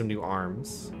 Got some new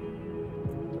arms.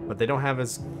 But they don't have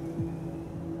as...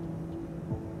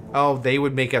 Oh, they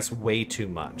would make us way too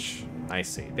much. I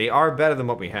see. They are better than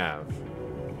what we have.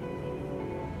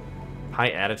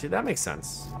 High attitude? That makes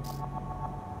sense.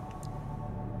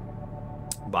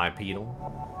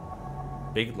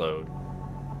 Bipedal. Big load.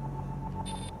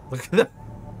 Look at that.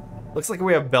 Looks like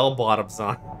we have bell bottoms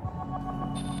on.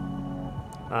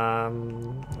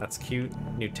 That's cute.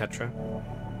 New Tetra.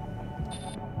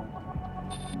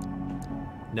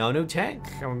 No new tank.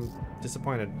 I'm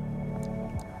disappointed.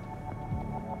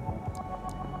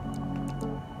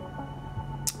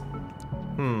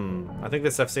 I think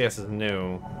this FCS is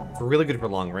new. It's really good for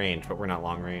long range, but we're not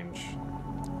long range.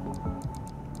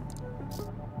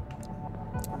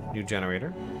 New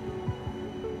generator.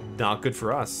 Not good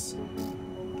for us.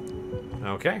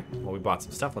 Okay. Well, we bought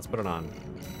some stuff. Let's put it on.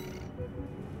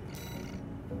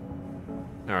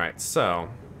 Alright, so...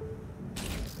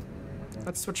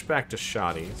 Let's switch back to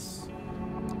shotties.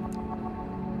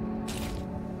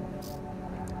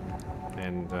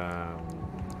 And,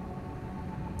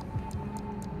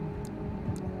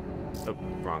 oh,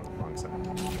 wrong side.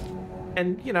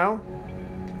 And, you know,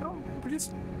 we're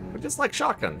just like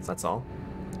shotguns, that's all.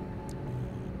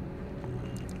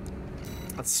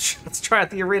 Let's try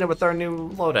out the arena with our new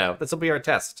loadout. This will be our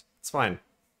test. It's fine.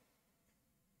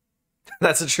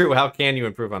 That's true. How can you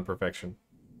improve on perfection?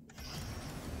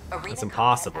 It's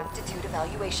impossible. Aptitude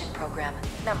evaluation program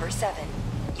number 7.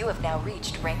 You have now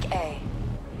reached rank A.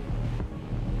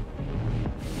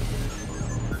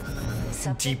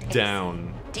 Deep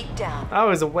down. Deep down. Oh,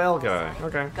 he's a whale guy.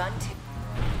 Okay. Gun 2.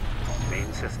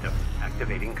 Main system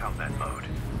activating combat mode.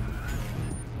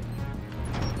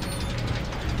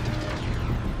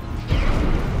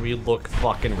 We look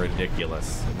fucking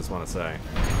ridiculous, I just want to say.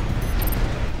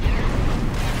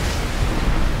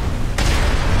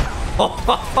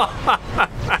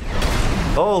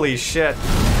 Holy shit.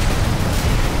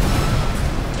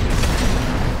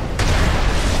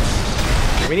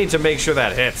 We need to make sure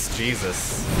that hits.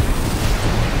 Jesus.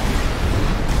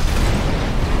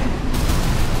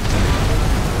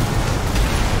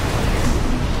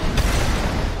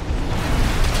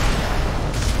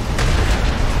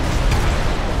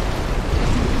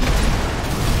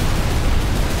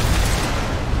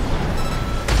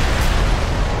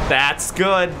 That's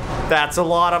good. That's a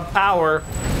lot of power.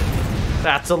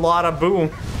 That's a lot of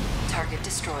boom. Target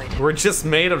destroyed. We're just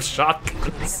made of shotguns.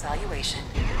 Including evaluation.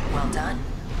 Well done.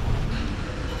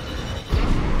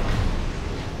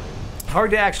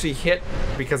 Hard to actually hit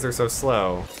because they're so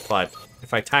slow, but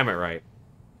if I time it right.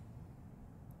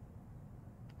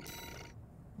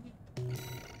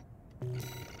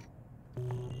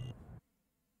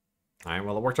 Alright,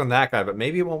 well it worked on that guy, but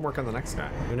maybe it won't work on the next guy.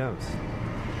 Who knows?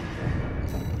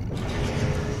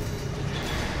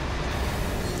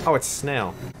 Oh, it's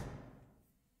Snail.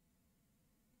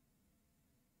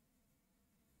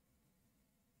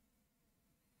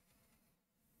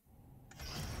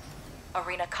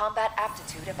 Arena Combat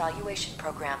Aptitude Evaluation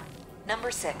Program.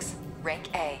 Number 6, Rank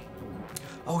A.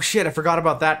 Oh shit, I forgot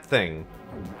about that thing.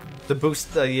 The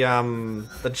boost, the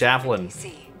javelin.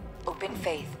 DC. Open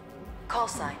Faith. Call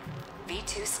sign.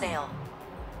 V2 Snail.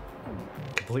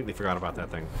 Completely forgot about that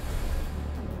thing.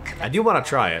 Commence I do want to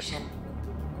try it. evaluation.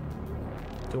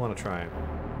 Do want to try it.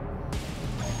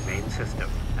 Main system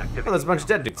activated. Oh, there's a bunch of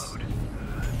dead dudes.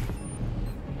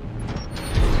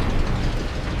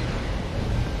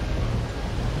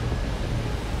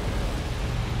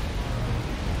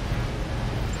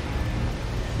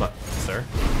 What, sir?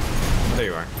 There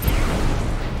you are.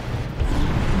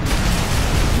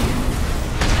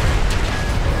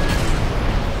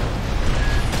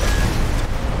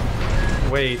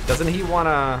 Wait, doesn't he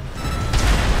wanna...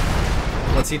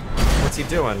 What's he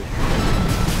doing?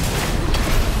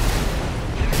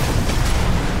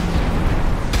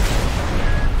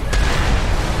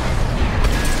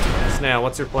 Snail,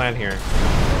 what's your plan here?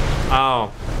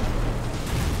 Oh.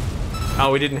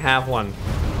 Oh, we didn't have one.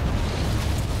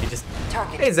 He just...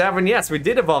 Target. Hey, Zavin, yes, we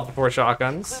did evolve to 4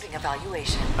 shotguns. Including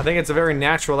evaluation. I think it's a very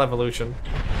natural evolution.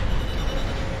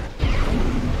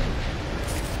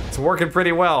 It's working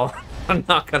pretty well. I'm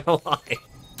not gonna lie.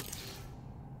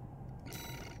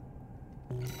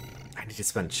 I need to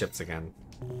spend chips again.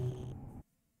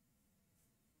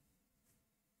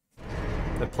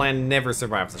 The plan never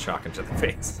survives a shotgun to the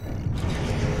face.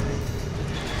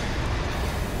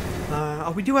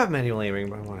 Oh, we do have manual aiming,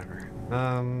 but whatever.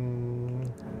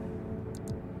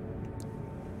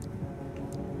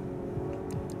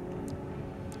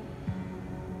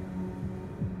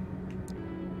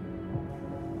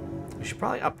 We should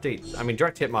probably update. I mean,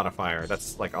 direct hit modifier.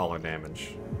 That's like all our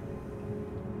damage.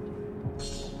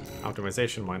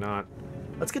 Optimization, why not?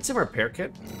 Let's get some repair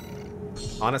kit.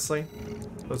 Honestly,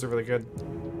 those are really good.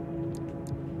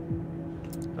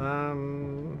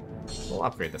 We'll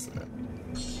upgrade this a bit.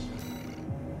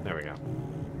 There we go.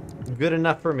 Good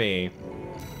enough for me.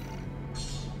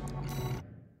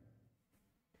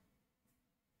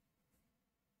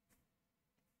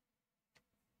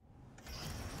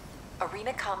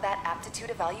 Arena Combat Aptitude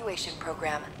Evaluation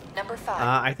Program. Number 5.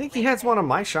 I think he has one of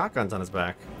my shotguns on his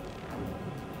back.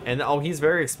 And oh, he's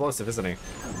very explosive, isn't he?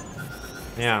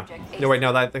 Yeah. No, wait,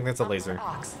 no, I think that's a laser.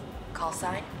 Ox. Call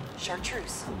sign.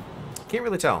 Chartreuse. Can't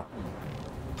really tell.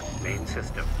 Main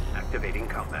system activating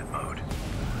combat mode.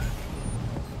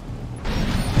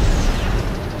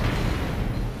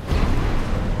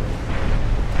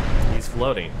 He's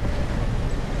floating.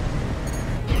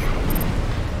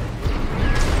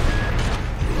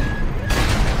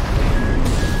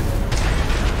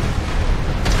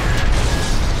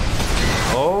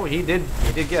 Oh, he did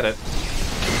get it.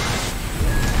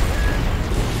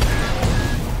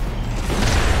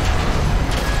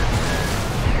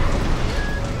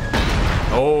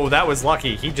 Oh, that was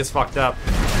lucky. He just fucked up.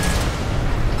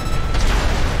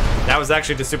 That was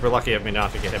actually just super lucky of me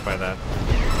not to get hit by that.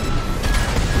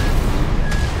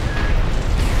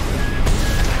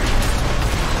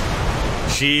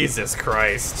 Jesus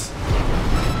Christ.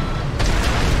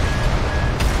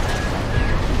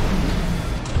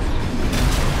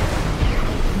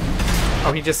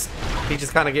 Oh, he just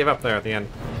kind of gave up there at the end.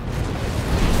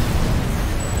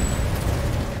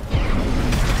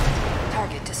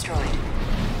 Target destroyed.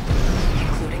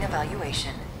 Including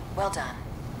evaluation. Well done.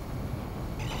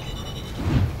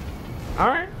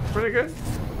 Alright, pretty good.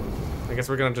 I guess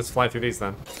we're gonna just fly through these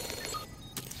then.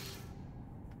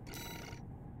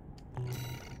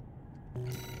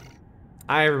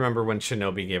 I remember when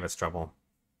Shinobi gave us trouble.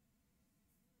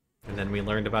 And then we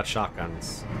learned about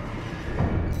shotguns.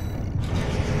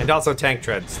 And also tank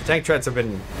treads. Tank treads have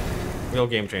been real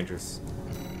game changers.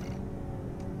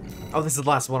 Oh, this is the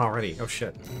last one already. Oh,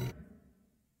 shit.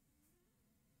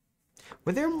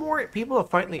 Were there more people to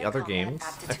fight in the other games?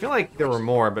 I feel like there were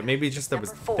more, but maybe just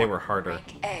they were harder.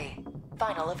 Rank A.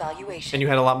 Final evaluation. And you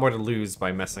had a lot more to lose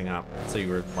by messing up, so you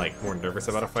were, like, more nervous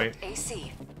about a fight.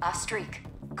 AC. Astrik.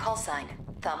 Call sign.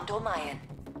 Thumb Dolmayan.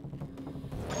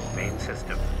 Main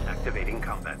system activating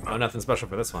combat mode. Oh, nothing special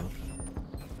for this one.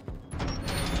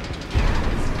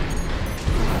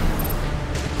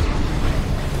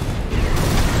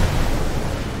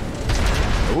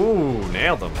 Ooh,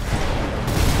 nailed him.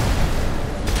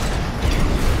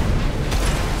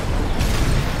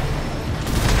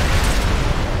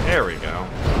 There we go.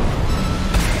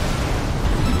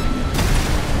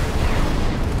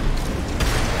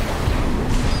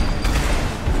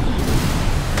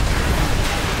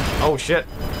 Oh shit.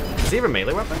 Is he have a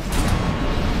melee weapon?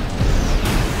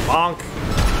 Bonk.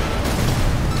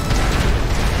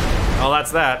 Oh,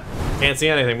 that's that. Can't see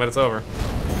anything, but it's over.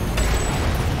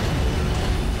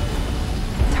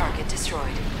 Target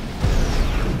destroyed.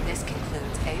 This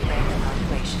concludes A rank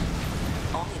evaluation.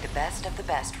 Only the best of the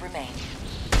best remain.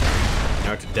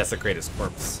 Now to desecrate his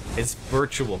corpse. His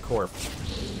virtual corpse.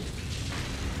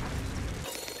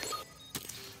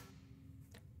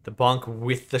 The bonk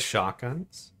with the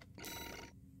shotguns?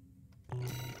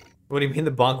 What do you mean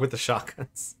the bonk with the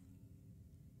shotguns?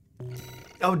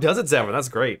 Oh, does it, Zevon? That's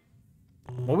great.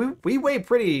 Well, we weigh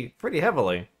pretty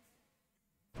heavily.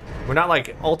 We're not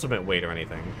like ultimate weight or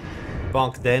anything.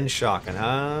 Bonk then shotgun.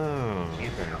 Oh. Okay.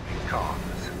 Incoming comms.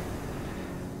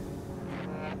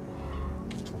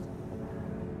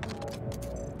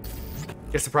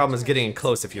 Guess the problem is getting in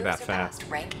close if you're that Surpassed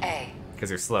fast. Rank A. Because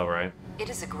you're slow, right? It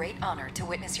is a great honor to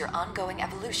witness your ongoing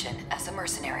evolution as a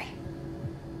mercenary.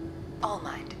 All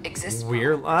Mind exists. for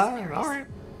We're all mercenaries. alright.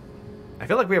 I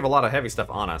feel like we have a lot of heavy stuff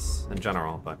on us in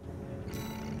general, but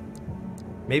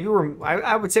maybe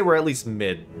I would say we're at least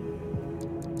mid.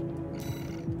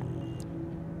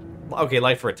 Okay,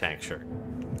 light for a tank, sure.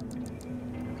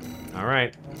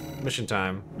 Alright. Mission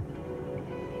time.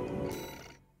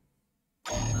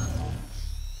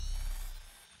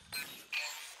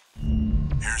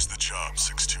 Here's the job,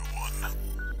 621.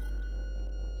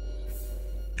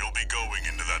 You'll be going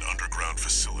into that underground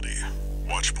facility,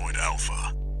 Watchpoint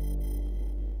Alpha.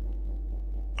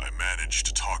 I managed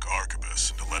to talk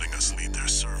Arquebus into letting us lead their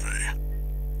survey.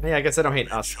 Hey, I guess I don't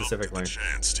hate us Jumped at specifically. the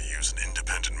chance to use an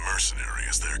independent mercenary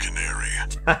as their canary.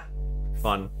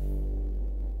 Fun.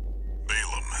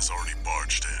 Balaam has already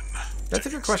barged in. That's a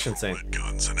good question, Saint. Red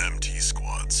guns and MT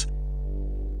squads.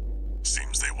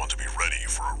 Seems they want to be ready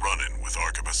for a run-in with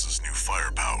Arquebus's new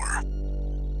firepower.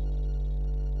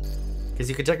 Because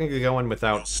you could technically go in We'll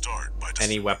without start by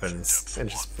any disabling weapons depth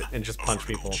and just one punch of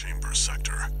Vertical people. Chamber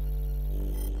sector.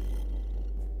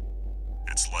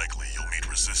 It's likely you'll meet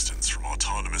resistance from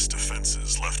autonomous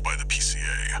defenses left by the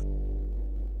PCA.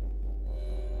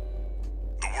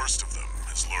 The worst of them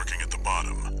is lurking at the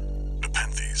bottom.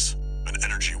 Nepenthes, an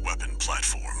energy weapon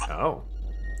platform. Oh.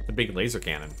 The big laser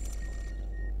cannon.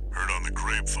 Heard on the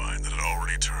grapevine that it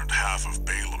already turned half of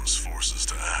Balaam's forces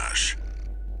to ash.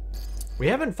 We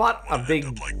haven't fought a Wanna big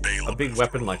end up like Balaam after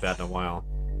weapon all. like that in a while.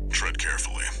 Tread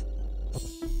carefully.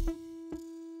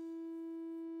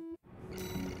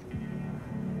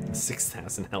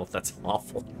 6,000 health, that's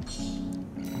awful.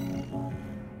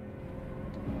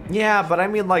 Yeah, but I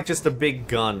mean like just a big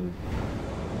gun.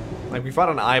 Like we fought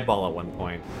an eyeball at one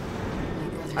point.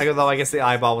 Although I guess the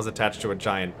eyeball was attached to a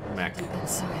giant mech. Deep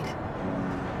inside.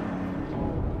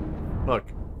 Look,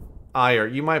 Ire,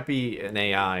 you might be an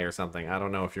AI or something. I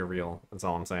don't know if you're real. That's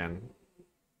all I'm saying.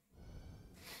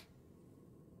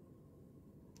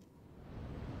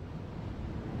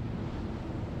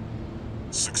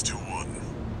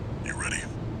 You ready?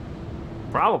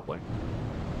 Probably.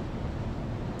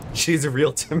 She's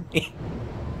real to me.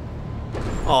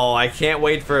 Oh, I can't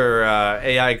wait for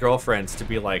AI girlfriends to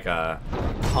be like a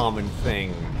common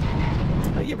thing.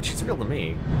 Oh, yeah, but she's real to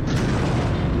me.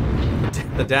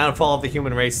 The downfall of the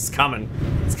human race is coming.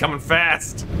 It's coming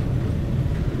fast.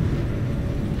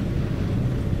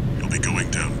 You'll be going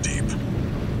down deep,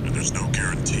 and there's no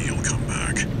guarantee you'll come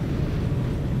back.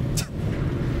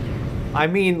 I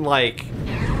mean, like,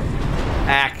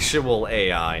 actual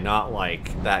AI, not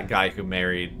like that guy who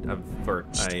married there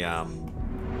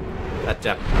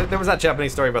was that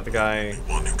Japanese story about the guy.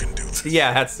 One who can do this.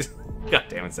 Yeah, that's. God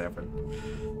damn it, Sanford.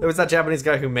 There was that Japanese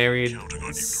guy who married, Counting on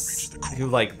you to reach the core. who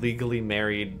like legally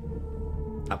married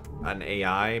an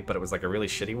AI, but it was like a really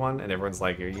shitty one, and everyone's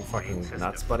like, "Are you fucking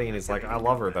nuts, buddy?" And he's like, "I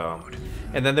love her though."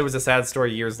 And then there was a sad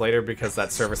story years later because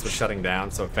that service was shutting down,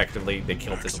 so effectively they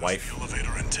killed his Access wife, the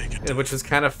elevator and take it. which was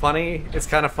kind of funny. It's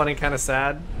kind of funny, kind of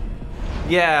sad.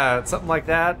 Yeah, something like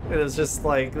that. It was just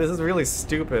like, this is really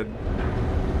stupid.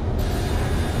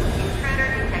 Intruder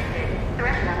detected.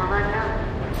 Threat level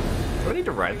unknown. Do I need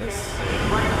to ride this?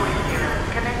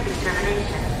 1.0. Commencing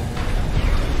termination.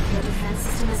 The defense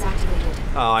system is activated.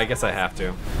 Oh, I guess I have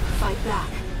to. Fight back.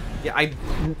 Yeah,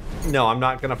 no, I'm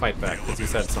not gonna fight back, because you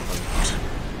said something.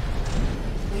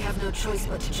 We have no choice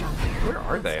but to jump. Where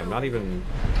are they? I'm not even...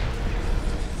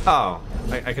 Oh,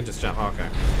 I can just jump. Oh, okay.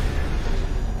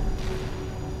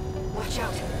 Watch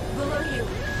out. Below you.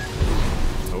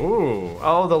 Ooh.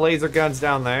 Oh, the laser gun's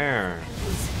down there.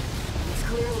 It's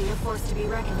clearly a force to be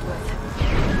reckoned with.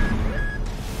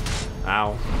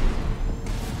 Ow.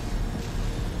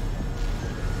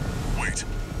 Wait,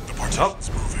 the partition's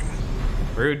moving.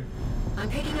 Rude. I'm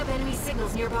picking up enemy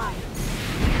signals nearby.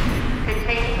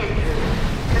 Containing intruder.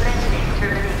 Commencing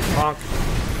termination. Bonk.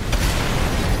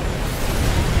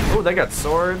 Oh, they got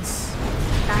swords.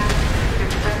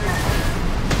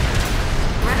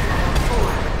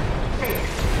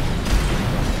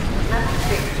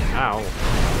 Ow.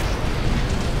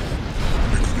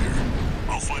 You're clear.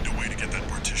 I'll find a way to get that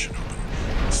partition open.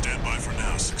 Stand by for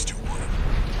now, 621.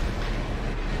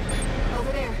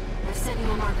 Over there. They're sending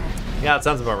a marker. Yeah, it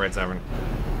sounds about right, Severn.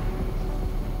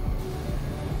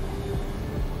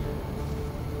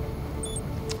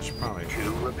 Should probably...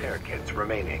 2 repair kits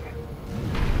remaining.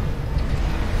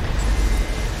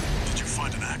 Did you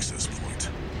find an access point?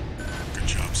 Good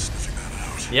job sniffing that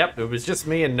out. Yep, it was just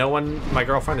me and no one... My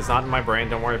girlfriend is not in my brain,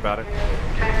 don't worry about it.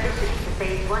 Transitioning to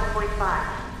phase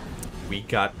 1.5. We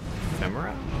got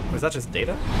ephemera? Was that just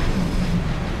data?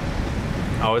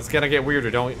 Oh, it's gonna get weirder.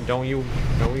 Don't you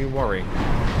worry.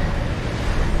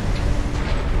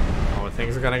 Oh,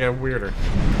 things are gonna get weirder.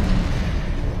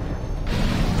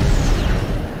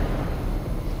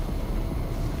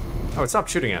 Oh, it stopped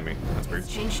shooting at me. That's weird.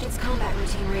 It's changed its combat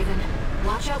routine, Raven.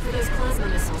 Watch out for those plasma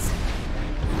missiles.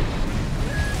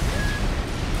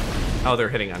 Oh, they're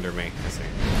hitting under me. I see.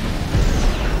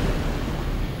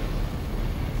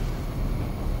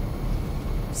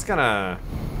 Just gonna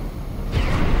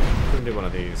do one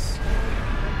of these.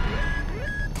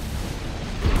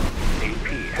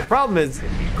 The problem is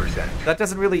that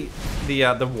doesn't really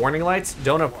the warning lights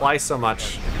don't apply so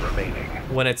much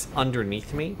when it's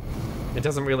underneath me. It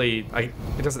doesn't really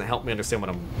it doesn't help me understand what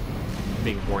I'm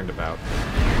being warned about.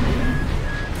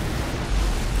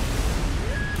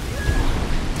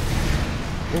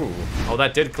 Ooh. Oh,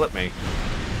 that did clip me.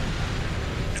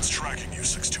 It's tracking you,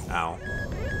 621. Ow.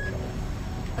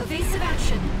 Evasive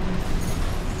action.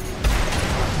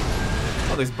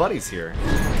 Oh, there's buddies here.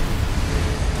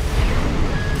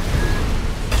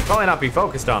 Should probably not be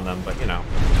focused on them, but you know.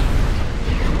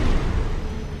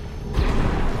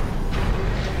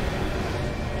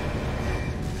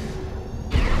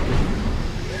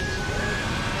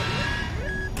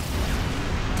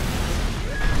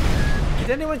 Did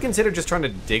anyone consider just trying to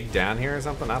dig down here or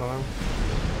something? I don't know.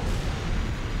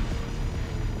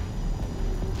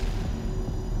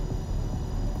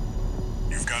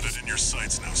 You've got it in your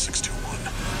sights now,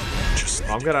 621. Just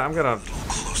I'm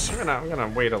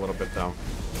gonna wait a little bit though.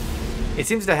 It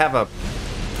seems to have a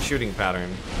shooting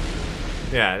pattern.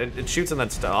 Yeah, it shoots and then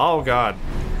stops. Oh god,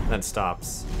 then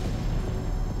stops.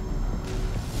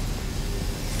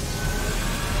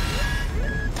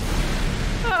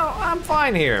 Oh, I'm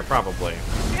fine here, probably.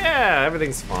 Yeah,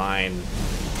 everything's fine.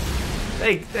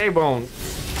 They won't.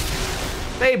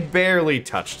 They barely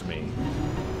touched me.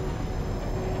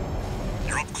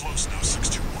 You're up close now,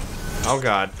 621. Oh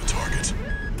god. The target.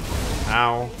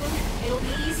 Ow. It'll be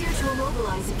easier to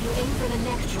immobilize if you aim for the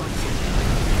neck joint.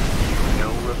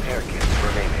 No repair kits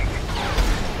remaining.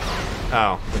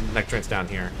 Oh, the neck joint's down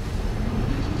here.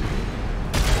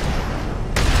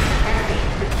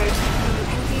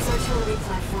 These artillery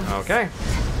platforms. Okay.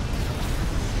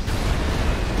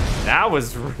 That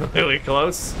was really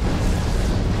close.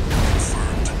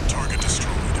 Confirmed. Target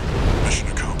destroyed. Mission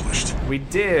accomplished. We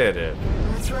did it.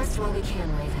 Let's rest while we can,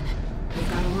 Raven. We've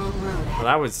got a long road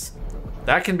ahead. Well,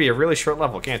 that can be a really short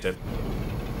level, can't it?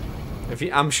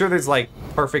 I'm sure there's like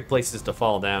perfect places to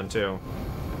fall down too.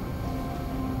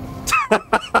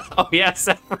 Oh yeah,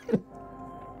 Severn.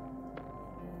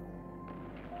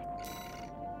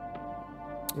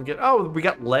 We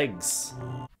got legs.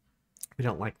 We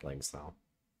don't like legs though.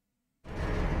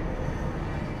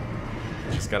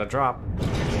 Just gotta drop.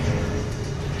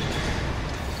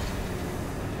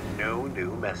 No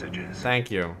new messages.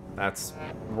 Thank you. That's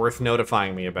worth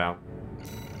notifying me about.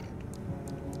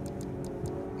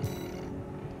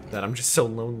 That I'm just so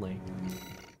lonely.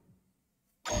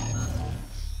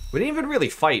 We didn't even really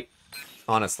fight,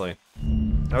 honestly.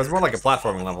 That was more like a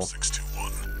platforming level.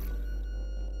 621.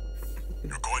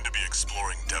 You're going to be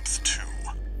exploring Depth 2.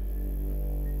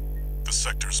 The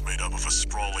sector's made up of a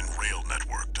sprawling rail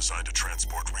network designed to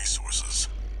transport resources.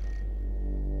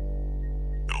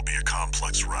 It'll be a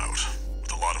complex route,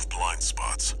 with a lot of blind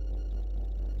spots.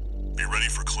 Be ready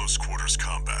for close quarters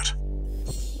combat.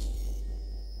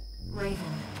 Raven,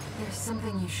 there's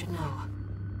something you should know.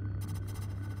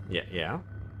 Yeah?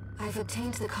 I've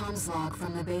obtained the comms log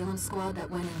from the Balaam squad that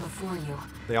went in before you.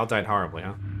 They all died horribly,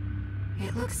 huh?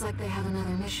 It looks like they have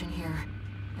another mission here,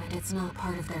 and it's not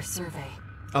part of their survey.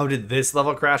 Oh, did this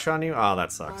level crash on you? Oh,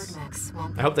 that sucks. Guard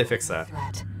won't I hope they be fix that.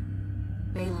 threat.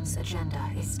 Balaam's agenda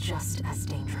is just as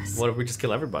dangerous. What if we just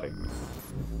kill everybody?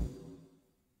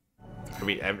 I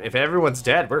mean, if everyone's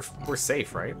dead, we're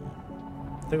safe, right?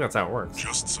 I think that's how it works.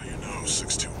 Just so you know,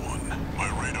 621, my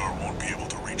radar won't be able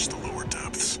to reach the lower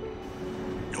depths.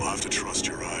 You'll have to trust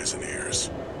your eyes and ears.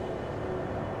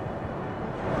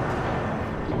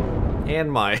 And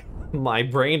my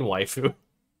brain waifu.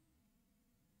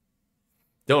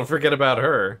 Don't forget about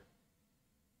her.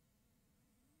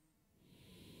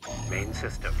 Main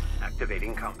system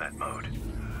activating combat mode.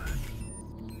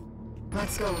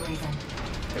 Let's go, Raven.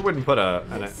 They wouldn't put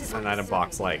an item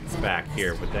box like back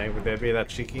here, would they? Would they be that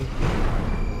cheeky?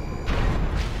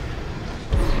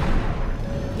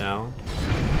 No?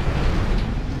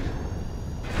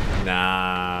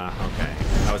 Nah, okay.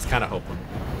 I was kind of hoping.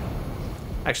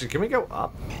 Actually, can we go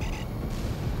up?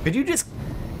 Could you just...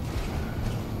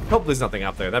 Hope there's nothing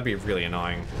up there. That'd be really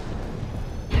annoying.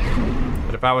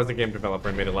 But if I was the game developer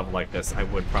and made a level like this, I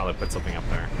would probably put something up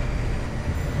there.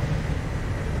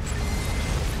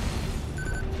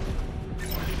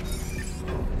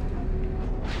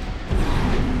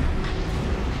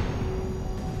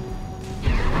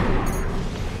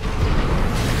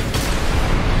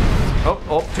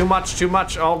 Oh, too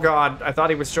much. Oh god, I thought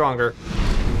he was stronger.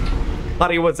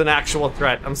 Thought he was an actual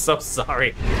threat. I'm so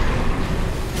sorry.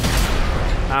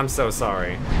 I'm so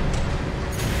sorry.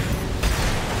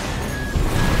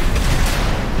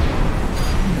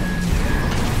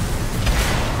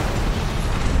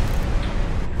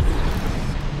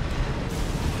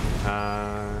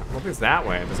 Well, there's that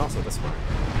way. There's also this way.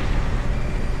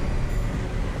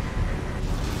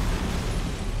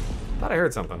 Thought I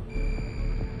heard something.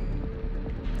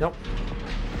 Nope.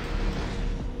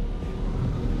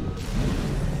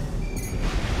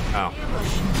 Oh.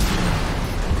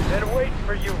 Been waiting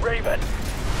for you, Raven.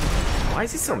 Why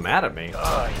is he so mad at me?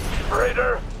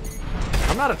 Traitor.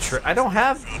 I'm not a I don't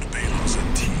have... Balaams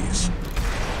and T's.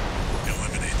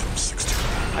 Eliminate them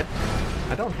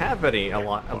 621. I don't have any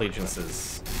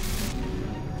allegiances.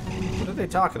 What are they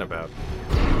talking about?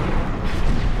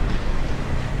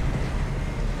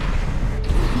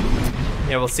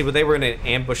 Yeah, we'll see. When they were in an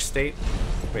ambush state.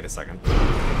 Wait a second.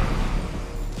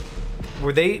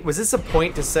 Was this a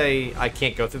point to say I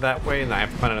can't go through that way and I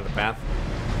have to find another path?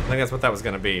 I think that's what that was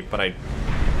gonna be, but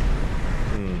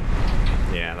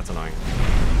yeah, that's annoying.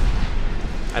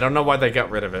 I don't know why they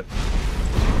got rid of it.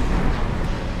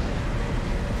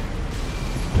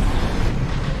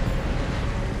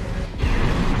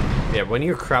 Yeah, when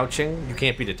you're crouching, you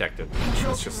can't be detected.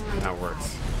 That's just how it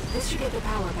works. This should get the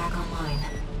power back online.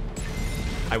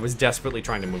 I was desperately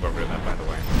trying to move over to that, by the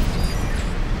way.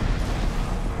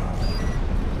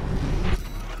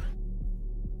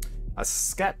 A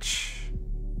sketch.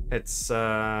 It's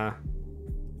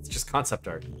just concept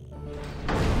art.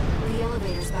 The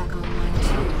elevator's back online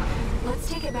too. Let's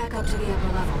take it back up to the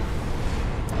upper level.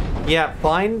 Yeah,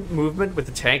 fine movement with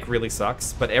the tank really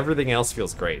sucks, but everything else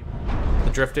feels great. The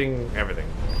drifting, everything.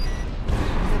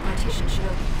 The partition should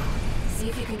open now. See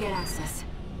if you can get access.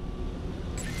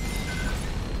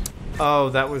 Oh,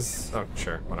 that was... Oh,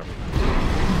 sure, whatever.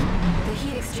 The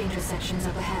heat exchanger section's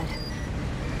up ahead.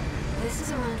 This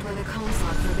is around where the comms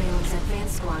log for Balaam's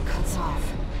advanced squad cuts off.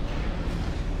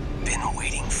 Been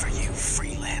waiting for you,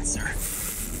 freelancer.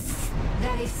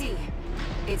 That AC.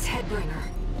 It's Headbringer.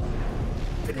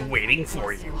 Been waiting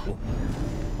for you.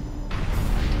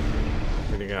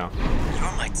 Where'd you go?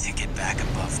 You're my ticket back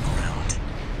above ground.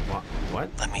 What?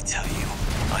 Let me tell you,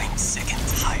 I'm sick and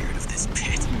tired of this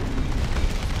pit.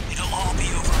 It'll all be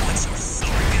over once your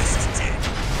Thorgus is dead.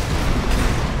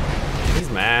 He's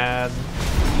mad.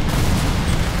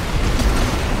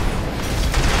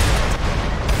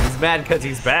 He's mad because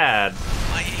he's bad.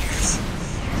 My ears.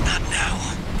 Not now.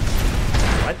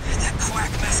 What? That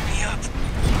quack messed me up.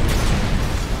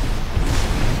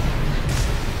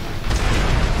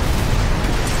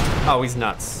 Oh, he's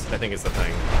nuts, I think is the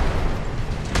thing.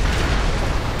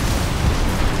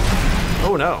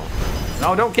 Oh no.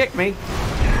 No, don't kick me.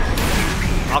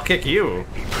 I'll kick you.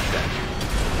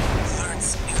 Learn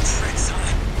some new tricks, huh?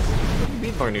 What do you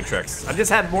mean exploring new tricks. I just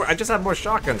had more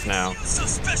shotguns now. So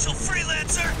special,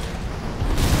 freelancer.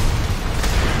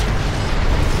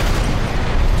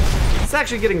 It's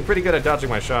actually getting pretty good at dodging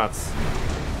my shots.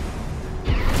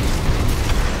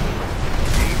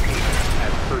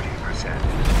 At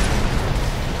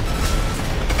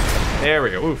 30%. There we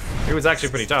go. Oof. It was actually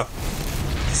pretty tough.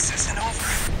 This isn't over.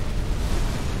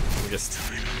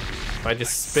 If I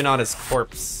just spin on his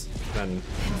corpse, then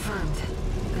Confirmed.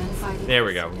 Gunfighting. there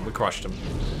we go. We crushed him.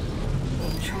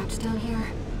 Being trapped down here,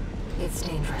 it's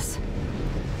dangerous.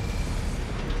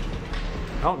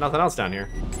 Oh, nothing else down here.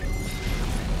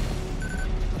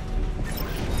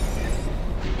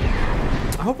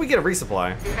 I hope we get a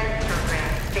resupply. Defense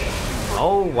program stable.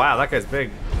 Oh wow, that guy's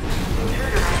big.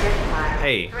 Intruder identified.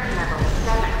 Hey. Threat level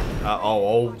 7.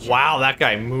 Oh wow, that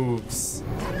guy moves.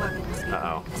 That weapon must be Uh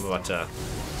oh, I'm about to.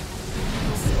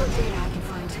 We'll see what data I can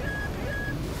find.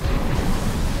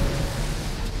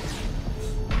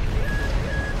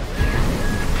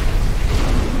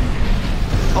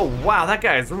 Oh wow, that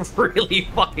guy is really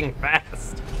fucking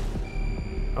fast.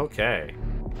 Okay.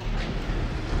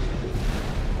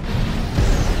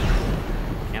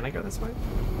 Can I go this way?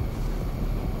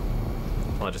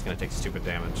 Well, I'm just gonna take stupid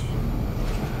damage.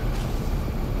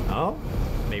 Oh,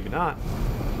 maybe not.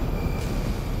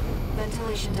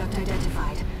 Ventilation duct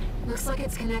identified. Looks like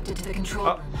it's connected to the control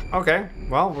Oh, room. okay.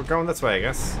 Well, we're going this way, I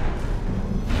guess.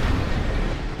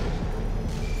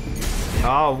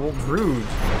 Oh, well, rude.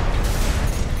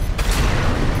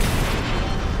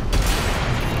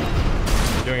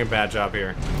 You're doing a bad job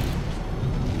here.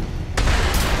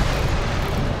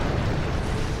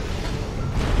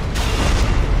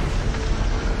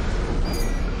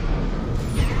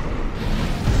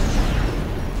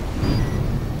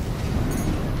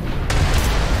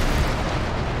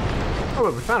 Oh,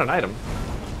 but we found an item.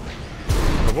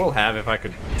 Or we'll have if I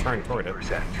could turn toward it.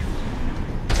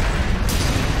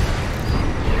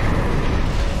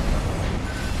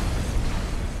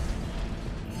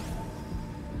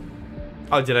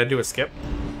 Oh, did I do a skip?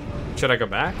 Should I go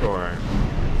back, or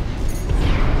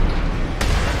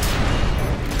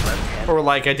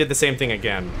like I did the same thing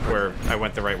again, where I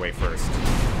went the right way first?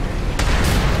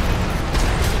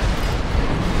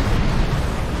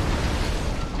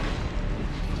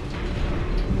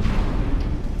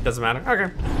 Doesn't matter?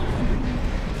 Okay.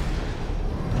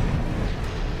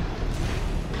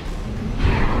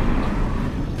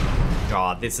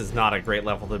 God, this is not a great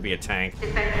level to be a tank.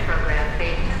 Defense program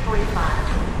phase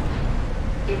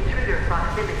 2.5. Intruder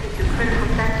proximity to critical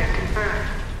center confirmed.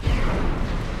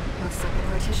 Looks like the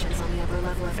partitions on the upper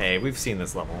level of Hey, we've seen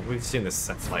this level. We've seen this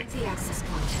like the access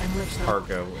point and lift the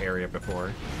cargo area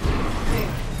before.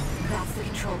 There. That's the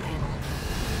control panel.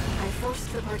 I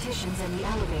forced the partitions and the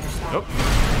elevators back. Nope.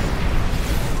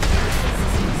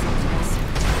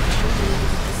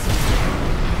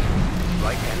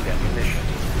 Light and ammunition.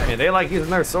 Yeah, they like using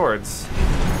their swords.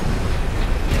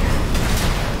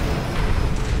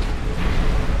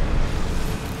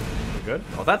 Good.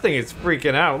 Oh, that thing is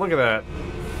freaking out. Look at that.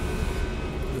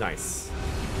 Nice.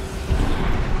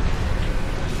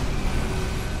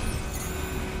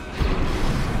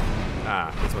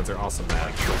 Ah, these ones are also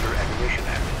bad. Shoulder ammunition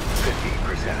at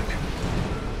 50%.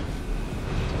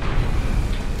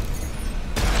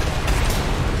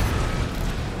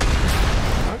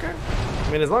 Okay.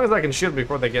 I mean, as long as I can shoot them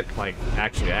before they get, like,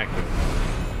 actually active.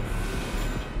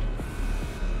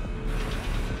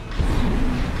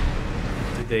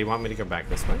 Did they want me to go back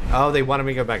this way? Oh, they wanted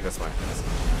me to go back this way.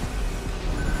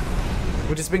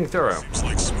 We're just being thorough. Seems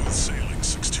like smooth sailing,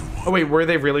 621. Oh wait, were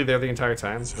they really there the entire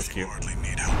time? That's If you cute. hardly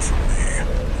need help from me,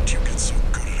 and you get so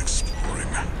good at exploring.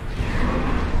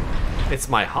 It's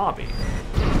my hobby.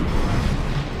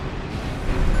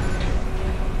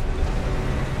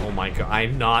 Oh my god,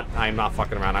 I'm not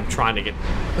fucking around. I'm trying to get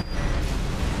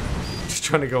just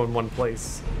trying to go in one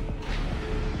place.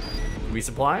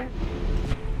 Resupply?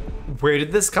 Where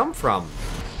did this come from?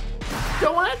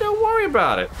 Don't worry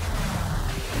about it.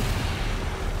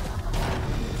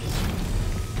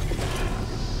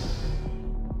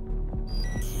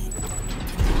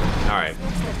 Alright.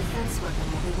 That defense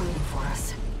weapon will be waiting for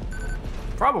us.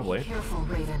 Probably. Careful,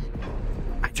 Raven.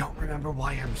 I don't remember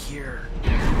why I'm here. I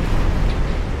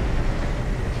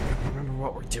don't remember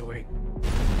what we're doing.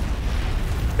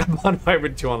 I'm on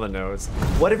Hybrid 2 on the nose.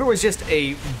 What if it was just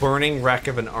a burning wreck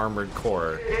of an armored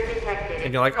core?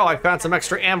 And you're like, oh, I found some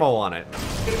extra ammo on it.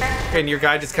 And your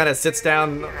guy just kind of sits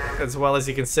down as well as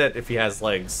he can sit if he has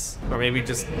legs. Or maybe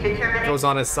just goes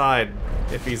on his side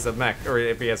if he's a mech, or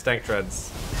if he has tank treads.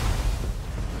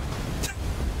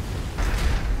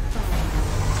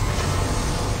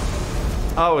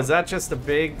 Oh, is that just a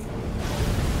big...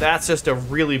 That's just a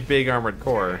really big armored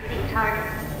core.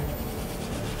 Target.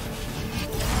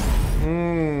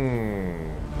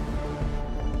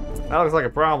 That looks like a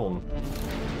problem.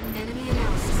 Enemy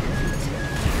analysis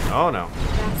complete. Oh no.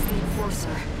 That's the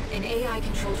Enforcer, an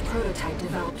AI-controlled prototype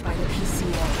developed by the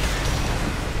PCA.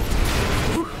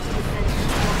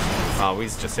 Oh,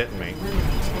 he's just hitting me.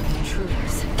 Eliminate any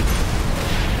intruders.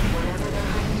 Whatever they're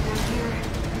hiding down here,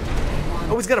 they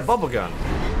want Oh, he's got a bubble gun.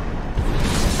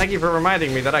 Thank you for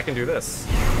reminding me that I can do this.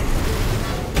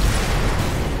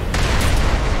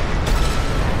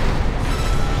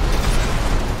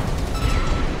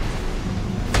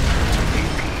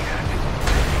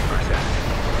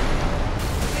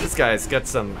 This guy's got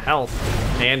some health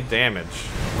and damage.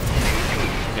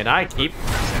 And I keep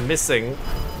missing.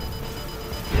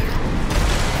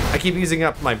 I keep using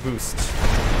up my boost.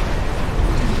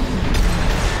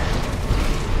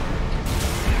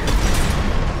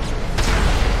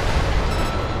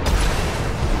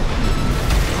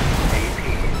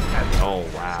 Oh,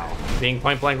 wow. Being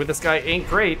point blank with this guy ain't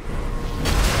great.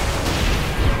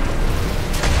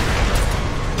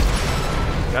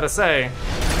 Gotta say,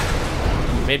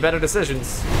 made better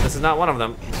decisions. This is not one of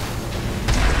them.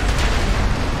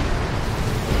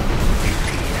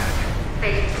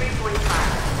 Phase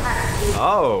 3.5.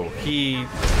 Oh, he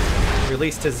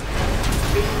released his...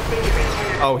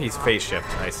 Oh, he's phase shift.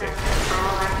 I see.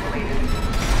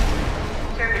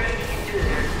 Terminating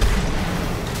intruder.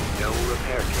 No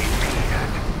repair KP at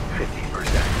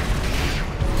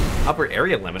 50%. Upper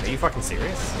area limit? Are you fucking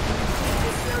serious?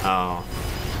 Oh.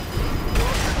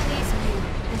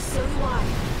 and so do I.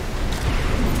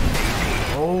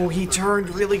 Oh, he turned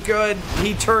really good.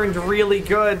 He turned really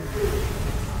good.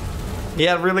 He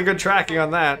had really good tracking on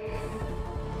that.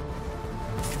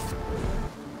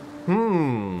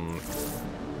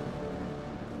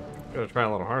 Gotta try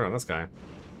a little harder on this guy.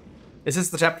 Is this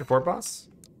the chapter 4 boss?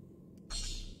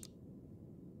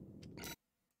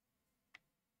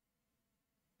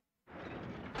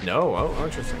 No. Oh,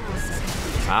 interesting.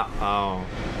 Oh.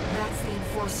 That's the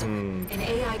Enforcer, an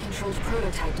AI-controlled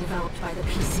prototype developed by the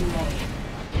PCA.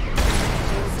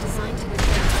 It was designed to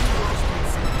defend key watchpoint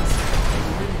centers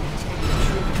and eliminate any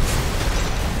intruders.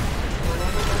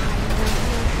 Whatever they're hiding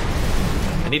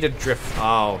down here, I need to drift.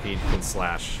 Oh, he can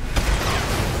slash.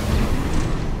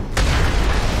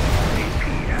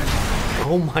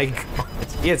 Oh my god.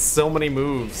 He has so many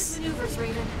moves. maneuvers,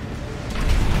 Raven.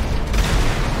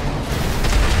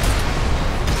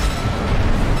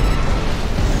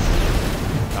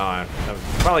 Oh, that was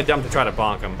probably dumb to try to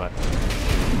bonk him, but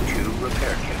 2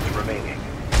 repair kits remaining.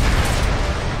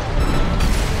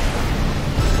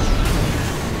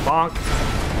 bonk.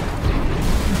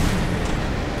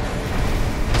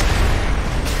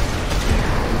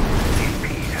 KP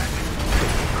at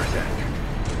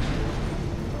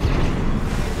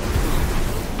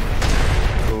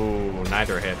 50%. Ooh,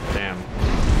 neither hit. Damn.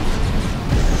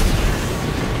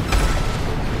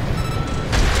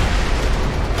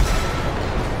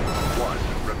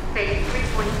 Phase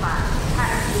 3.5.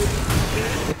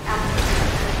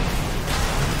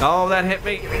 Oh, that hit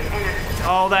me.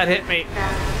 Oh, that hit me.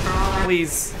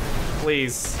 Please.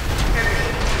 Please.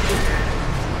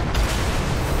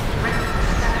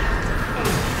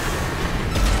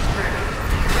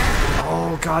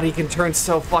 Oh god, he can turn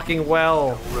so fucking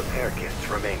well. Repair kits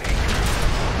remaining.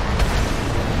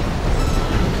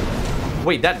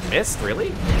 Wait, that missed? Really?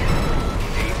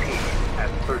 KP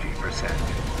at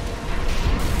 30%.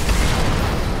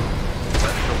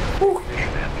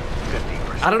 Mission at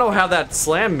 50%. I don't know how that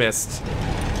slam missed.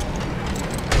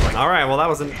 Alright, well that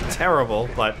wasn't terrible,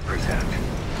 but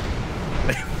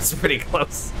it was pretty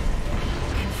close.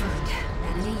 Confirmed.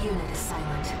 Enemy unit is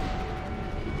silent.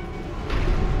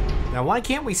 Now why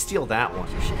can't we steal that one?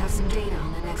 You should have some data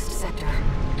on the next sector.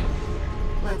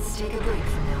 Let's take a break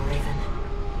for now, Raven.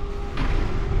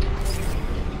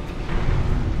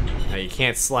 Now you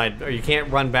can't slide, or you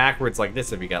can't run backwards like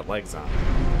this if you got legs on.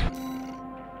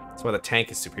 That's why the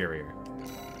tank is superior.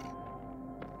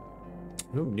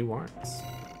 Ooh, new arms.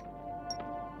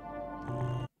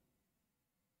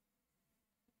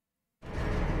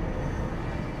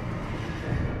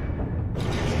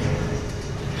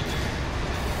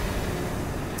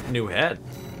 New head.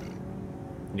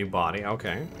 New body,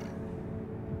 okay.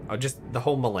 Oh, just the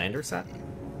whole Melander set?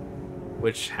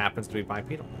 Which happens to be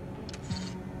bipedal.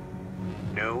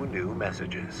 No new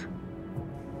messages.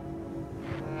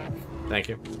 Thank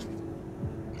you.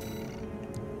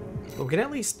 Well, we can at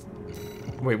least...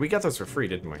 Wait, we got those for free,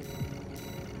 didn't we?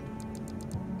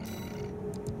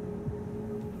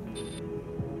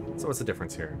 So what's the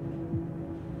difference here?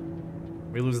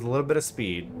 We lose a little bit of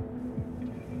speed.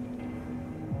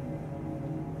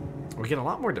 We get a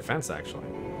lot more defense, actually.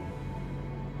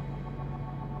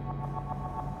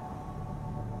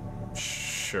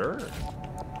 Sure.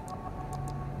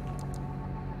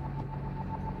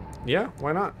 Yeah,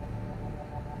 why not?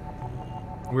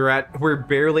 We're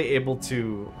barely able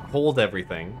to hold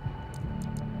everything.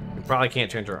 We probably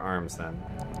can't change our arms then.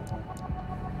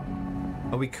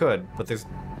 Oh, we could, but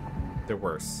they're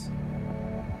worse.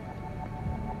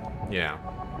 Yeah.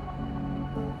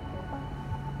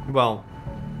 Well,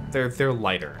 they're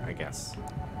lighter, I guess.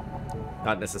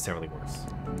 Not necessarily worse.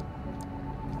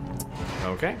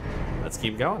 Okay, let's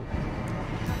keep going.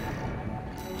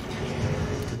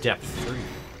 Depth 3.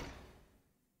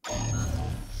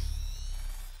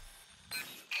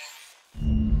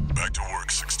 Back to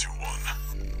work, 621.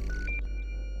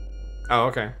 Oh,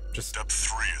 okay. Just Step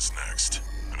 3 is next,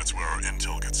 and it's where our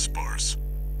intel gets sparse.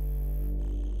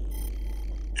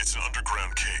 It's an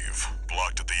underground cave,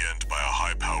 blocked at the end by a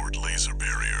high-powered laser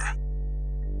barrier.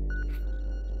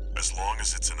 As long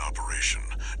as it's in operation,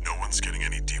 no one's getting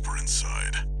any deeper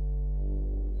inside.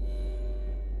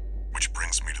 Which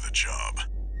brings me to the job.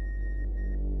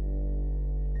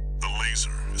 The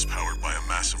laser is powered by a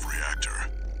massive reactor.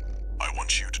 I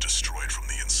want you to destroy it from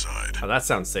the inside. Oh, that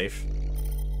sounds safe.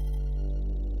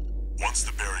 Once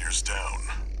the barrier's down,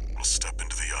 we'll step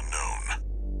into the unknown.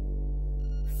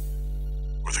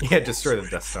 Where the Yeah, goal destroy is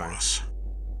the Death waiting for Star. us.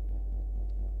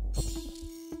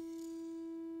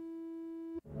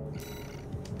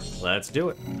 Let's do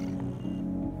it.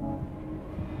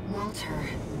 Walter.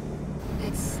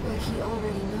 It's like he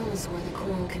already knows where the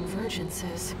coral convergence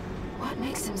is. What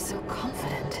makes him so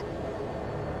confident?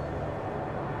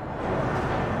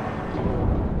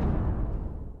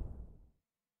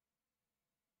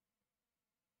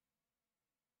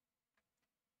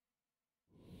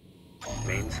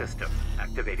 Main system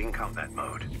activating combat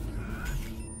mode.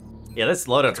 Yeah, this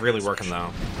loadout's really working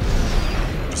though.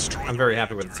 Destroy I'm very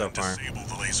happy with it so far. Disable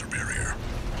the laser barrier.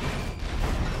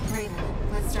 Raven,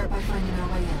 let's start by finding our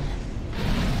way in.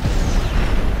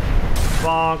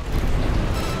 Bonk.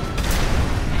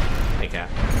 Hey, cat.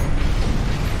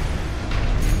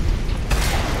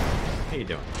 How you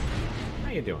doing?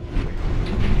 How you doing?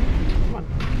 Come on.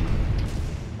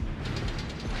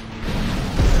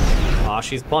 Aw,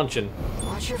 she's punching.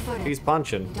 Watch your footing. She's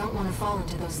punching. You don't want to fall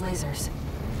into those lasers.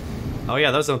 Oh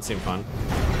yeah, those don't seem fun.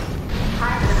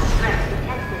 High level threat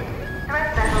detected.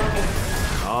 Threat level is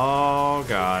Oh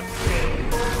god.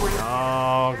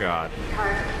 Oh god.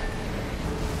 target.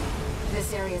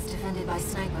 This area is defended by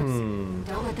snipers.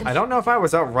 Don't let them. I don't know if I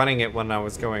was outrunning it when I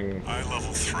was going.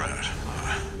 High-level threat.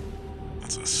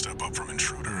 That's a step up from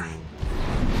intruder.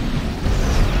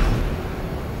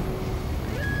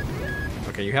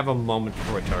 Okay, you have a moment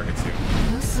before it targets you.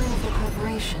 No sign of the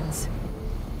corporations.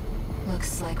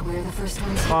 Looks like we're the first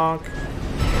ones. Bonk.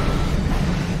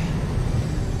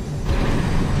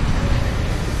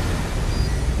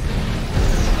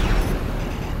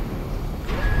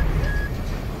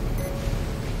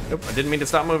 Nope, I didn't mean to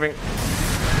stop moving.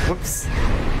 Whoops. I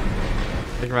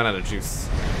think I ran out of juice.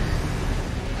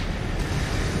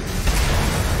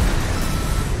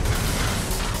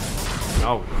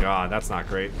 Oh god, that's not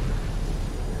great.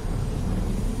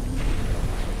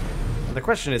 And the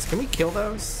question is, can we kill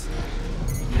those?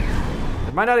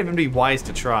 It might not even be wise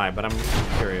to try, but I'm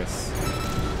curious.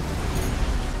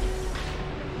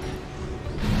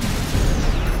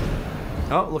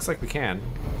 Oh, it looks like we can.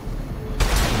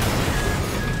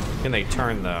 Can they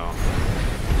turn, though?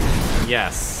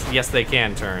 Yes. Yes, they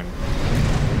can turn.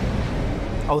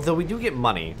 Oh, though we do get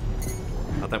money.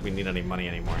 Not that we need any money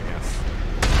anymore, I guess.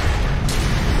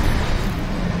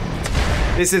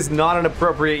 This is not an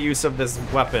appropriate use of this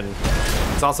weapon.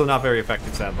 It's also not very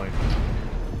effective, sadly.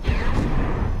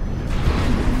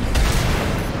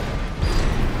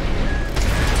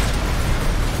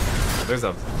 There's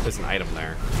an item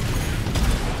there.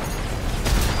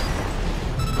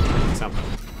 Something.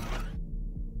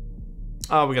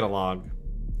 Oh, we got a log.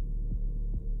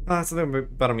 Something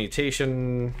about a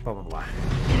mutation. Blah blah blah.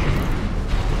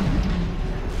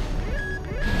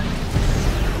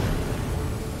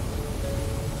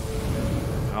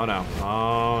 Oh no!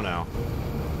 Oh no!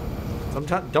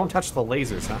 Don't touch the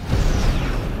lasers, huh?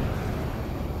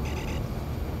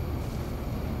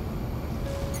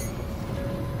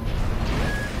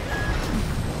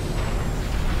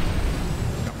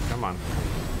 Come on.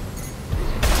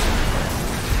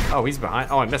 Oh, he's behind.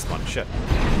 Oh, I missed one. Shit.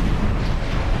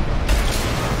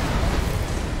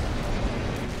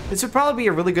 This would probably be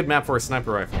a really good map for a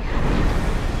sniper rifle.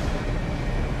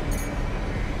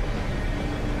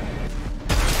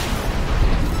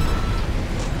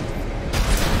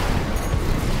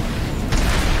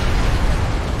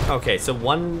 Okay, so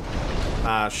one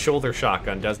shoulder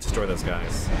shotgun does destroy those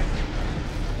guys.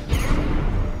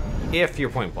 If you're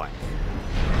point blank.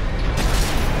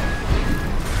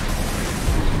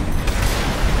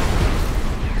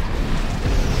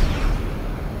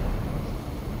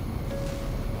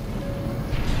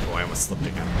 Boy, I almost slipped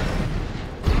again.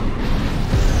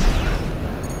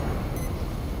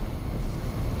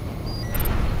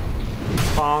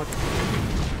 Bonk.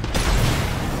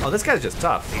 Oh, this guy's just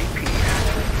tough. AP at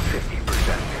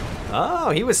 50%. Oh,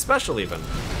 he was special even.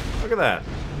 Look at that.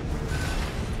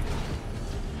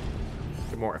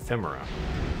 Get more ephemera.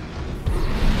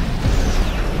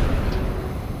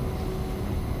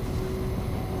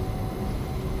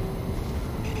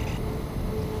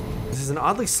 This is an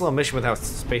oddly slow mission with how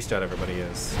spaced out everybody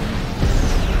is.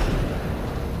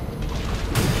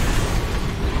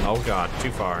 Oh god,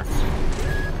 too far.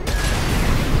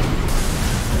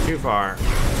 Too far.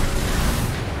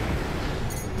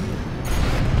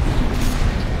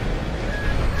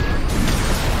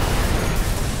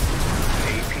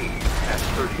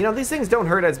 You know, these things don't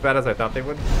hurt as bad as I thought they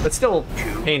would. But still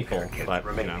painful, but,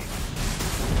 you know.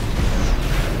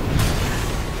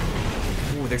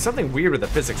 Ooh, there's something weird with the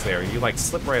physics there. You, like,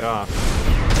 slip right off.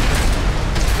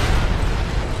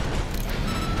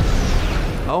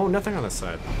 Oh, nothing on this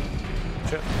side.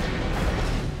 Shit.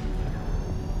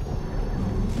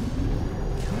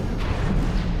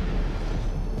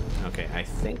 Okay, I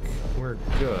think we're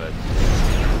good.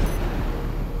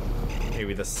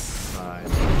 Maybe this side.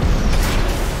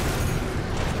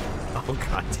 Oh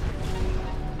god.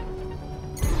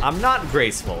 I'm not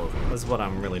graceful, is what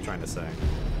I'm really trying to say.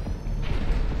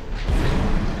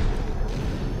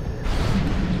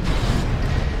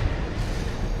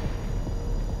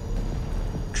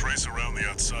 Trace around the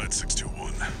outside,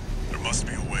 621. There must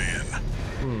be a way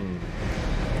in.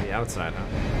 The outside, huh?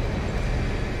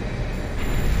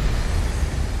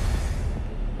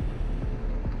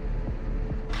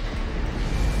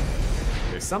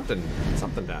 There's something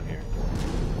down here.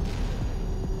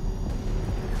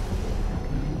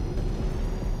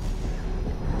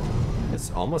 This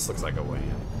almost looks like a way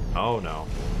in. Oh no.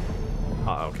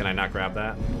 Uh-oh, can I not grab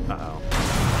that? Uh-oh.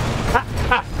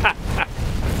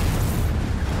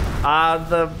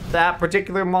 That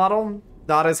particular model,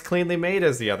 not as cleanly made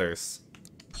as the others.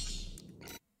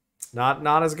 Not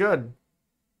as good.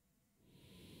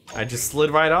 I just slid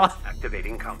right off.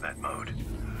 Activating combat mode.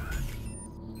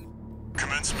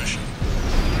 Commence mission.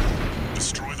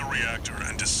 Destroy the reactor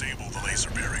and disable the laser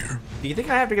barrier. Do you think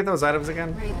I have to get those items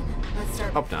again? Raven, let's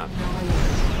start. Hope not.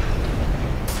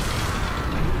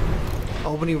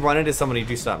 Oh, when you run into somebody, you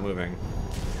do stop moving.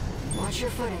 Watch your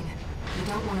footing. You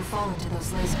don't want to fall into those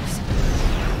lasers.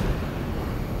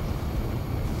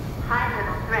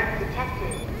 High-level threat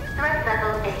detected. Threat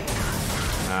level 8.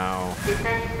 Ow.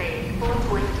 Defense phase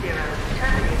 4.0.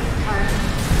 Terminating target.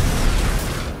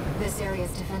 This area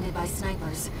is defended by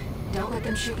snipers. Don't let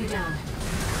them shoot you down.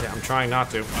 Yeah, I'm trying not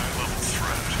to. High-level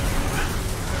threat.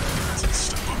 That's a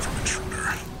step up from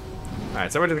intruder.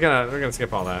 Alright, so we're gonna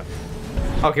skip all that.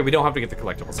 Okay, we don't have to get the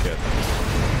collectibles kit.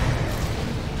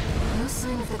 No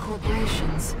sign of the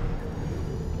corporations.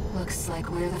 Looks like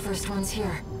we're the first ones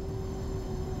here.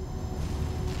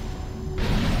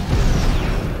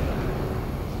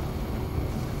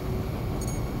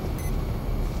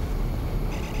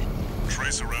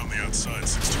 Trace around the outside,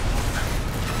 621.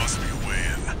 There must be a way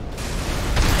in.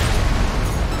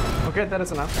 Okay, that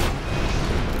is enough.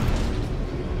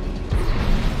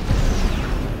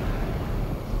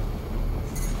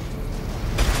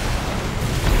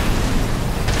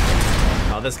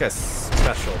 Oh, this guy's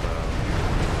special, though.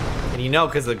 And you know,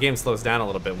 because the game slows down a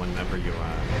little bit whenever you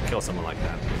kill someone like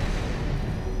that.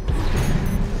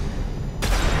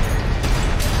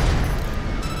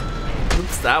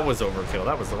 Oops, that was overkill.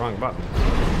 That was the wrong button.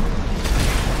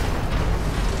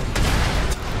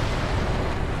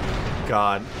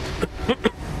 God.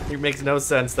 It makes no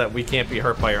sense that we can't be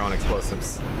hurt by our own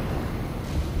explosives.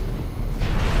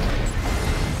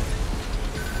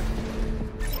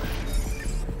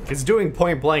 Because doing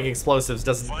point-blank explosives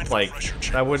doesn't, like,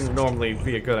 that wouldn't normally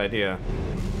be a good idea.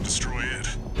 Destroy it.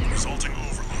 The resulting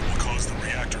overload will cause the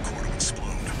reactor core to explode.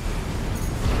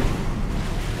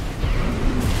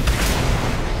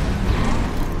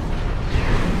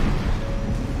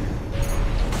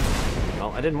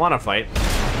 Well, I didn't want to fight,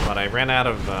 but I ran out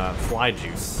of fly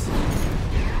juice. The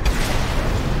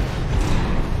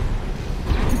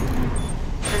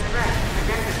threat has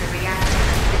entered the reactor.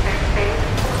 Defense phase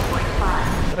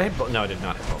 4.5. Did I hit both? No, I did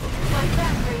not hit both of them. Fight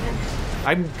back, Raven.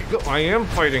 I am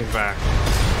fighting back.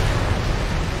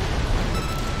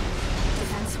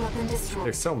 Defense weapon destroyed.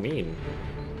 They're so mean.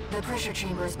 The pressure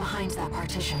chamber is behind that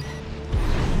partition.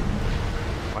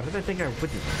 Why did I think I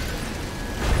wouldn't?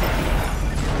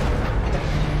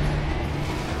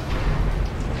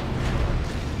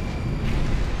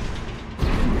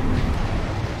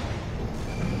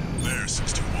 There,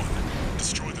 621.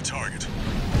 Destroy the target.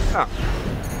 Oh.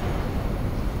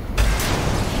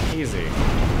 Easy.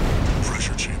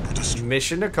 Pressure chamber destroyed.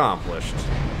 Mission accomplished.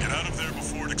 Get out of there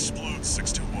before it explodes,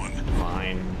 621.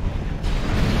 Fine.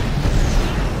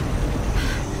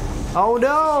 Oh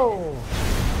no!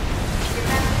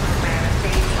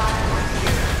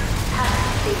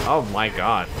 Oh my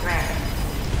god. No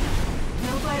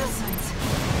vital signs.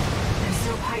 There's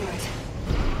no pilot.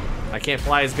 I can't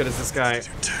fly as good as this guy.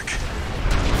 Tech.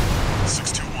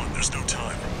 621, there's no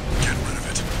time. Get rid of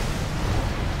it.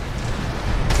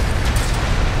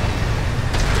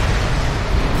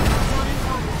 Countdown in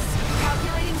progress.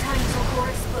 Calculating time until core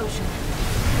explosion.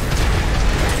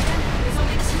 There's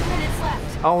only 2 minutes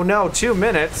left. Oh no, 2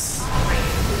 minutes?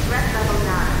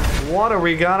 What are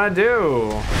we gonna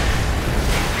do?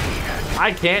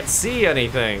 I can't see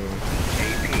anything.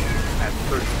 AP at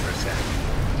 30%.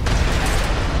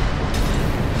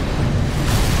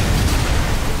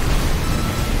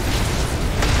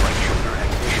 Right shoulder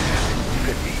activation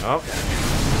at 50%. Oh.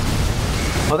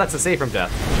 Oh, that's a save from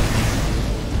death.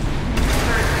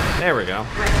 There we go.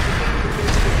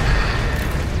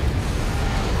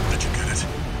 Did you get it?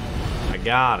 I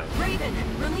got it. Raven,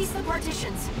 release the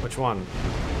partitions. Which one?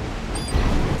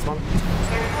 This one?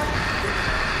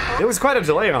 There was quite a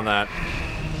delay on that.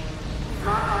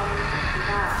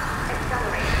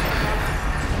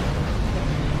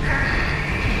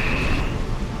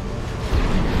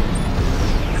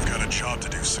 You've got a job to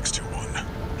do, 621.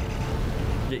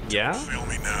 Yeah? Fail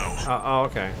me now. Oh,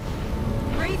 okay.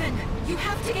 Raven, you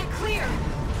have to get clear.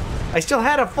 I still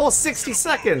had a full 60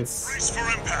 seconds. Brace for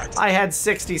impact. I had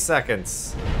 60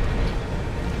 seconds.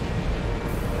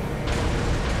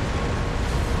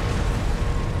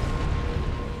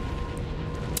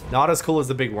 Not as cool as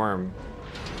the big worm.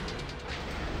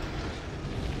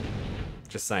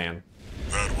 Just saying.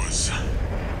 That was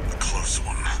a close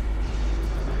one.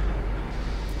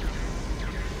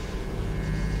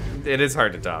 It is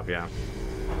hard to top, yeah.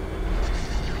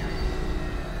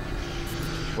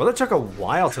 Well, it took a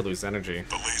while to lose energy.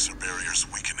 The laser barrier's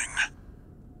weakening.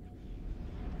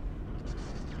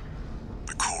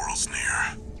 The coral's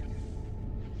near.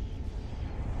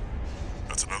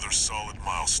 That's another solid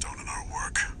milestone in our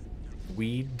work.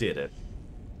 We did it.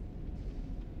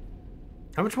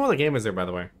 How much more of the game is there, by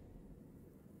the way?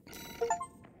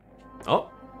 Oh,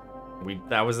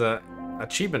 that was a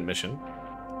achievement mission.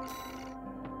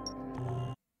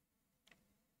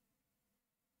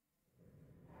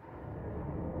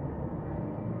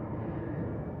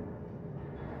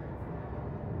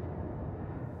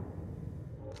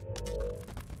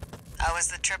 How was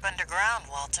the trip underground,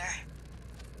 Walter?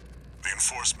 The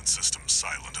enforcement system's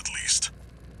silent, at least.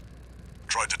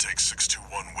 Tried to take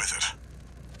 621 with it.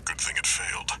 Good thing it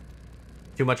failed.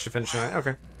 Too much to finish tonight?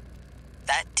 Okay.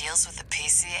 That deals with the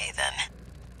PCA, then.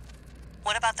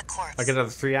 What about the corpse? Like another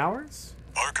 3 hours?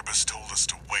 Arquebus told us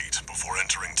to wait before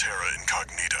entering Terra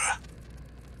Incognita.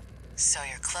 So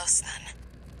you're close, then.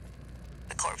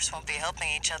 The corpse won't be helping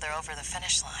each other over the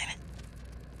finish line.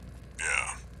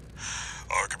 Yeah.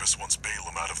 Arquebus wants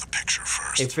Balaam out of the picture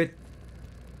first. If it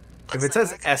Looks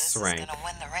says like S Arquebus rank, is gonna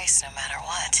win the race no matter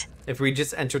what. if we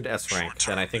just entered S rank,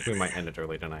 then I think we might end it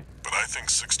early tonight. But I think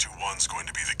 621's going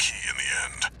to be the key in the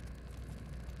end.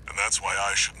 And that's why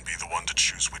I shouldn't be the one to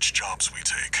choose which jobs we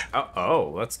take.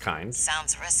 Oh, that's kind.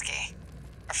 Sounds risky.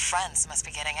 Our friends must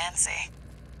be getting antsy.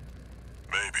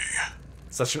 Maybe.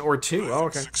 Such an or two. Oh,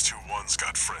 okay. 621's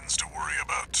got friends to worry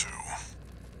about, too.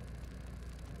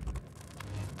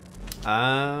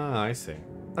 Ah, I see.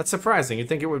 That's surprising. You'd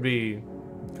think it would be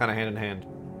kind of hand in hand.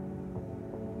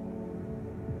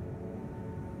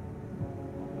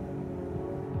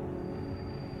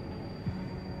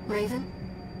 Raven?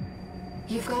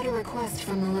 You've got a request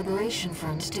from the Liberation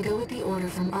Front to go with the order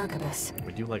from Arquebus.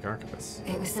 We do like Arquebus.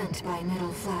 It was sent by Middle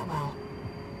Flatwell.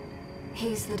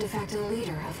 He's the de facto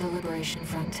leader of the Liberation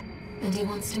Front, and he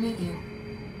wants to meet you.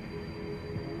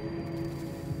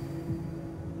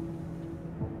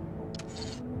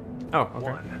 Oh,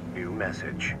 okay. One new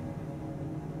message.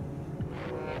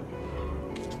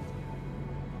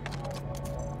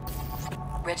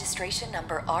 Registration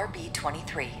number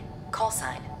RB23. Call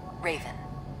sign, Raven.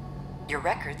 Your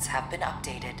records have been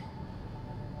updated.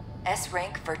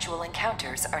 S-rank virtual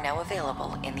encounters are now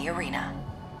available in the arena.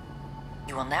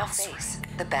 You will now face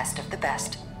the best of the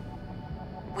best.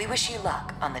 We wish you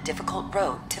luck on the difficult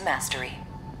road to mastery.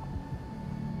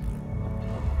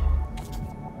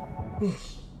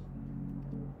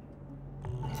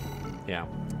 Yeah.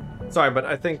 Sorry, but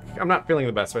I think I'm not feeling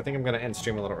the best, so I think I'm going to end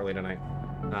stream a little early tonight.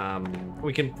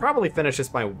 We can probably finish this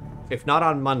by, if not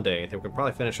on Monday, I think we can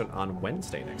probably finish it on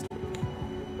Wednesday next week.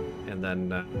 And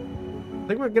then, I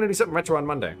think we're going to do something retro on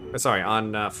Monday. Sorry,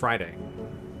 on Friday.